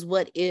 because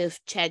what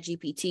if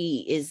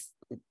ChatGPT is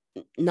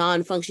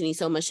non-functioning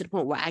so much to the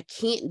point where I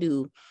can't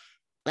do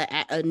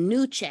a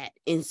new chat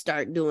and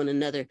start doing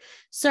another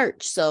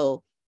search?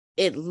 So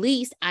at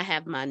least I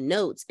have my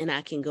notes and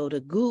I can go to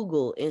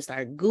Google and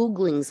start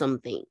Googling some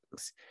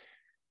things.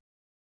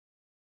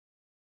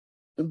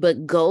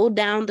 But go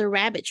down the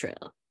rabbit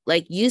trail.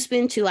 Like, you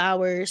spend 2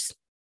 hours.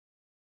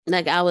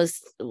 Like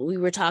we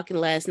were talking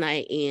last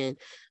night, and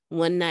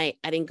one night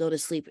I didn't go to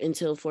sleep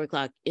until 4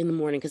 o'clock in the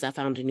morning because I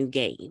found a new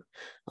game.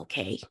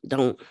 Okay,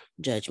 don't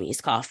judge me.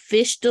 It's called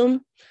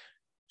Fishdom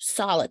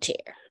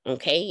Solitaire.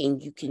 Okay,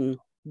 and you can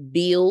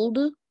build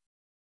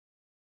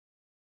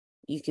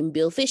you can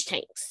build fish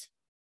tanks,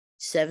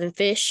 7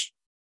 fish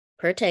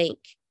per tank.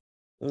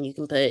 And you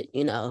can put,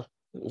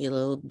 your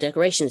little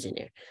decorations in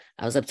there.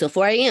 I was up till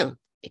 4 a.m.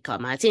 It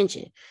caught my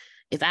attention.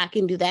 If I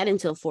can do that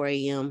until 4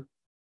 a.m.,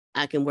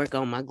 I can work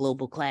on my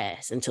global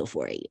class until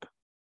 4 a.m.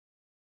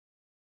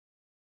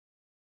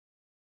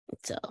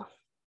 So.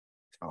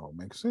 All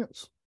makes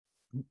sense.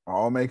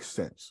 All makes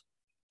sense.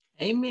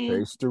 Amen.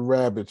 Chase the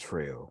rabbit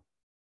trail.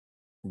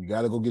 You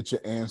got to go get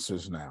your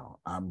answers now.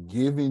 I'm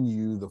giving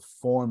you the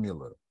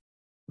formula.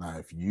 Now,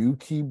 if you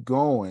keep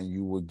going,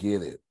 you will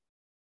get it.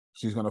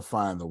 She's going to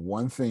find the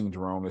one thing,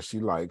 Jerome, that she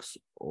likes,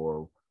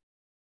 and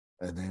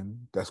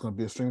then that's going to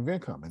be a stream of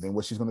income. And then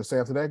what she's going to say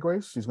after that,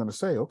 Grace, she's going to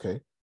say, okay,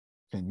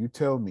 can you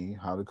tell me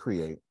how to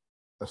create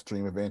a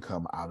stream of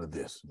income out of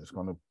this? It's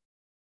going to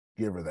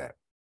give her that.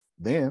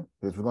 Then,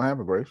 here's what's going to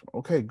happen, Grace.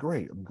 Okay,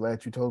 great. I'm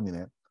glad you told me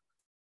that.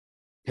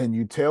 Can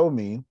you tell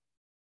me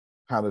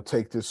how to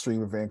take this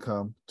stream of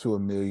income to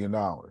 $1 million?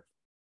 All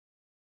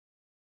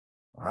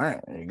right,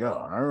 there you go.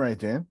 All right,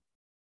 then.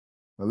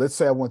 Now, let's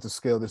say I want to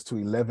scale this to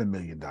 $11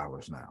 million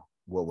now.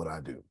 What would I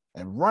do?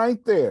 And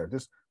right there,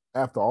 just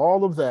after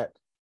all of that,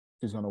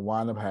 she's going to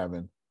wind up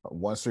having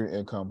one stream of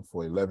income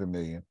for $11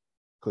 million,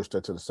 push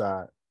that to the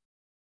side,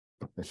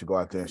 then she go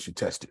out there and she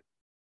test it.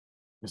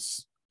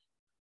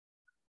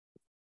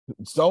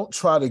 Don't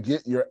try to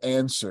get your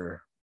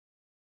answer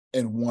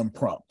in one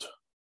prompt.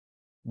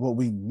 What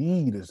we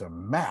need is a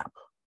map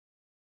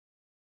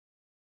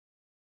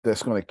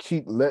that's going to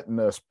keep letting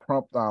us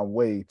prompt our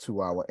way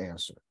to our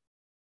answer,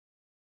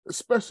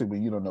 especially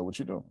when you don't know what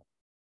you're doing.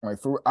 Like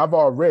I've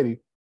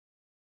already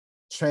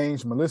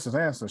changed Melissa's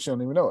answer. She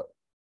don't even know it.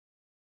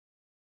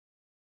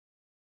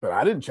 But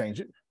I didn't change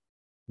it.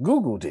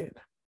 Google did.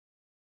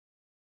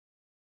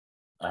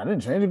 I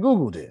didn't change it.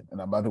 Google did.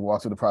 And I'm about to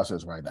walk through the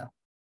process right now.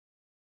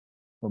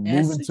 We're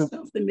moving to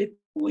something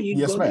before you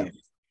yes, go ma'am. there.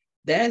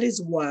 That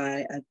is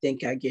why I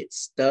think I get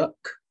stuck,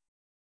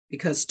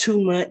 because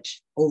too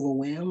much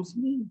overwhelms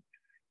me.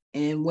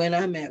 And when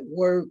I'm at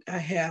work, I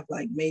have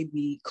like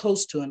maybe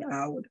close to an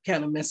hour to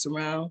kind of mess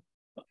around.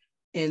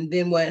 And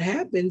then what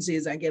happens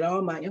is I get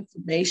all my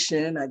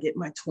information, I get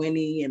my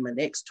 20 and my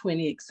next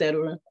 20,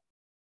 etc.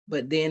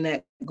 But then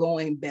that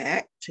going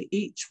back to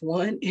each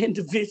one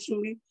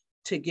individually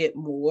to get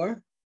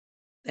more,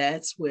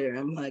 that's where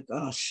I'm like,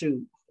 oh,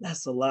 shoot,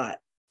 that's a lot.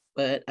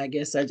 But I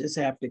guess I just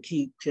have to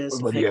keep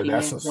just picking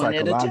that's it a one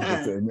at a psychological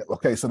time. thing.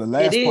 Okay, so the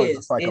last part is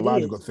a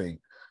psychological thing.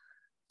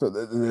 So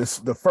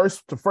the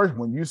first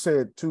when you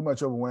said too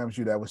much overwhelms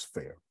you, that was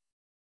fair.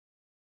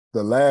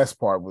 The last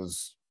part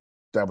was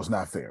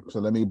not fair. So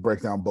let me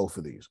break down both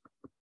of these.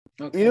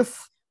 Okay.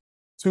 If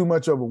too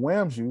much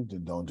overwhelms you,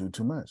 then don't do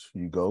too much.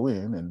 You go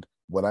in, and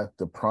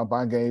the prompt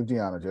I gave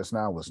Deanna just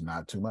now was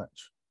not too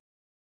much.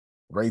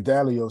 Ray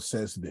Dalio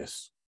says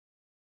this: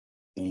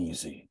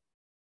 easy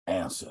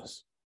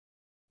answers.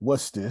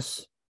 What's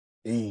this?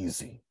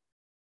 Easy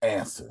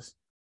answers.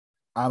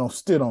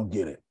 Still don't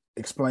get it.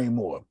 Explain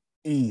more.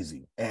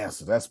 Easy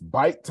answers. That's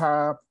bite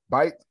time,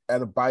 bite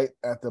at a bite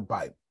at the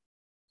bite.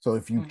 So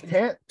if you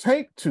can't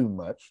take too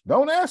much,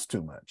 don't ask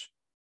too much.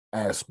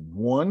 Ask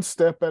one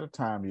step at a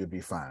time, you'll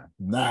be fine.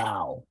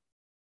 Now,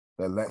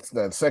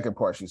 that second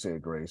part she said,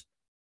 Grace,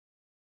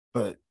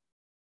 but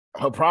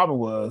her problem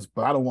was,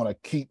 but I don't want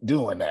to keep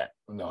doing that.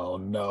 No.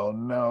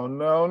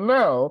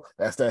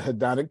 That's that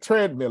hedonic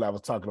treadmill I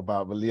was talking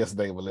about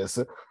yesterday,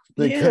 Melissa.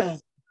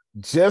 Because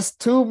just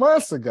 2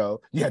 months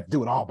ago, you had to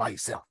do it all by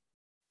yourself.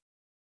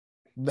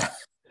 Now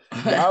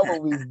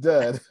what we've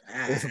done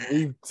is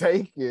we've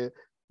taken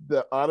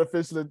the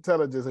artificial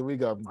intelligence and we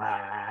go,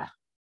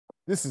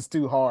 this is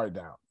too hard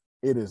now.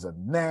 It is a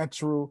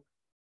natural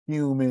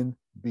human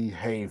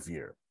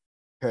behavior.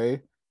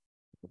 Okay?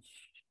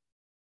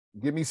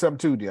 Give me some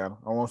too, Deanna.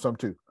 I want some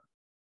too.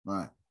 All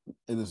right.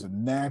 It is a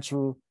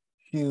natural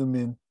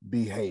human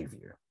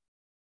behavior.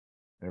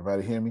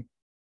 Everybody hear me?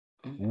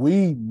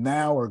 We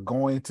now are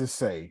going to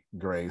say,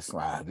 Grace,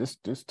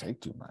 this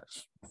take too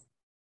much.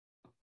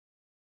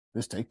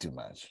 This take too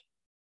much.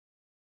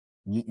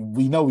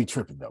 We know we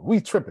tripping though. We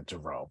tripping,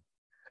 Jerome.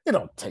 It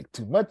don't take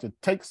too much. It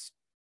takes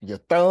your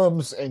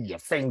thumbs and your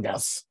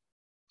fingers.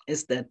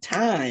 It's the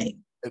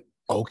time.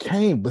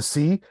 Okay, but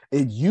see,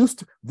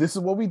 this is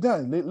what we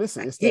done.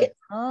 Listen, it's that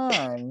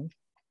time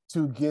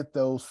to get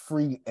those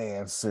free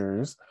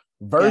answers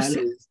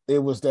versus it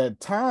was that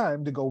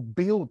time to go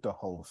build the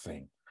whole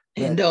thing.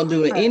 And don't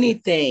do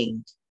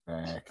anything.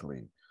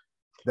 Exactly.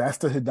 That's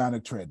the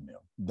hedonic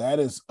treadmill. That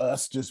is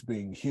us just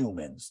being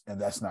humans,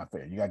 and that's not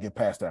fair. You got to get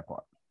past that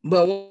part.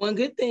 But one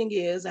good thing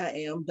is I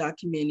am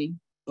documenting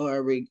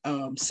or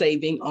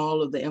saving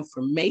all of the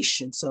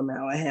information. So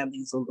now I have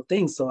these little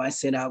things. So I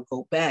said I'll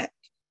go back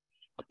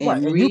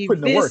and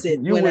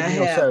revisit when I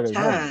have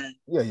time.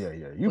 Yeah.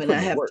 When I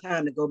have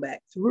time to go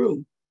back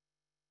through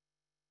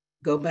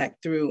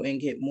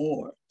and get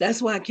more.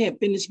 That's why I can't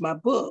finish my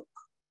book,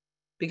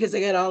 because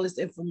I got all this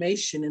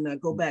information and I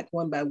go back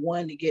one by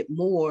one to get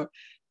more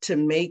to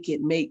make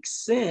it make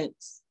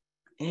sense.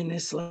 And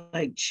it's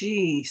like,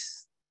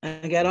 geez,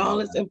 I got all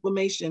this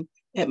information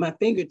at my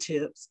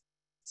fingertips.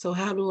 So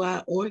how do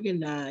I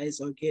organize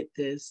or get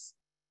this?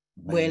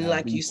 When,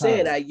 like you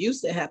said, I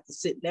used to have to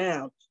sit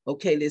down.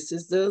 Okay, this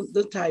is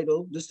the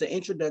title, this is the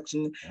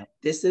introduction. Yep.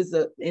 This is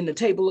in the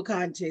table of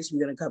contents,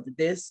 we're going to cover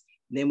this,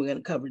 then we're going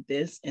to cover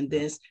this and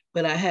this.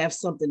 But I have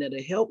something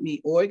that'll help me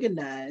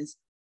organize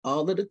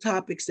all of the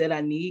topics that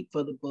I need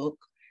for the book.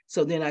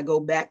 So then I go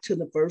back to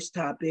the first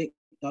topic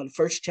or the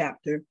first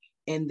chapter,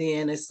 and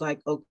then it's like,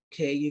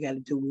 okay, you got to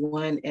do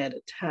one at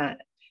a time.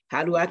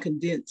 How do I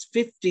condense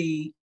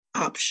 50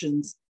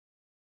 options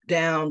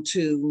down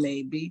to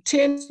maybe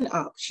 10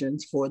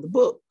 options for the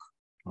book,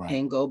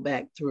 and go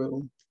back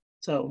through?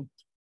 So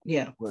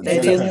yeah, well,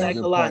 that is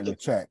psychological.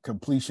 Chat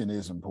completion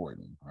is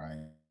important,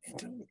 right?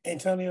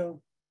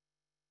 Antonio,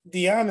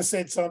 Deanna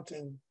said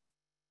something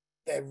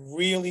that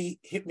really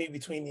hit me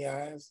between the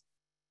eyes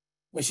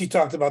when she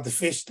talked about the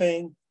fish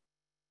thing.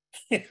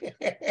 When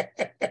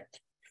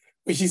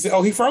she said,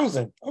 "Oh, he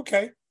frozen."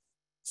 Okay,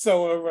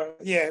 so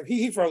yeah,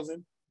 he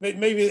frozen.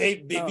 Maybe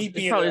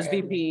VPN. Probably his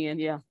VPN,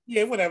 yeah.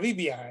 Yeah, whatever. He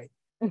be all right.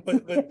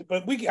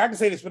 But I can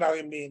say this without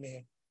him being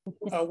there.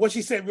 What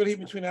she said really hit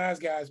me between the eyes,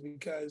 guys,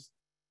 because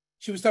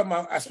she was talking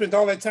about I spent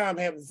all that time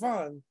having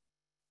fun,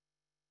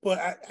 but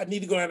I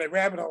need to go down that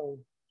rabbit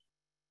hole.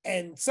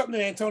 And something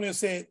that Antonio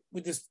said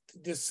with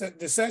this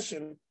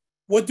session,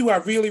 what do I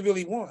really,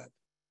 really want?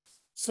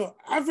 So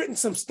I've written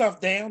some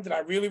stuff down that I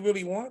really,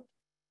 really want,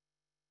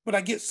 but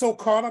I get so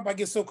caught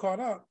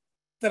up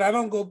that I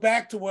don't go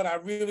back to what I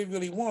really,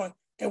 really want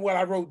and what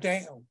I wrote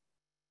down.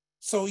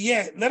 So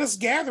yeah, let us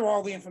gather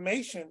all the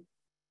information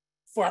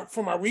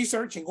from our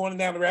research and going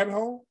down the rabbit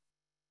hole.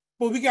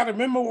 But we got to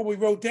remember what we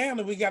wrote down,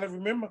 and we got to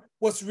remember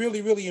what's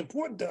really, really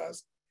important to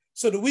us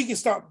so that we can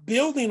start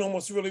building on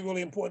what's really,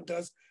 really important to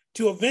us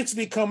to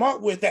eventually come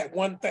up with that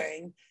one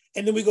thing.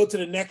 And then we go to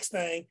the next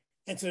thing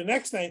and to the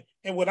next thing.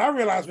 And what I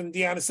realized when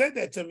Deanna said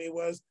that to me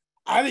was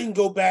I didn't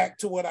go back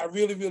to what I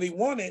really, really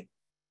wanted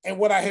and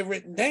what I had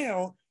written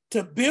down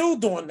to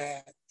build on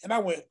that. And I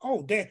went,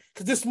 oh, damn.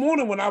 Because this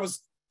morning when I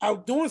was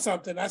out doing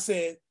something, I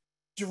said,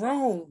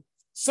 Jerome,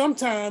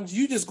 sometimes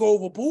you just go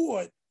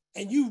overboard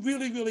and you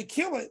really, really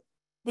kill it.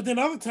 But then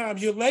other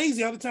times you're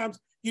lazy. Other times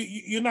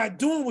you're not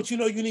doing what you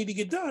know you need to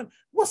get done.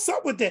 What's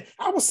up with that?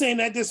 I was saying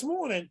that this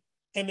morning.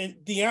 And then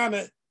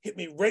Deanna hit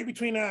me right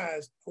between the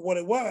eyes for what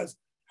it was.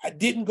 I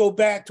didn't go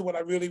back to what I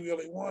really,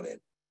 really wanted.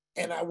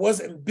 And I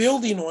wasn't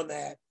building on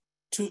that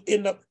to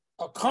end up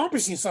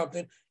accomplishing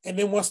something. And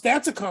then once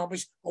that's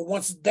accomplished, or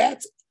once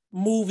that's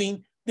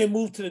moving, then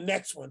move to the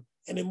next one,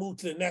 and then move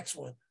to the next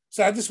one.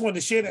 So I just wanted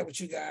to share that with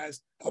you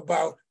guys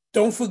about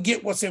don't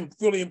forget what's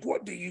really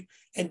important to you,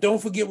 and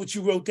don't forget what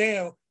you wrote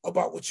down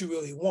about what you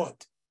really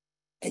want.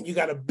 And you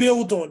got to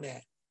build on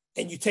that.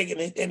 And you take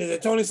it, and as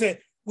Tony said,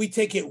 we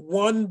take it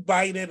one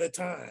bite at a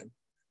time.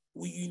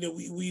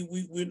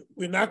 We're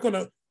not going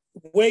to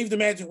wave the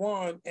magic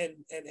wand and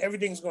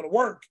everything's going to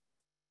work.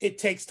 It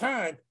takes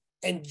time.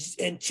 And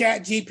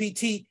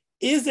ChatGPT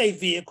is a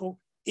vehicle.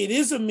 It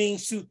is a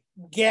means to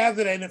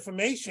gather that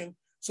information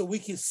so we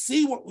can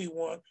see what we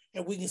want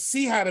and we can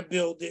see how to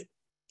build it,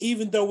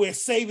 even though we're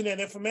saving that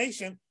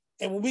information.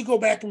 And when we go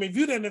back and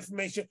review that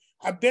information,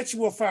 I bet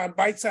you we'll find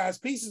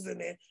bite-sized pieces in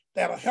there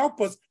that'll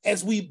help us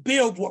as we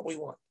build what we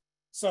want.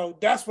 So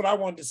that's what I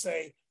wanted to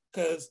say,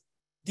 because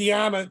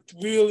Deanna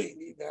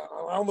really,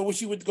 I don't know what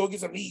she went to go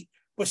get some eat,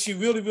 but she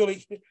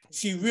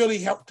really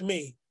helped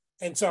me.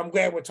 And so I'm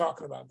glad we're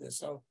talking about this.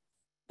 So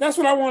that's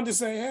what I wanted to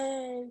say.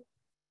 Hey.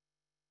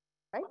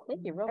 Right,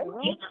 thank you, Romy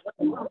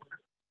Ron.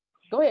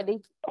 Go ahead, Dee.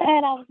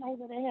 And I was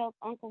able to help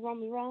Uncle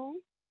Romy Ron.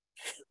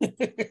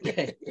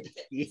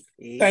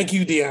 Thank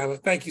you,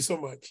 Deanna. Thank you so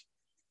much.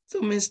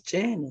 So Miss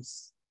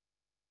Janice.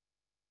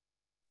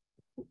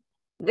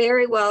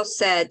 Very well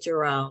said,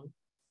 Jerome.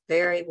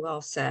 Very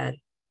well said.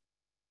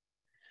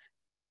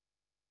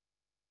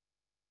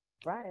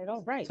 Right,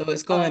 all right. So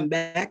it's going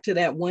back to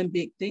that one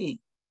big thing.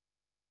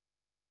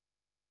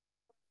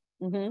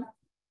 Mm-hmm.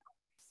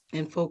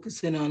 And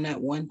focusing on that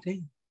one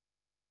thing.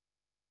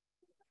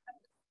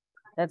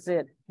 That's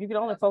it. You can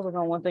only focus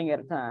on one thing at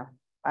a time.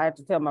 I have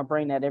to tell my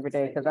brain that every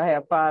day because I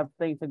have 5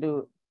 things to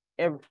do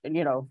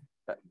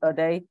a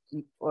day,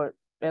 or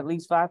at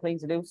least 5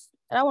 things to do.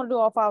 And I want to do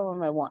all 5 of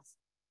them at once.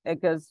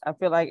 Because I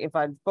feel like if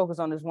I focus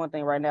on this one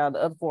thing right now,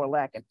 the other 4 are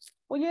lacking.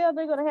 Well, yeah,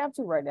 they're gonna have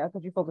to right now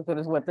because you focus on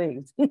this one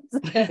thing. So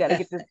you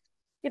gotta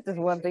get this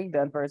one thing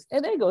done first,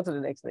 and then go to the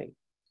next thing.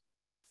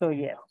 So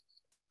yeah.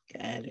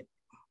 Got it.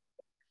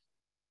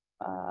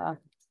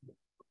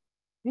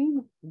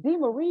 D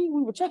Marie,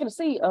 we were checking to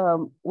see.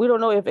 We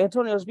don't know if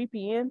Antonio's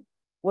VPN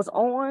was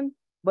on,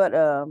 but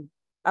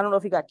I don't know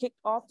if he got kicked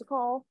off the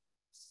call.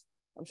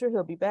 I'm sure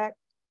he'll be back.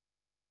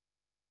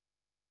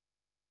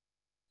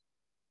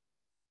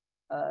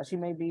 She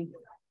may be,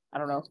 I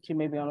don't know, she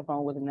may be on the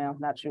phone with him now,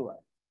 not sure.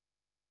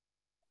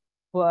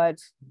 But,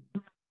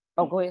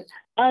 oh, go ahead.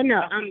 Oh no,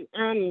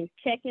 I'm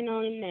checking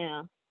on him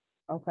now.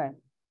 Okay.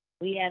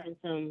 We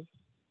having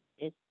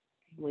it's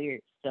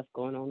weird stuff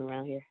going on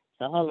around here.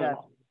 So hold on.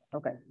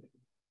 Okay.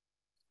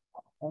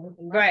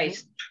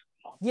 Grace.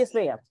 Yes,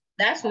 ma'am.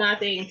 That's my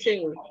thing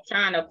too.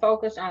 Trying to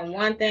focus on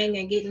one thing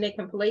and getting it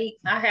complete.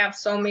 I have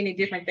so many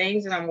different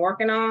things that I'm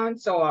working on.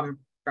 So I'm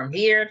from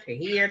here to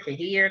here to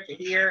here to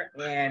here,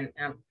 and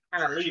I'm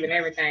kind of leaving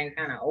everything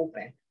kind of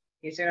open.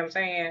 You see what I'm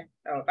saying?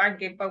 So if I can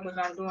get focused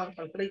on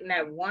completing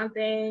that one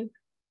thing,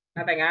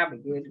 I think I'll be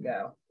good to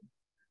go.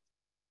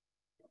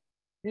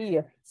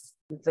 Yeah.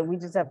 So we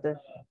just have to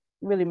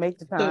really make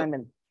the time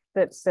and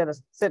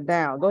sit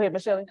down. Go ahead,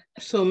 Michelle.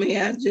 So may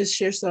I just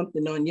share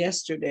something on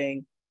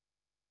yesterday?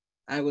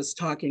 I was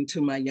talking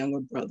to my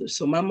younger brother.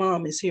 So my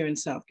mom is here in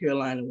South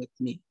Carolina with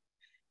me.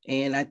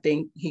 And I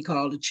think he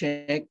called to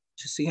check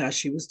to see how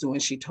she was doing.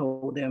 She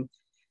told him,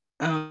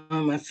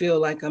 I feel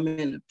like I'm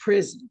in a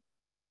prison.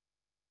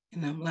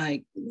 And I'm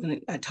like,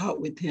 when I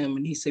talked with him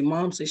and he said,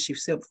 Mom says she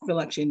feel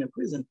like she's in a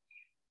prison.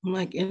 I'm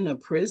like, in a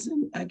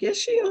prison? I guess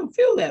she don't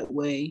feel that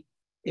way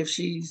if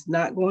she's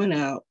not going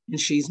out and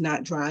she's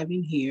not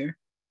driving here.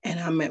 And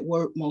I'm at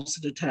work most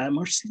of the time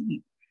or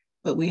sleep,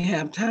 but we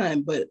have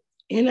time. But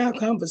in our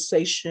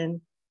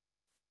conversation,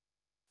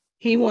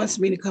 he wants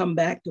me to come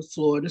back to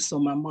Florida so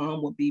my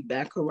mom will be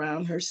back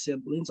around her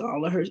siblings.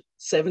 All of her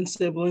 7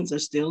 siblings are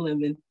still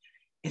living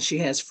and she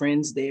has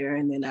friends there.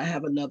 And then I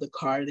have another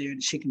car there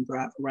that she can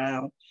drive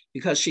around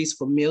because she's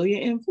familiar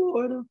in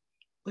Florida,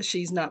 but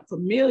she's not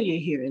familiar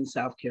here in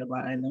South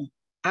Carolina.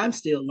 I'm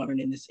still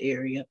learning this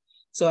area,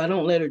 so I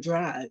don't let her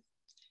drive.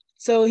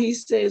 So he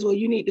says, well,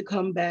 you need to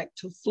come back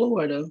to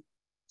Florida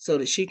so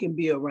that she can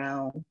be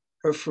around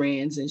her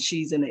friends and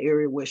she's in an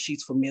area where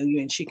she's familiar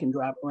and she can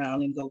drive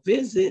around and go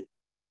visit.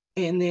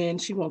 And then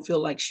she won't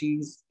feel like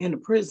she's in a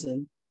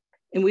prison.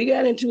 And we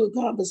got into a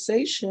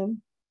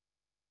conversation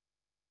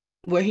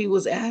where he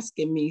was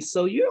asking me,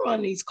 so you're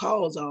on these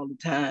calls all the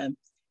time.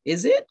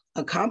 Is it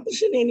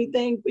accomplishing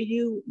anything for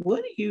you? What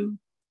are you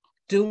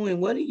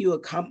doing? What are you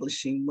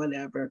accomplishing?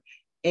 Whatever.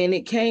 And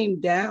it came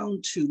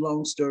down to,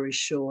 long story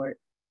short,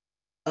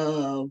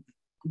 down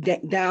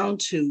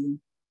to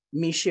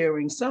me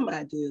sharing some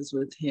ideas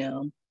with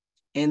him.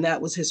 And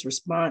that was his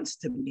response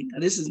to me. Now,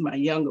 this is my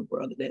younger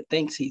brother that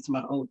thinks he's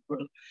my older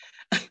brother.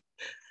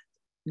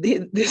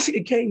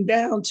 It came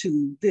down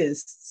to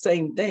this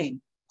same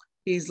thing.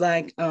 He's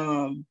like,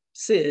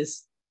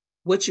 sis,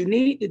 what you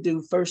need to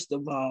do, first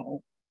of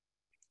all,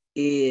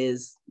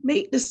 is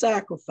make the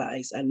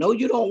sacrifice. I know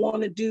you don't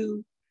want to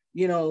do,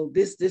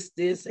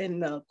 this in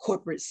the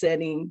corporate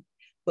setting,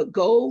 but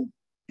go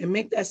and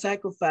make that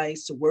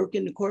sacrifice to work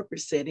in the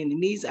corporate setting. In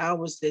these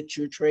hours that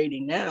you're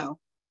trading now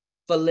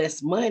for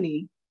less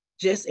money,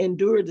 just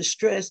endure the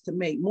stress to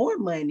make more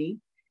money.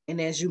 And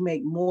as you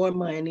make more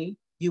money,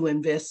 you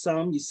invest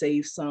some, you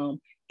save some,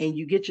 and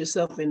you get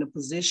yourself in a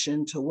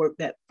position to work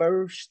that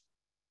first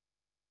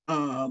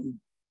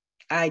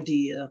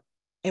idea.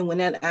 And when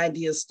that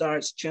idea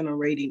starts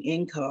generating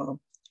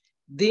income,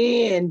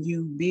 then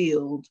you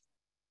build,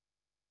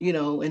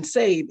 and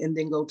save, and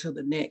then go to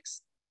the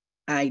next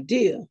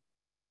idea.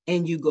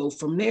 And you go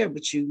from there.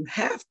 But you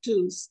have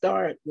to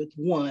start with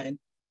one,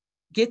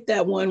 get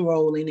that one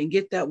rolling and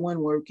get that one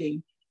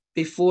working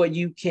before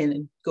you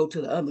can go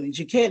to the other ones.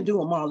 You can't do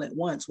them all at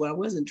once. Well, I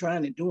wasn't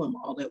trying to do them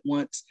all at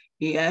once.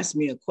 He asked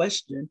me a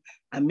question.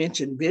 I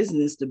mentioned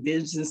business. The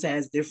business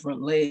has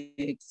different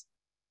legs,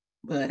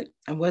 but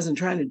I wasn't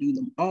trying to do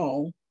them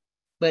all.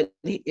 But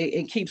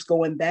it keeps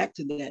going back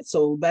to that.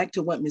 So back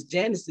to what Ms.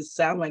 Janice, it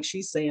sounds like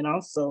she's saying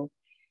also,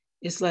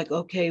 it's like,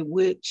 okay,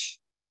 which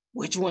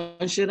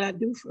one should I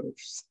do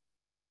first?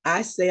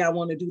 I say I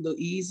want to do the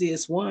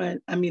easiest one.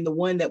 I mean, the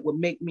one that would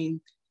make me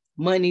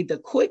money the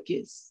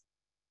quickest.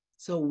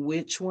 So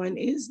which one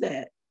is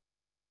that?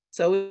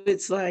 So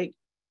it's like,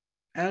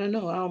 I don't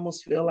know. I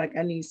almost feel like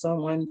I need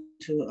someone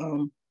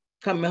to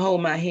come and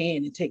hold my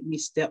hand and take me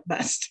step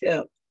by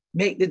step,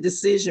 make the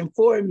decision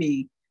for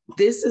me.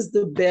 This is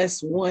the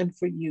best one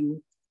for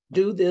you.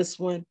 Do this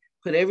one,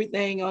 put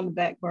everything on the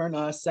back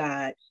burner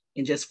aside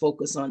and just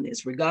focus on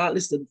this,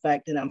 regardless of the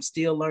fact that I'm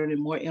still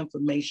learning more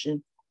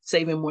information,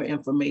 saving more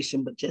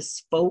information, but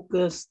just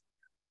focus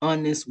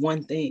on this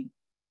one thing.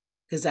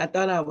 Because I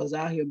thought I was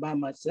out here by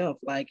myself.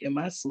 Like, am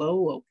I slow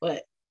or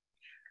what?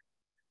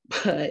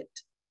 But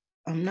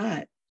I'm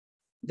not.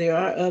 There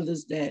are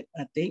others that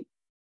I think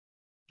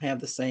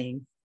have the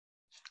same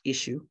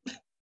issue.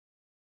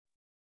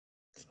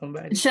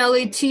 Somebody.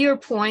 Shelley, to your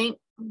point,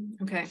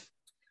 okay,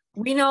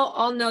 we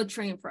all know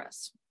Trient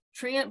Press.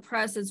 Trient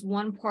Press is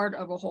one part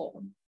of a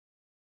whole,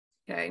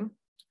 okay?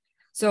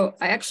 So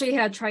I actually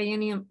had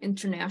Triennium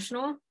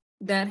International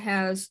that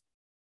has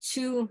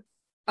 2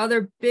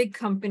 other big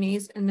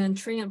companies, and then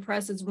Trient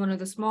Press is one of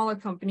the smaller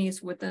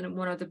companies within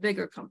one of the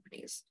bigger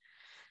companies.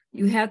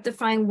 You have to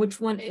find which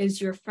one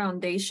is your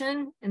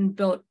foundation and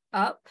build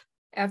up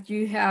after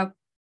you have,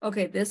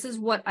 okay, this is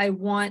what I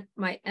want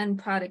my end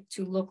product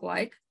to look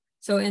like.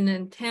 So in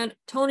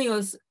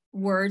Antonio's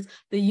words,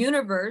 the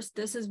universe,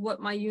 this is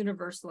what my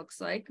universe looks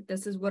like.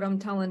 This is what I'm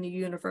telling the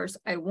universe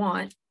I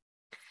want.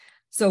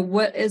 So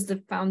what is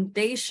the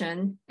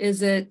foundation?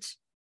 Is it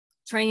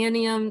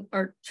Trient,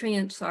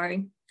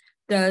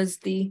 does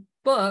the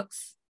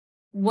books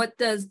what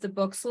does the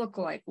books look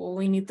like? Well,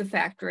 we need the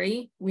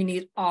factory, we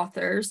need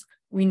authors,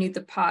 we need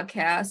the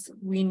podcast,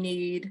 we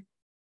need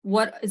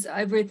what is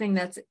everything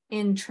that's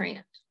in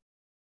Trant.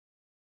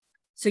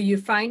 So you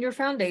find your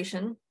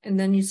foundation and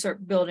then you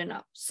start building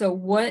up. So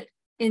what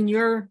in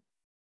your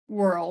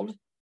world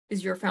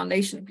is your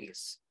foundation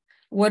piece?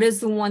 What is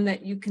the one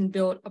that you can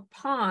build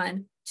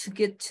upon to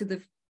get to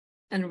the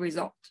end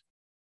result?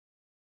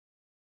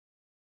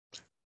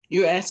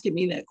 You're asking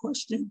me that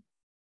question?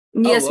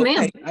 Yes, okay.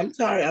 ma'am. I'm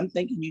sorry. I'm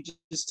thinking you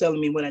just telling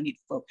me what I need to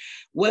focus.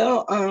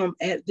 Well,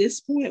 at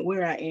this point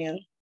where I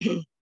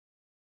am,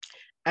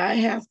 I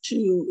have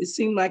to, it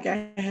seemed like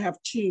I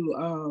have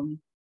to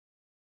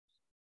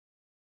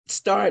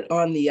start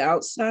on the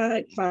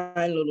outside,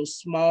 find little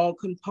small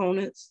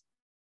components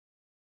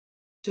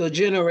to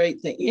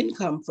generate the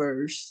income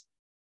first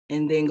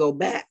and then go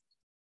back.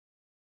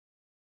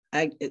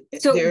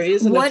 So there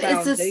isn't what a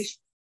foundation. is this?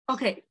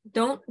 Okay,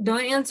 don't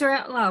answer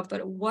out loud,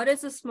 but what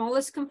is the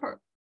smallest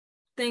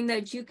thing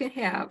that you can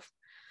have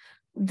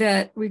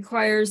that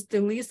requires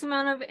the least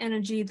amount of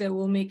energy that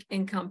will make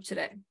income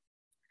today?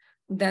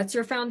 That's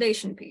your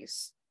foundation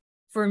piece.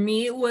 For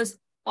me, it was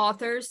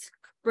authors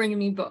bringing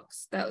me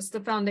books. That was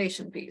the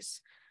foundation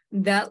piece.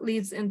 That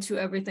leads into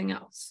everything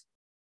else.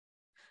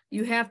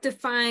 You have to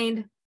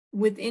find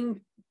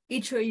within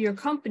each of your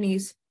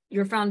companies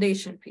your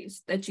foundation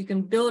piece that you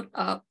can build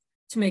up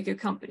to make your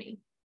company.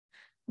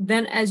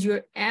 Then as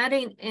you're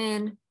adding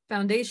in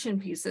foundation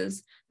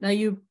pieces, now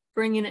you're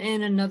bringing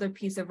in another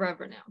piece of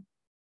revenue.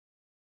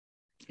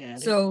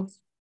 So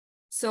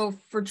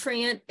for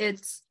Trant,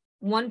 it's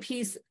one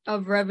piece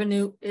of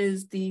revenue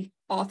is the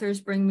authors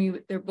bring me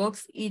their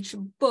books. Each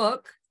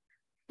book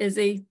is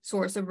a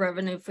source of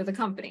revenue for the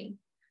company.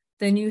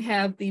 Then you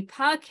have the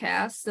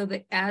podcast. So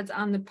the ads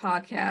on the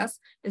podcast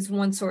is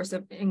one source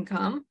of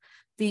income.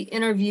 The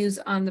interviews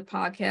on the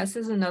podcast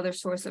is another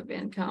source of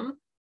income.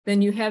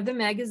 Then you have the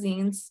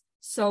magazines,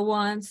 so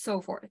on and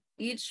so forth.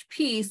 Each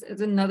piece is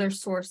another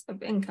source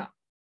of income.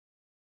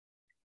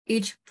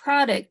 Each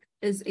product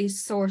is a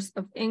source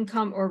of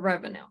income or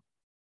revenue.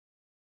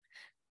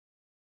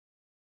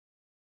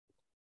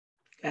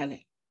 Got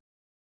it.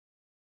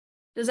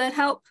 Does that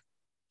help?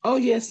 Oh,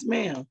 yes,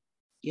 ma'am.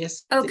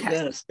 Yes, okay. It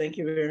does. Thank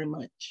you very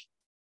much.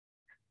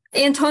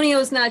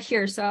 Antonio's not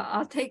here, so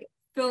I'll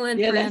fill in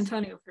for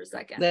Antonio for a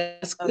second.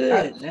 That's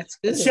good. That's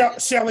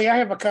good. Shelly, I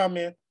have a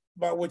comment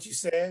about what you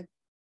said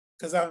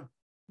because I'm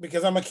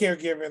a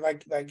caregiver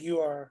like you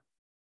are,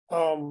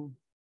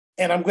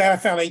 and I'm glad I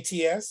found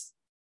ATS.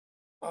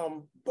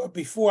 But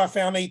before I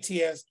found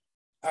ATS,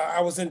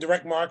 I was in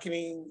direct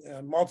marketing,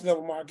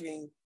 multi-level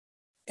marketing,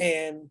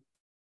 and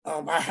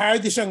I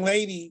hired this young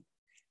lady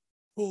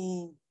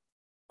who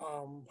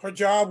her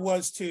job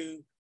was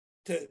to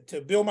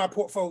build my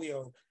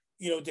portfolio,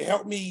 to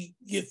help me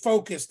get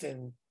focused,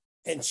 and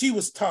she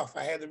was tough.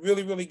 I had to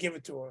really, really give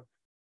it to her.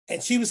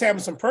 And she was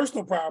having some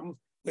personal problems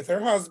with her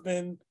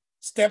husband,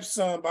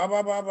 stepson, blah,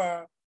 blah, blah,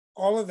 blah,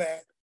 all of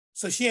that.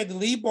 So she had to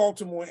leave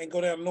Baltimore and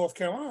go down to North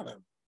Carolina.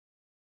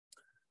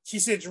 She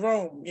said,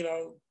 Jerome,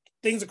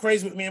 things are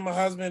crazy with me and my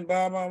husband,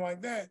 blah, blah,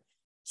 like that.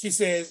 She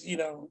says,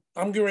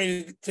 I'm getting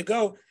ready to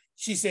go.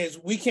 She says,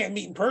 we can't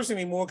meet in person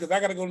anymore because I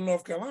got to go to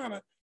North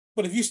Carolina.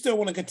 But if you still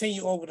want to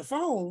continue over the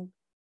phone,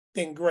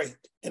 then great.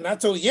 And I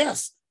told her,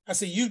 yes. I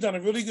said, you've done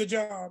a really good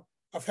job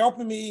of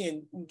helping me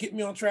and getting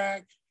me on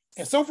track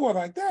and so forth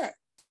like that.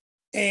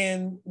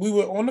 And we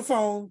were on the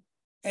phone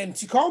and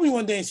she called me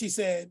one day and she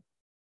said,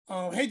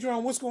 hey,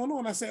 Jerome, what's going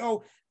on? I said,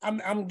 oh, I'm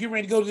getting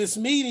ready to go to this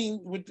meeting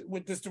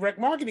with this direct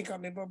marketing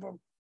company. Blah, blah.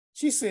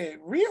 She said,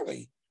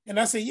 really? And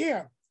I said,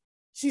 yeah.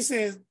 She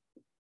says,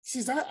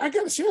 I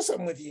got to share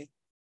something with you.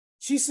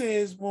 She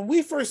says, when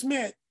we first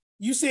met,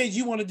 you said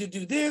you wanted to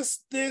do this,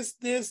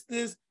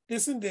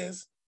 and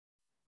this.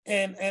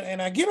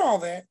 And I get all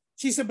that.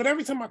 She said, but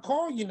every time I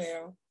call you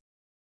now,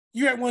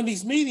 you're at one of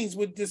these meetings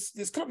with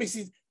this company. She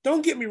says,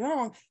 don't get me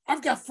wrong.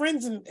 I've got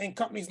friends in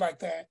companies like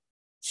that.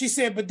 She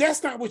said, but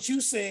that's not what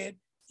you said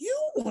you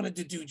wanted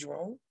to do,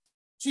 Jerome.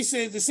 She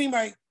said, it seemed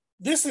like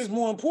this is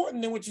more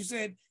important than what you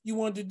said you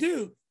wanted to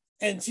do.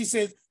 And she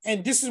said,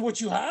 and this is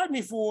what you hired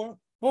me for.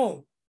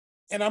 Boom.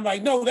 And I'm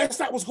like, no, that's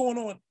not what's going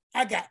on.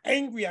 I got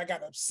angry. I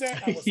got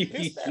upset. I was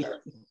pissed at her.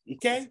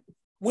 Okay.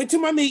 Went to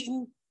my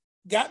meeting,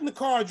 got in the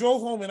car,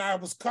 drove home, and I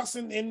was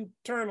cussing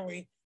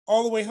internally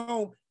all the way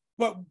home.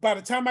 But by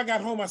the time I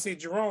got home, I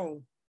said,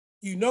 Jerome,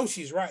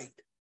 she's right.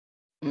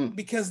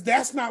 Because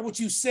that's not what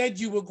you said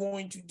you were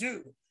going to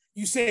do.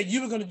 You said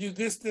you were going to do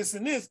this, this,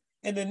 and this.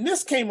 And then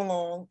this came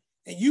along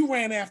and you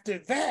ran after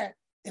that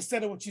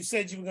instead of what you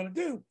said you were going to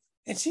do.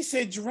 And she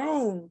said,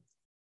 Jerome,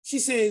 she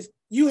says,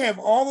 you have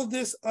all of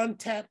this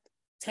untapped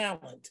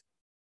talent.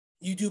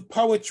 You do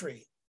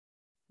poetry,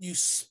 you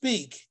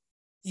speak,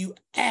 you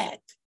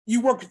act,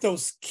 you work with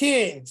those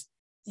kids,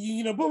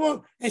 blah, blah.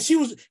 And she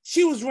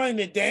was running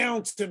it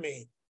down to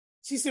me.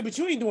 She said, but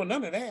you ain't doing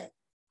none of that.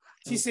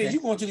 She said,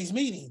 you're going to these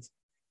meetings.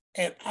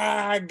 And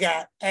I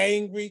got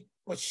angry,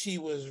 but she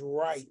was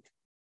right.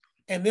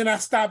 And then I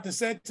stopped and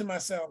said to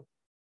myself,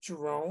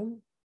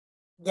 Jerome,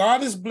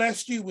 God has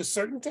blessed you with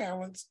certain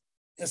talents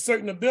and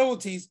certain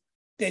abilities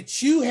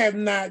that you have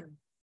not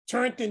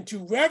turned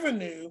into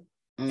revenue,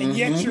 and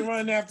yet you're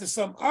running after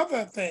some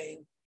other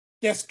thing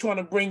that's going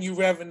to bring you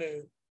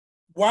revenue.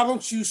 Why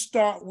don't you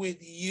start with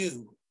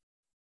you?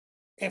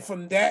 And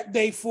from that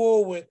day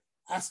forward,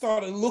 I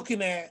started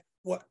looking at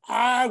what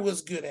I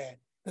was good at,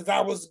 because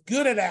I was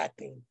good at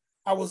acting.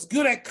 I was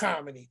good at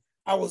comedy.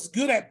 I was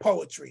good at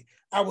poetry.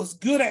 I was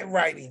good at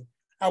writing.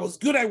 I was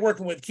good at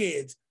working with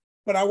kids,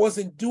 but I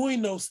wasn't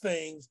doing those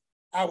things.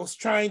 I was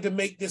trying to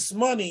make this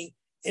money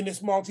in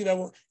this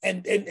multi-level,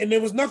 and there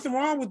was nothing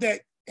wrong with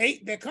that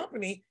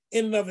company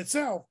in and of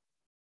itself,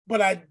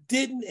 but I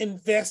didn't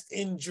invest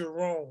in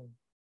Jerome.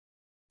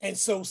 And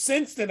so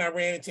since then, I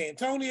ran into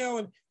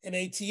Antonio and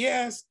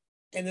ATS,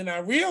 and then I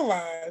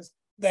realized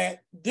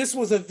that this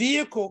was a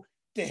vehicle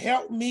to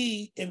help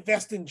me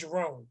invest in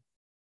Jerome.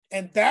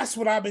 And that's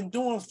what I've been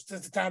doing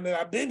since the time that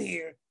I've been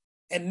here.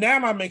 And now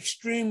I'm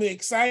extremely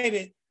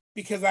excited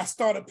because I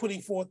started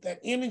putting forth that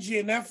energy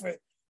and effort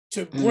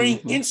to bring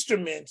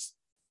instruments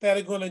that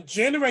are going to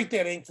generate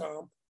that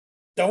income.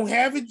 Don't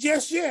have it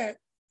just yet,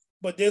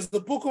 but there's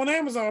the book on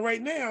Amazon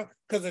right now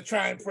because of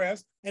Try and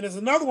Press, and there's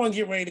another one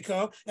getting ready to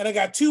come, and I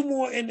got 2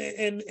 more in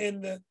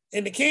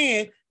the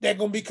can that are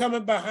going to be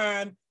coming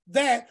behind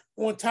that,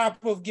 on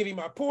top of getting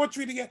my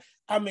poetry together.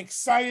 I'm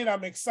excited.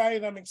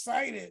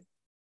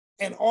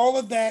 And all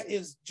of that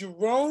is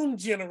Jerome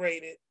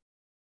generated,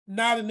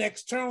 not an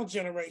external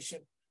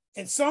generation.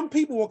 And some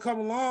people will come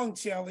along,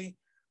 Shelly,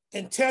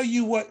 and tell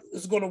you what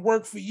is going to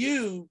work for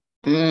you,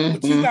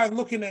 but you got to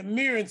look in that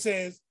mirror and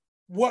says,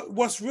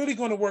 what's really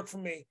going to work for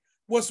me?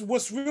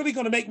 What's really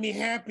going to make me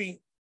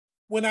happy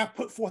when I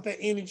put forth that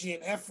energy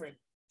and effort?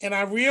 And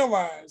I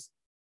realize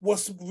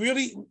what's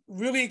really,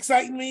 really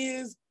exciting me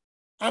is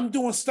I'm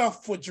doing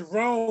stuff for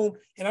Jerome,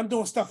 and I'm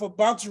doing stuff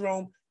about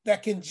Jerome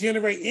that can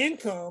generate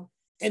income,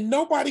 and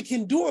nobody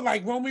can do it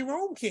like Romy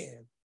Rome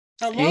can.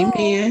 Hello?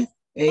 Amen.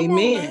 Come on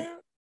Amen. now.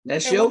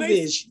 That's And your when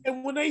vision.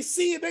 And when they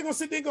see it, they're going to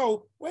sit there and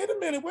go, wait a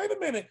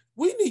minute.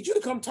 We need you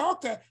to come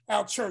talk to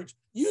our church.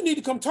 You need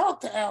to come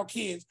talk to our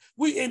kids.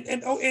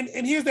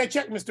 And here's that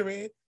check, Mr.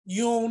 Ed.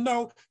 You don't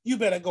know, you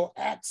better go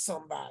ask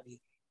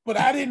somebody. But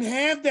I didn't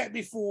have that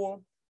before,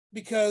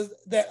 because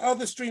that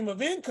other stream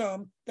of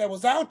income that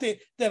was out there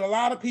that a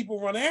lot of people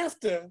run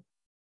after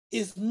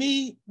is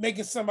me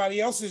making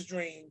somebody else's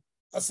dream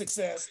a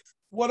success.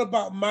 What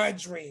about my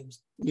dreams?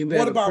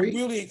 What about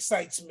really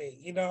excites me?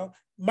 You know,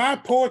 my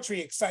poetry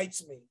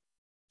excites me.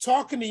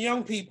 Talking to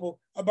young people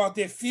about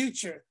their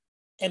future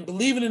and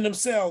believing in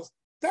themselves,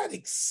 that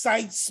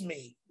excites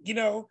me. You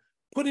know,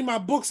 putting my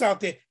books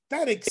out there,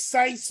 that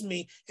excites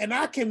me. And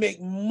I can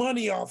make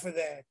money off of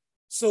that.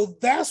 So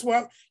that's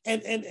what,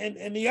 and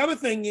the other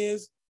thing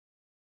is,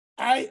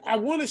 I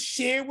want to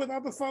share with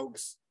other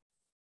folks,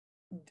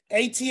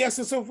 ATS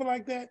and so forth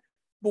like that.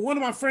 But one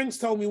of my friends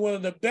told me one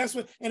of the best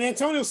ways, and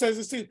Antonio says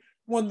this too,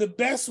 one of the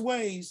best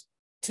ways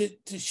to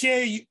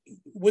share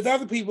with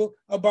other people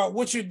about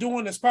what you're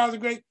doing that's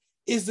positive, great,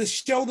 is to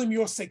show them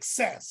your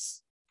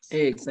success.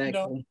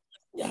 Exactly.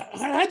 You know,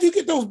 how'd you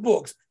get those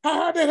books?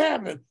 How'd that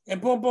happen? And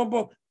boom, boom,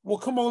 boom. Well,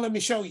 come on, let me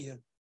show you.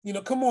 You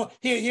know, come on,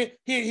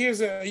 here's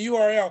a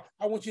URL.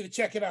 I want you to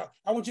check it out.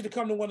 I want you to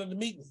come to one of the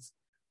meetings.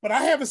 But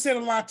I haven't said a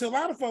lot to a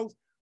lot of folks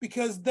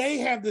because they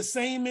have the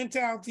same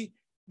mentality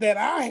that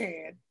I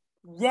had,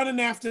 running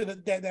after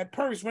that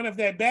purse, running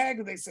after that bag,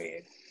 as they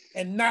said,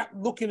 and not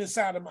looking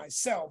inside of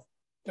myself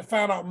to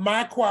find out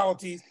my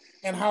qualities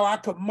and how I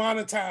could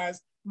monetize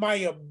my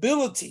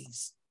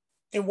abilities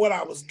and what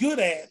I was good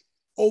at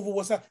over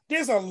what's out.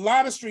 There's a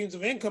lot of streams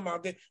of income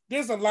out there.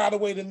 There's a lot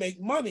of ways to make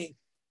money,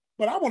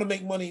 but I want to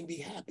make money and be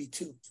happy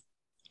too.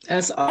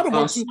 That's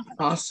awesome.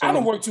 I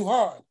don't work too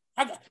hard.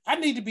 I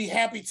need to be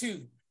happy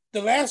too.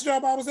 The last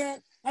job I was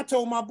at, I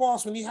told my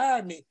boss when he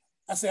hired me,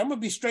 I said, I'm going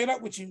to be straight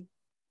up with you.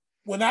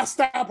 When I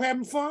stop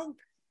having fun,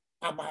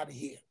 I'm out of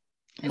here.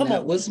 And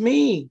that was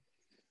me.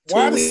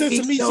 Why the sense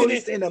of me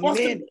sitting in a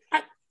minute?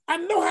 I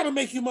know how to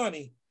make you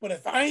money, but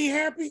if I ain't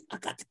happy, I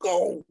got to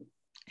go.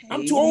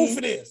 I'm too old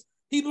for this.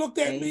 He looked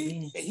at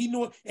me and he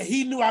knew it, and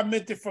he knew I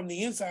meant it from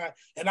the inside.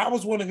 And I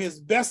was one of his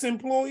best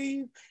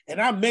employees,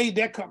 and I made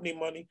that company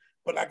money.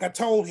 But like I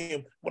told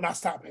him, when I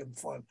stopped having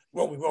fun,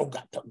 Romy Rome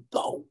got to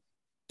go.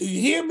 Do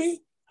you hear me?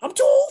 I'm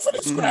too old for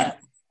this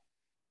crap.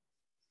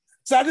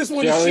 So I just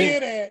want to share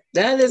that.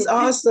 That is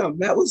awesome.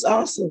 That was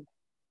awesome.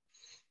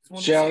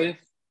 Shelly?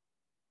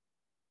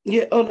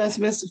 Yeah. Oh, that's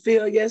Mr.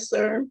 Phil. Yes,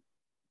 sir.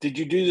 Did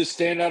you do the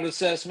standout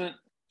assessment?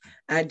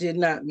 I did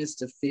not,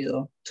 Mr.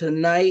 Phil.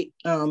 Tonight,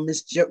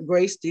 Miss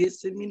Grace did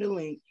send me the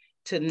link.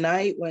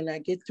 Tonight, when I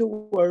get to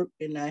work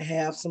and I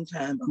have some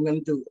time, I'm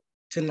going to do it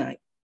tonight.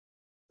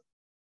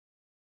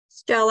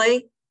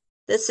 Shelly,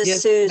 this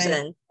is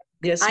Susan.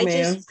 Yes, I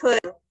ma'am. just put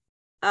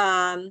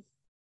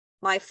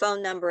my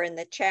phone number in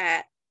the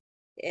chat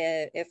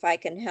if I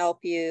can help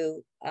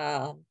you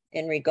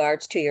in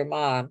regards to your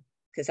mom,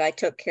 because I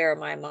took care of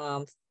my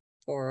mom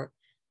for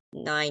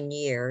 9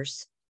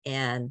 years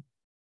and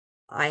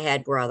I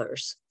had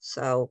brothers.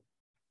 So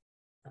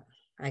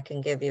I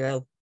can give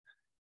you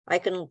I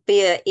can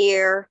be an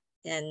ear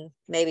and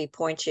maybe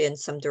point you in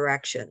some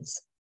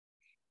directions.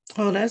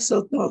 Oh, that's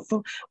so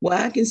thoughtful. Well,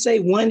 I can say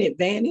one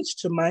advantage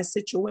to my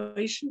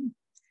situation.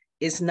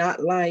 It's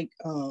not like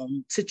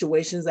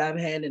situations I've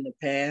had in the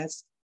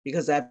past,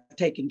 because I've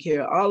taken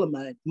care of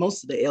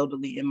most of the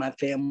elderly in my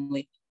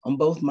family on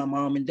both my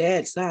mom and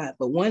dad's side.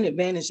 But one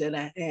advantage that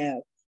I have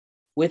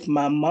with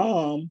my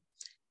mom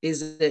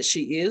is that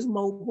she is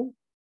mobile.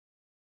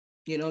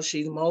 You know,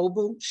 she's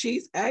mobile.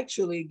 She's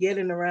actually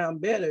getting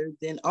around better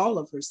than all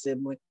of her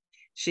siblings.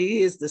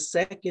 She is the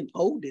second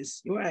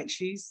oldest. You're right.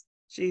 She's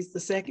the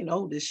second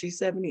oldest. She's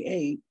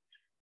 78.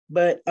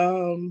 But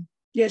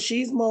yeah,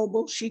 she's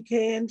mobile. She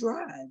can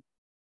drive.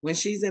 When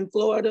she's in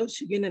Florida,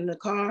 she get in the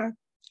car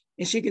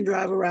and she can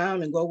drive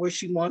around and go where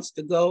she wants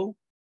to go.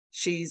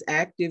 She's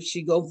active.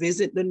 She go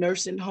visit the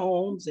nursing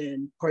homes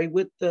and pray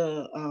with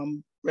the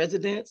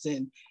residents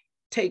and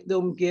take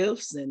them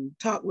gifts and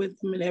talk with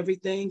them and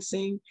everything,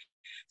 sing.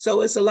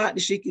 So it's a lot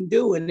that she can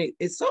do. And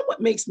it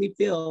somewhat makes me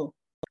feel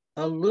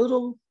a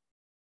little,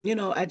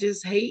 I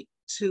just hate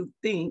to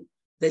think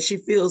that she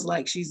feels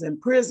like she's in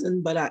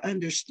prison, but I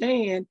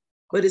understand,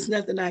 but it's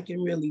nothing I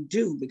can really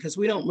do because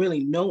we don't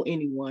really know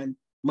anyone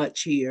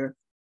much here.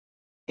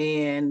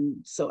 And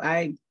so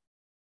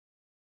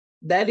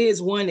that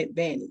is one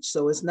advantage.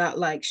 So it's not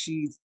like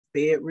she's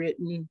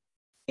bedridden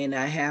and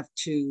I have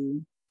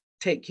to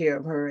take care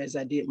of her as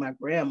I did my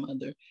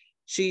grandmother.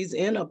 She's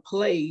in a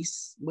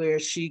place where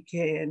she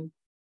can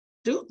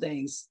do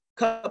things. A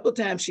couple of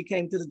times she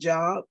came to the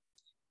job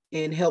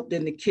and helped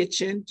in the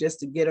kitchen just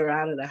to get her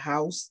out of the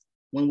house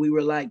when we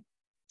were like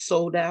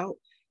sold out.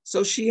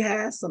 So she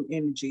has some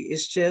energy.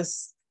 It's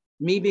just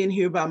me being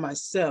here by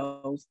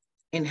myself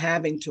and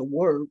having to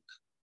work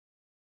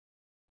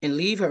and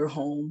leave her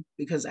home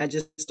because I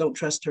just don't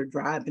trust her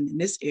driving in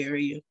this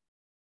area.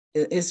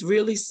 It's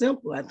really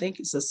simple. I think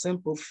it's a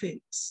simple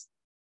fix.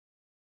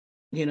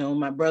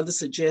 My brother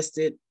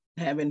suggested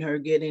having her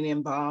getting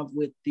involved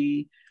with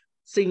the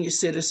senior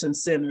citizen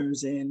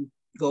centers and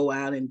go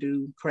out and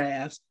do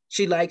crafts.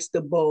 She likes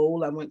to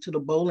bowl. I went to the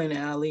bowling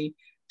alley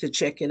to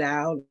check it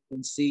out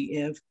and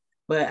see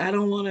but I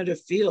don't want her to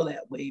feel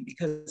that way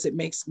because it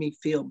makes me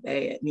feel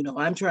bad.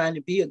 I'm trying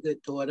to be a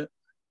good daughter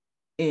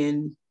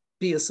and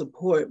be a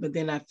support, but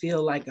then I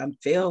feel like I'm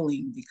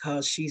failing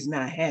because she's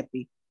not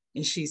happy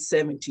and she's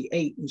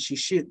 78 and she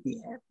should be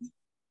happy.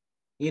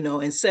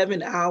 And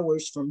 7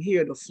 hours from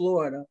here to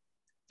Florida,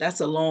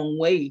 that's a long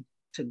way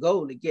to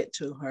go to get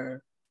to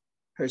her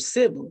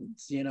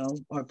siblings,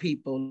 or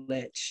people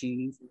that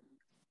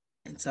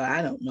and so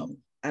I don't know.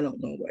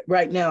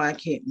 Right now, I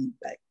can't move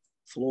back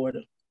to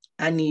Florida.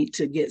 I need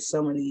to get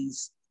some of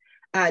these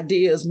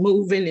ideas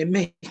moving and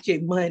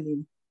making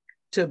money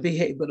to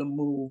be able to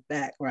move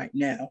back right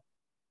now.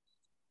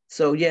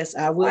 So yes,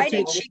 I will. Why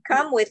did she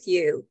come with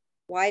you?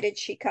 Why did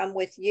she come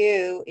with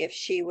you if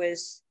she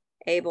was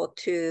able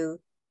to,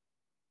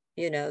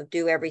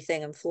 do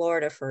everything in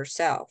Florida for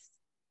herself?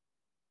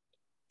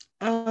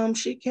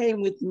 She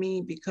came with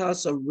me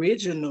because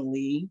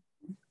originally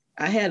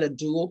I had a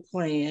dual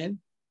plan.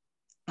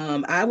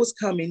 I was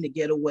coming to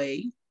get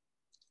away,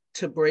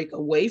 to break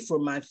away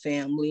from my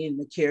family and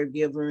the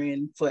caregiver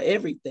and for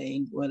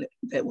everything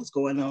that was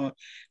going on,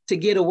 to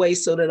get away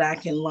so that I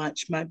can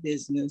launch my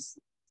business.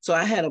 So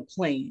I had a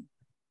plan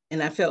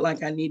and I felt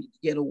like I needed to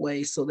get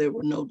away so there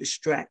were no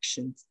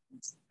distractions.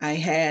 I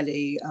had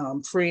a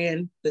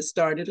friend that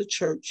started a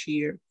church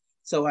here.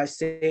 So I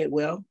said,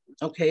 well,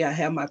 okay, I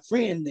have my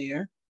friend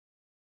there.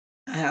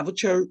 I have a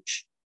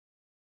church.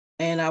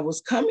 And I was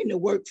coming to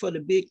work for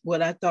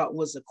what I thought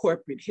was a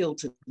corporate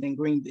Hilton in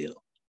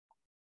Greenville.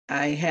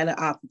 I had an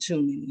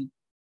opportunity.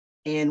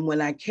 And when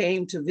I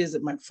came to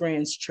visit my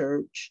friend's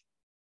church,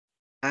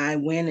 I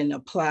went and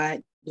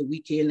applied the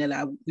weekend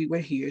that we were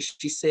here.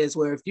 She says,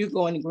 well, if you're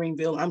going to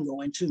Greenville, I'm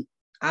going too.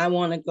 I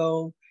want to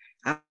go.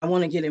 I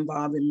want to get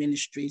involved in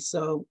ministry.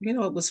 So,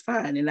 it was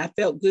fine. And I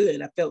felt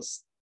good. I felt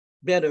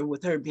better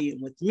with her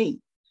being with me.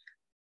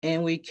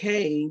 And we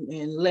came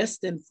in less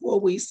than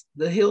 4 weeks.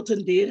 The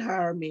Hilton did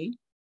hire me,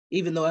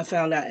 even though I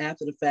found out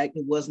after the fact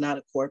it was not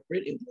a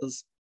corporate. It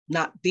was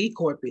not the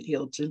corporate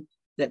Hilton,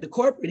 that the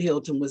corporate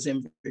Hilton was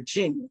in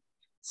Virginia.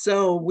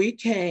 So we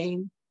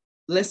came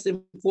less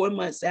than 4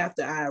 months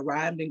after I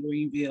arrived in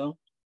Greenville.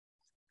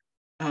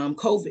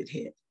 COVID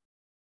hit.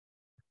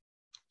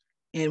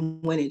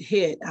 And when it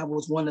hit, I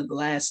was one of the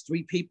last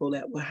 3 people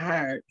that were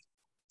hired.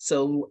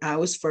 So I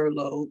was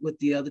furloughed with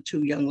the other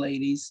 2 young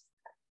ladies.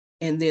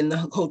 And then the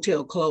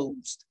hotel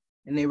closed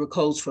and they were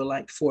closed for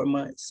like 4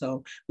 months.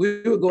 So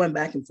we were going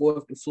back and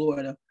forth to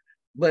Florida,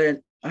 but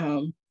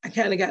I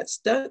kind of got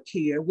stuck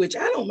here, which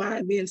I don't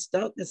mind being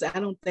stuck because I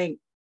don't think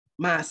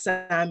my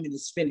assignment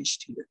is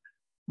finished here.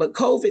 But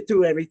COVID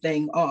threw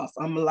everything off.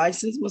 I'm a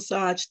licensed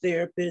massage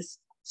therapist,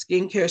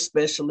 skincare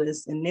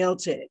specialist, and nail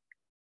tech.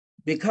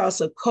 Because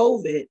of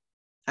COVID,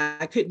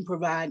 I couldn't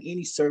provide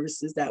any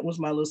services. That was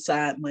my little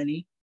side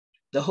money.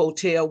 The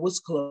hotel was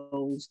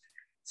closed.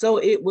 So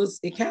it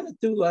kind of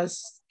threw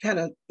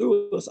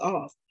us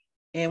off.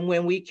 And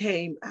when we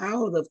came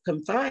out of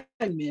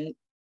confinement,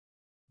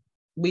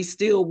 we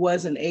still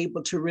wasn't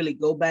able to really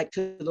go back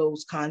to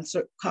those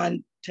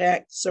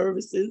contact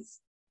services.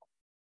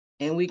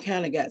 And we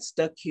kind of got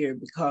stuck here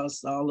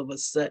because all of a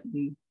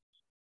sudden,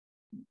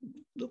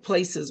 the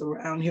places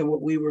around here where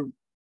we were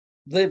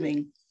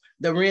living,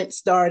 the rent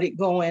started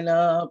going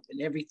up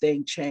and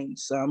everything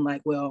changed. So I'm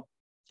like, well,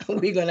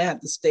 we're going to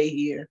have to stay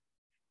here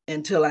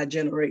until I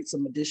generate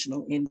some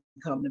additional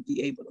income to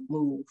be able to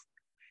move.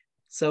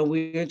 So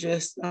we're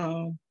just,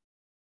 I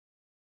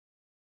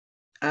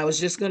was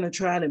just going to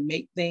try to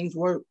make things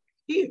work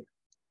here.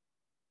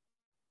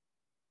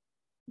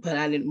 But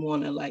I didn't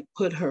want to like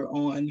put her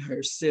on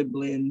her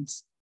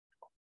siblings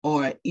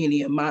or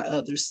any of my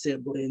other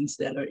siblings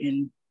that are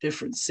in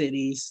different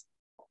cities.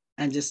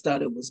 I just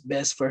thought it was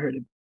best for her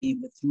to be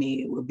with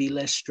me. It would be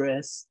less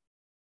stress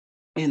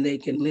and they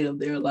can live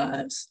their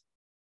lives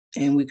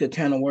and we could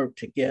kind of work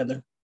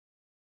together.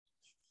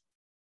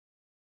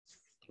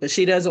 But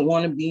she doesn't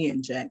want to be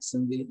in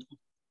Jacksonville.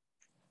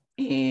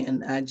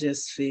 And I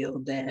just feel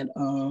that,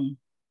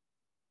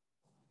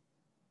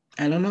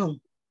 I don't know.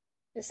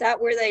 Is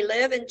that where they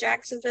live, in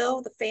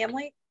Jacksonville, the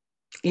family?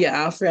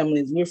 Yeah, our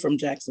family, we're from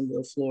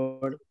Jacksonville,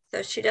 Florida.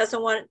 So she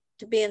doesn't want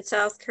to be in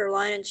South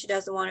Carolina and she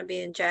doesn't want to be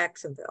in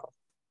Jacksonville.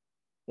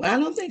 Well, I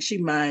don't think she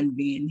mind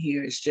being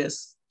here. It's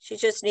just she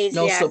just needs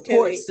no the support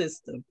activity.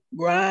 System.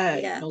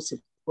 Right. Yeah. No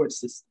support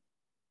system.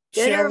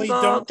 Get her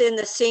involved in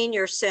the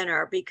senior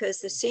center, because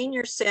the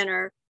senior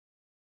center,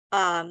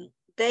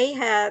 they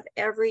have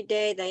every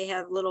day, they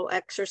have little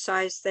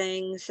exercise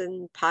things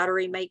and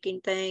pottery making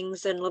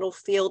things and little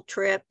field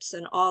trips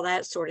and all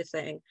that sort of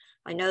thing.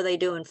 I know they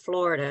do in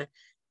Florida,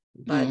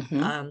 but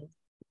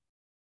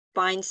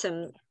find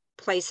some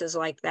places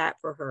like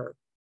that for her.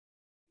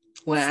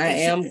 Well, I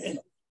am.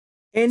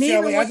 And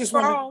Shelley, I just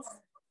want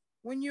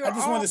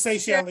to say,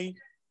 Shelley,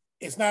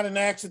 it's not an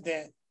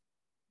accident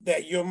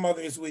that your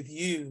mother is with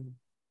you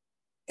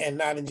and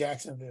not in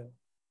Jacksonville.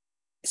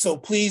 So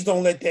please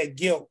don't let that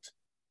guilt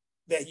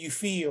that you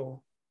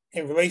feel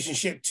in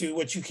relationship to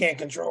what you can't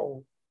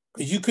control,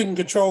 because you couldn't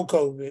control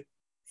COVID,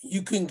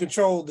 you couldn't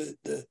control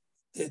the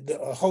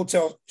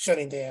hotel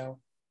shutting down,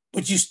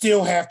 but you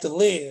still have to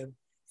live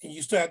and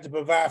you still have to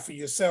provide for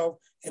yourself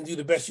and do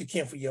the best you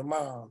can for your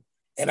mom.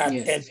 And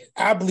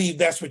I believe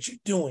that's what you're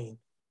doing.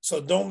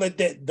 So don't let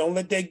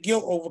that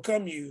guilt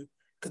overcome you,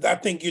 because I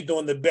think you're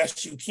doing the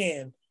best you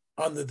can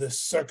under the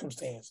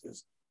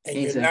circumstances. And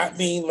You're not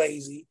being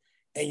lazy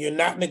and you're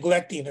not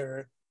neglecting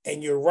her,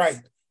 and you're right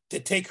to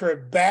take her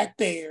back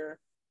there,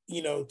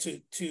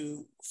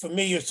 to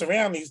familiar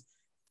surroundings.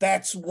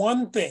 That's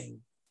one thing.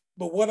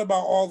 But what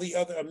about all the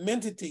other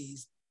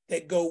amenities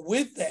that go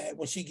with that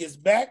when she gets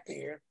back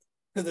there?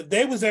 Because if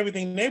they was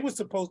everything they were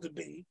supposed to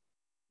be,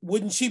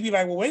 wouldn't she be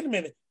like, well, wait a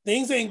minute,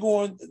 things ain't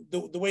going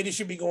the way they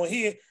should be going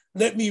here.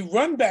 Let me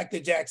run back to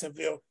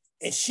Jacksonville.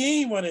 And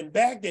she ain't running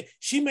back there.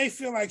 She may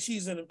feel like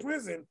she's in a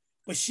prison,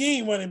 but she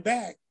ain't running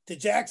back to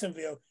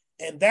Jacksonville.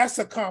 And that's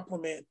a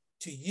compliment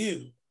to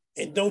you.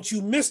 And don't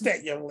you miss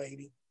that, young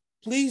lady.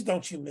 Please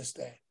don't you miss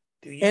that.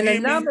 Do you and hear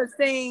another me?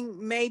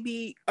 thing,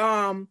 maybe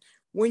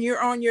when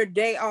you're on your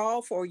day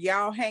off or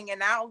y'all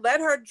hanging out, let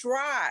her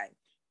drive.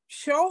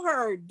 Show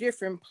her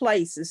different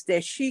places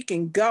that she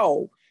can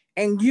go,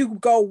 and you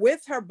go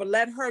with her, but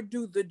let her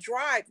do the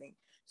driving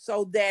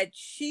so that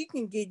she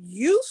can get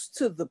used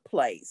to the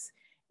place.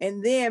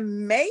 And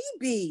then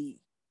maybe,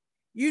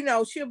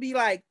 she'll be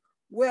like,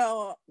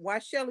 well, while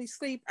Shelly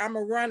sleep, I'm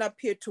going to run up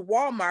here to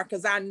Walmart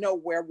because I know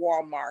where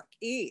Walmart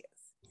is,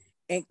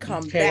 and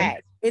come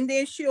back. And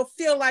then she'll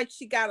feel like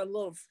she got a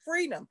little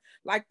freedom,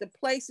 like the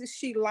places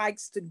she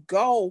likes to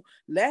go.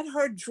 Let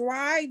her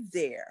drive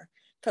there,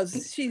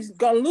 because she's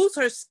going to lose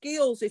her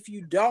skills if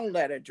you don't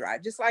let her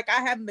drive. Just like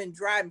I haven't been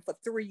driving for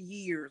 3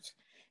 years.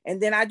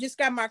 And then I just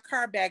got my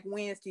car back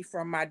Wednesday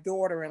from my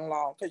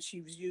daughter-in-law because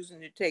she was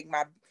using it to take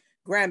my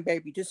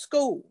grandbaby to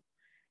school.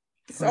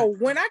 So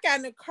when I got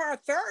in the car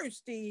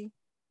Thursday,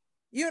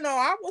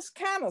 I was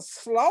kind of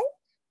slow.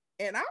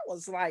 And I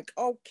was like,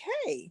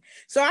 okay.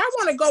 So I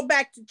want to go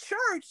back to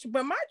church,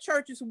 but my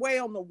church is way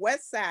on the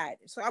west side.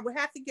 So I would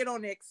have to get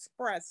on the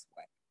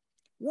expressway.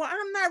 Well,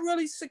 I'm not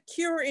really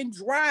secure in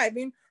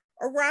driving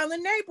around the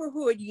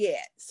neighborhood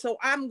yet. So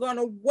I'm going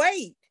to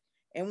wait.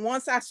 And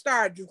once I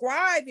start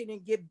driving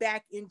and get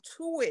back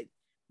into it,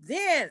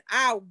 then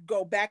I'll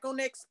go back on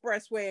the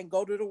expressway and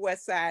go to the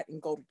west side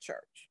and go to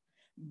church.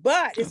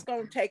 But it's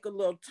going to take a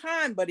little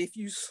time. But if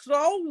you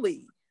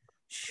slowly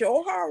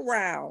show her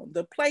around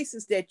the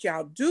places that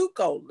y'all do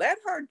go, let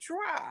her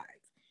drive,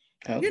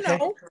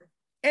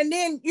 and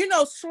then,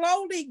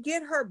 slowly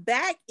get her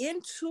back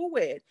into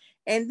it.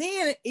 And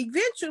then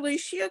eventually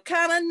she'll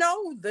kind of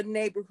know the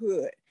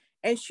neighborhood,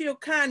 and she'll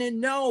kind of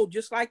know,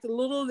 just like the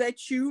little that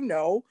she'll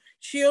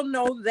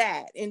know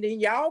that. And then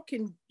y'all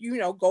can,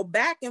 go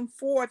back and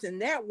forth.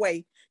 And that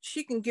way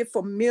she can get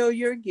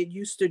familiar, get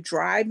used to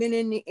driving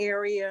in the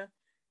area,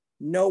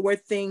 know where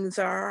things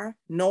are,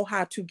 know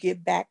how to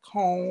get back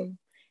home.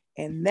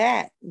 And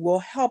that will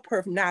help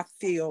her not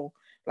feel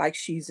like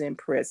she's in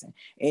prison.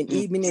 And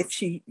even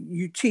if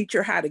you teach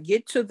her how to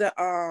get to the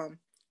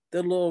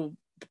little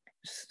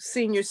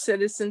senior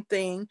citizen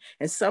thing.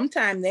 And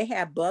sometimes they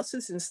have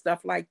buses and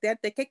stuff like that.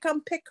 They can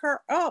come pick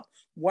her up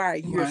while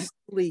you're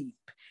asleep.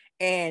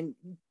 And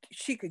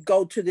she could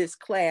go to this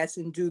class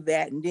and do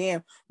that. And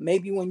then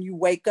maybe when you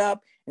wake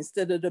up,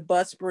 instead of the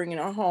bus bringing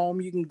her home,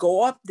 you can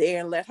go up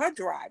there and let her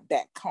drive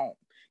back home,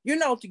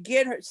 to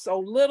get her so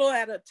little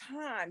at a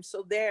time.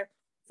 So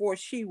therefore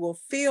she will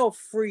feel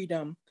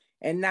freedom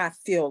and not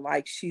feel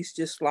like she's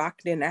just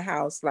locked in the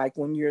house, like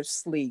when you're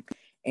asleep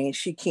and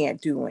she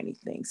can't do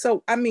anything.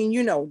 So, I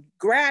mean,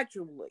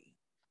 gradually.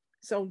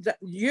 So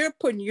you're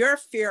putting your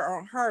fear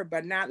on her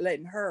by not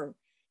letting her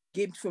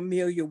get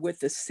familiar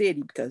with the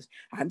city, because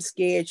I'm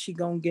scared she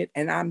gonna get,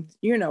 and I'm,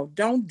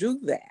 don't do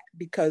that,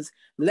 because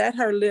let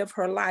her live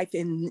her life,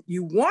 and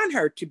you want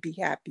her to be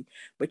happy,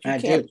 but you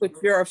can't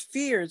put your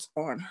fears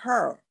on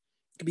her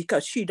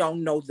because she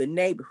don't know the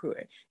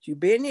neighborhood.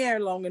 You've been there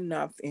long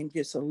enough, and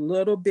just a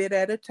little bit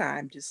at a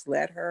time, just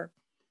let her,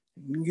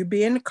 you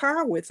be in the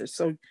car with her.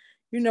 So,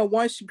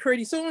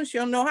 pretty soon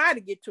she'll know how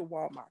to get to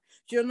Walmart.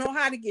 She'll know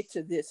how to get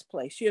to this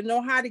place. She'll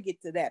know how to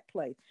get to that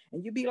place.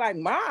 And you be like,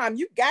 Mom,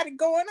 you got it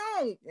going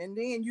on. And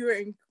then you're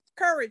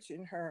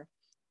encouraging her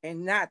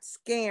and not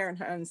scaring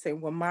her and saying,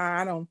 well,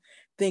 Mom, I don't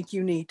think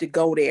you need to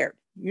go there.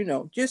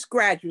 Just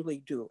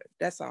gradually do it.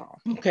 That's all.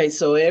 Okay,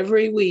 so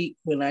every week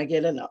when I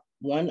get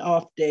one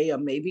off day or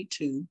maybe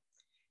two,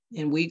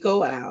 and we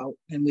go out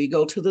and we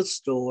go to the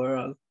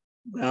store,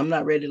 well, I'm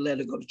not ready to let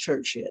her go to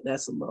church yet.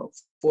 That's a little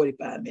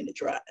 45-minute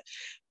drive.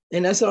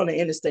 And that's on the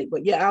interstate.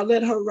 But yeah, I'll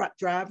let her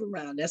drive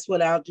around. That's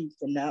what I'll do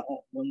from now on.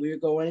 When we're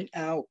going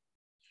out,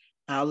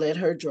 I'll let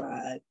her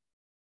drive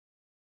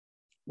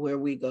where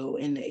we go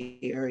in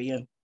the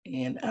area.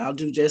 And I'll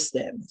do just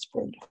that, Ms.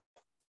 Brenda.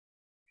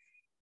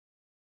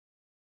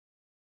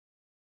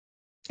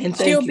 And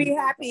she'll be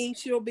happy.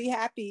 She'll be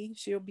happy.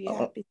 She'll be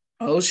happy.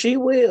 Oh, she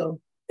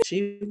will.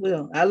 She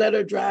will. I let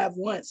her drive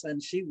once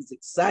and she was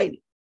excited.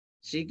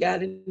 She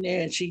got in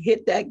there and she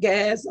hit that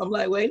gas. I'm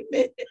like, wait a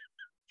minute.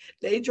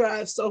 They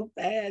drive so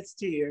fast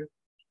here.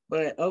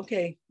 But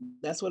okay,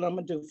 that's what I'm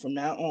going to do from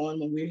now on.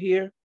 When we're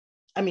here,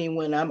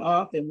 when I'm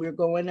off and we're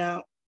going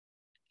out,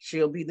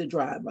 she'll be the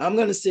driver. I'm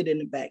going to sit in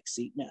the back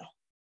seat now.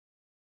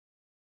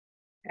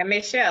 And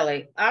Miss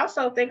Shelley,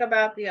 also think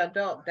about the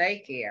adult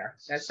daycare.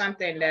 That's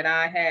something that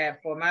I had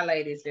for my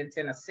ladies in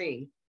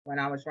Tennessee when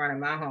I was running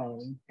my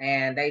home,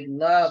 and they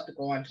love to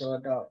go into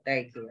adult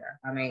daycare.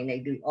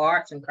 They do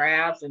arts and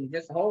crafts and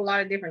just a whole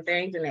lot of different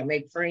things, and they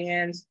make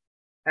friends.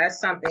 That's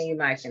something you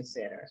might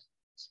consider.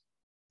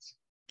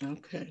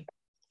 Okay.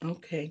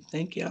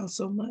 Thank y'all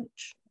so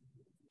much.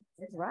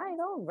 That's right.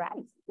 All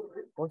right.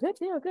 Well, good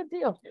deal. Good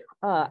deal.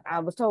 I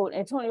was told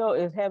Antonio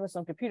is having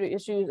some computer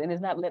issues and is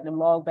not letting him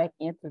log back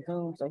into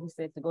Zoom. So he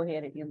said to go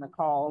ahead and end the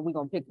call. We're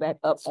going to pick back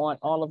up on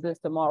all of this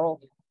tomorrow.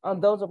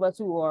 Those of us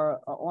who are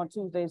on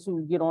Tuesdays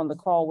who get on the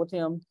call with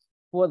him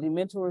for the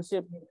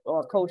mentorship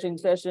or coaching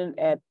session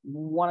at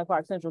 1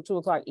 o'clock Central, 2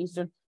 o'clock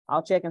Eastern,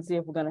 I'll check and see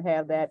if we're going to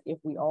have that. If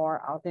we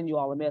are, I'll send you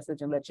all a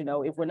message and let you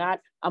know. If we're not,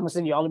 I'm going to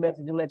send you all a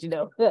message and let you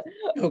know.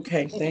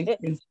 Okay, thank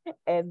you.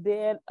 And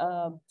then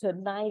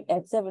tonight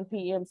at 7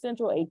 p.m.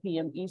 Central, 8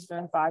 p.m.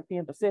 Eastern, 5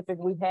 p.m. Pacific,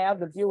 we have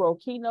the Bureau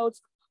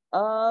keynotes. As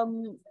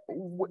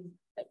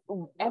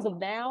of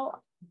now,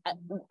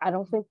 I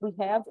don't think we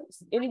have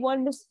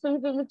anyone,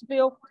 Mr.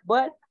 Bill,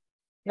 but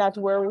not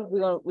to worry,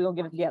 we're gonna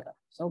get it together.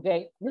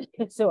 Okay,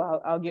 so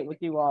I'll get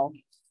with you all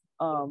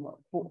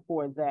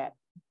for that.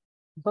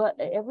 But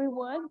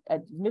everyone,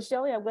 Miss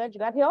Shelley, I'm glad you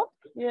got help.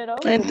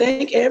 And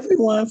thank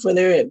everyone for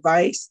their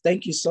advice.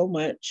 Thank you so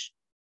much.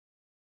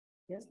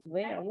 Yes,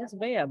 ma'am. Yes,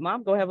 ma'am.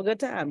 Mom gonna have a good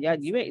time. Yeah,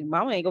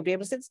 Mama ain't gonna be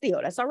able to sit still.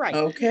 That's all right.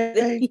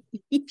 Okay.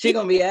 She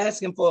gonna be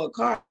asking for a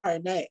car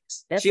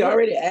next. She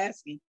already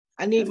asking.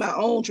 I need my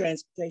own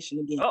transportation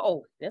again.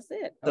 Oh, that's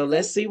it. So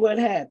let's see what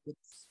happens.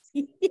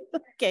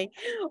 Okay.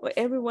 Well,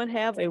 everyone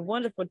have a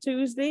wonderful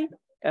Tuesday.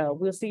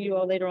 We'll see you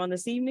all later on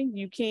this evening.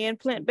 You can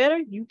plant better.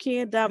 You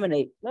can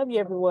dominate. Love you,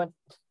 everyone.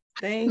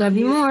 Love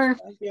you more.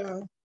 Love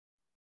y'all.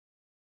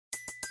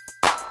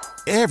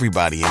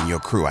 Everybody in your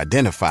crew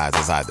identifies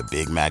as either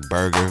Big Mac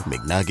Burger,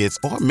 McNuggets,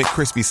 or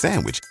McCrispy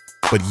Sandwich.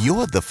 But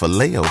you're the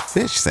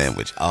Filet-O-Fish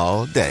Sandwich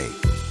all day.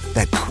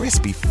 That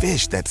crispy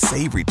fish, that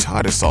savory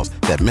tartar sauce,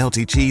 that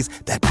melty cheese,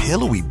 that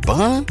pillowy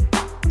bun.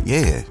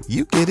 Yeah,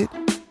 you get it.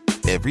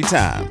 Every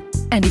time.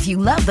 And if you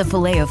love the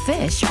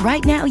Filet-O-Fish,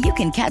 right now you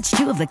can catch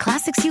 2 of the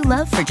classics you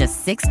love for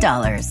just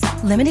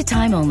 $6. Limited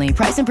time only.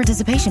 Price and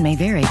participation may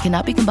vary.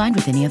 Cannot be combined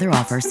with any other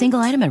offer. Single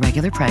item at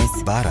regular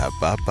price.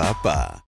 Ba-da-ba-ba-ba.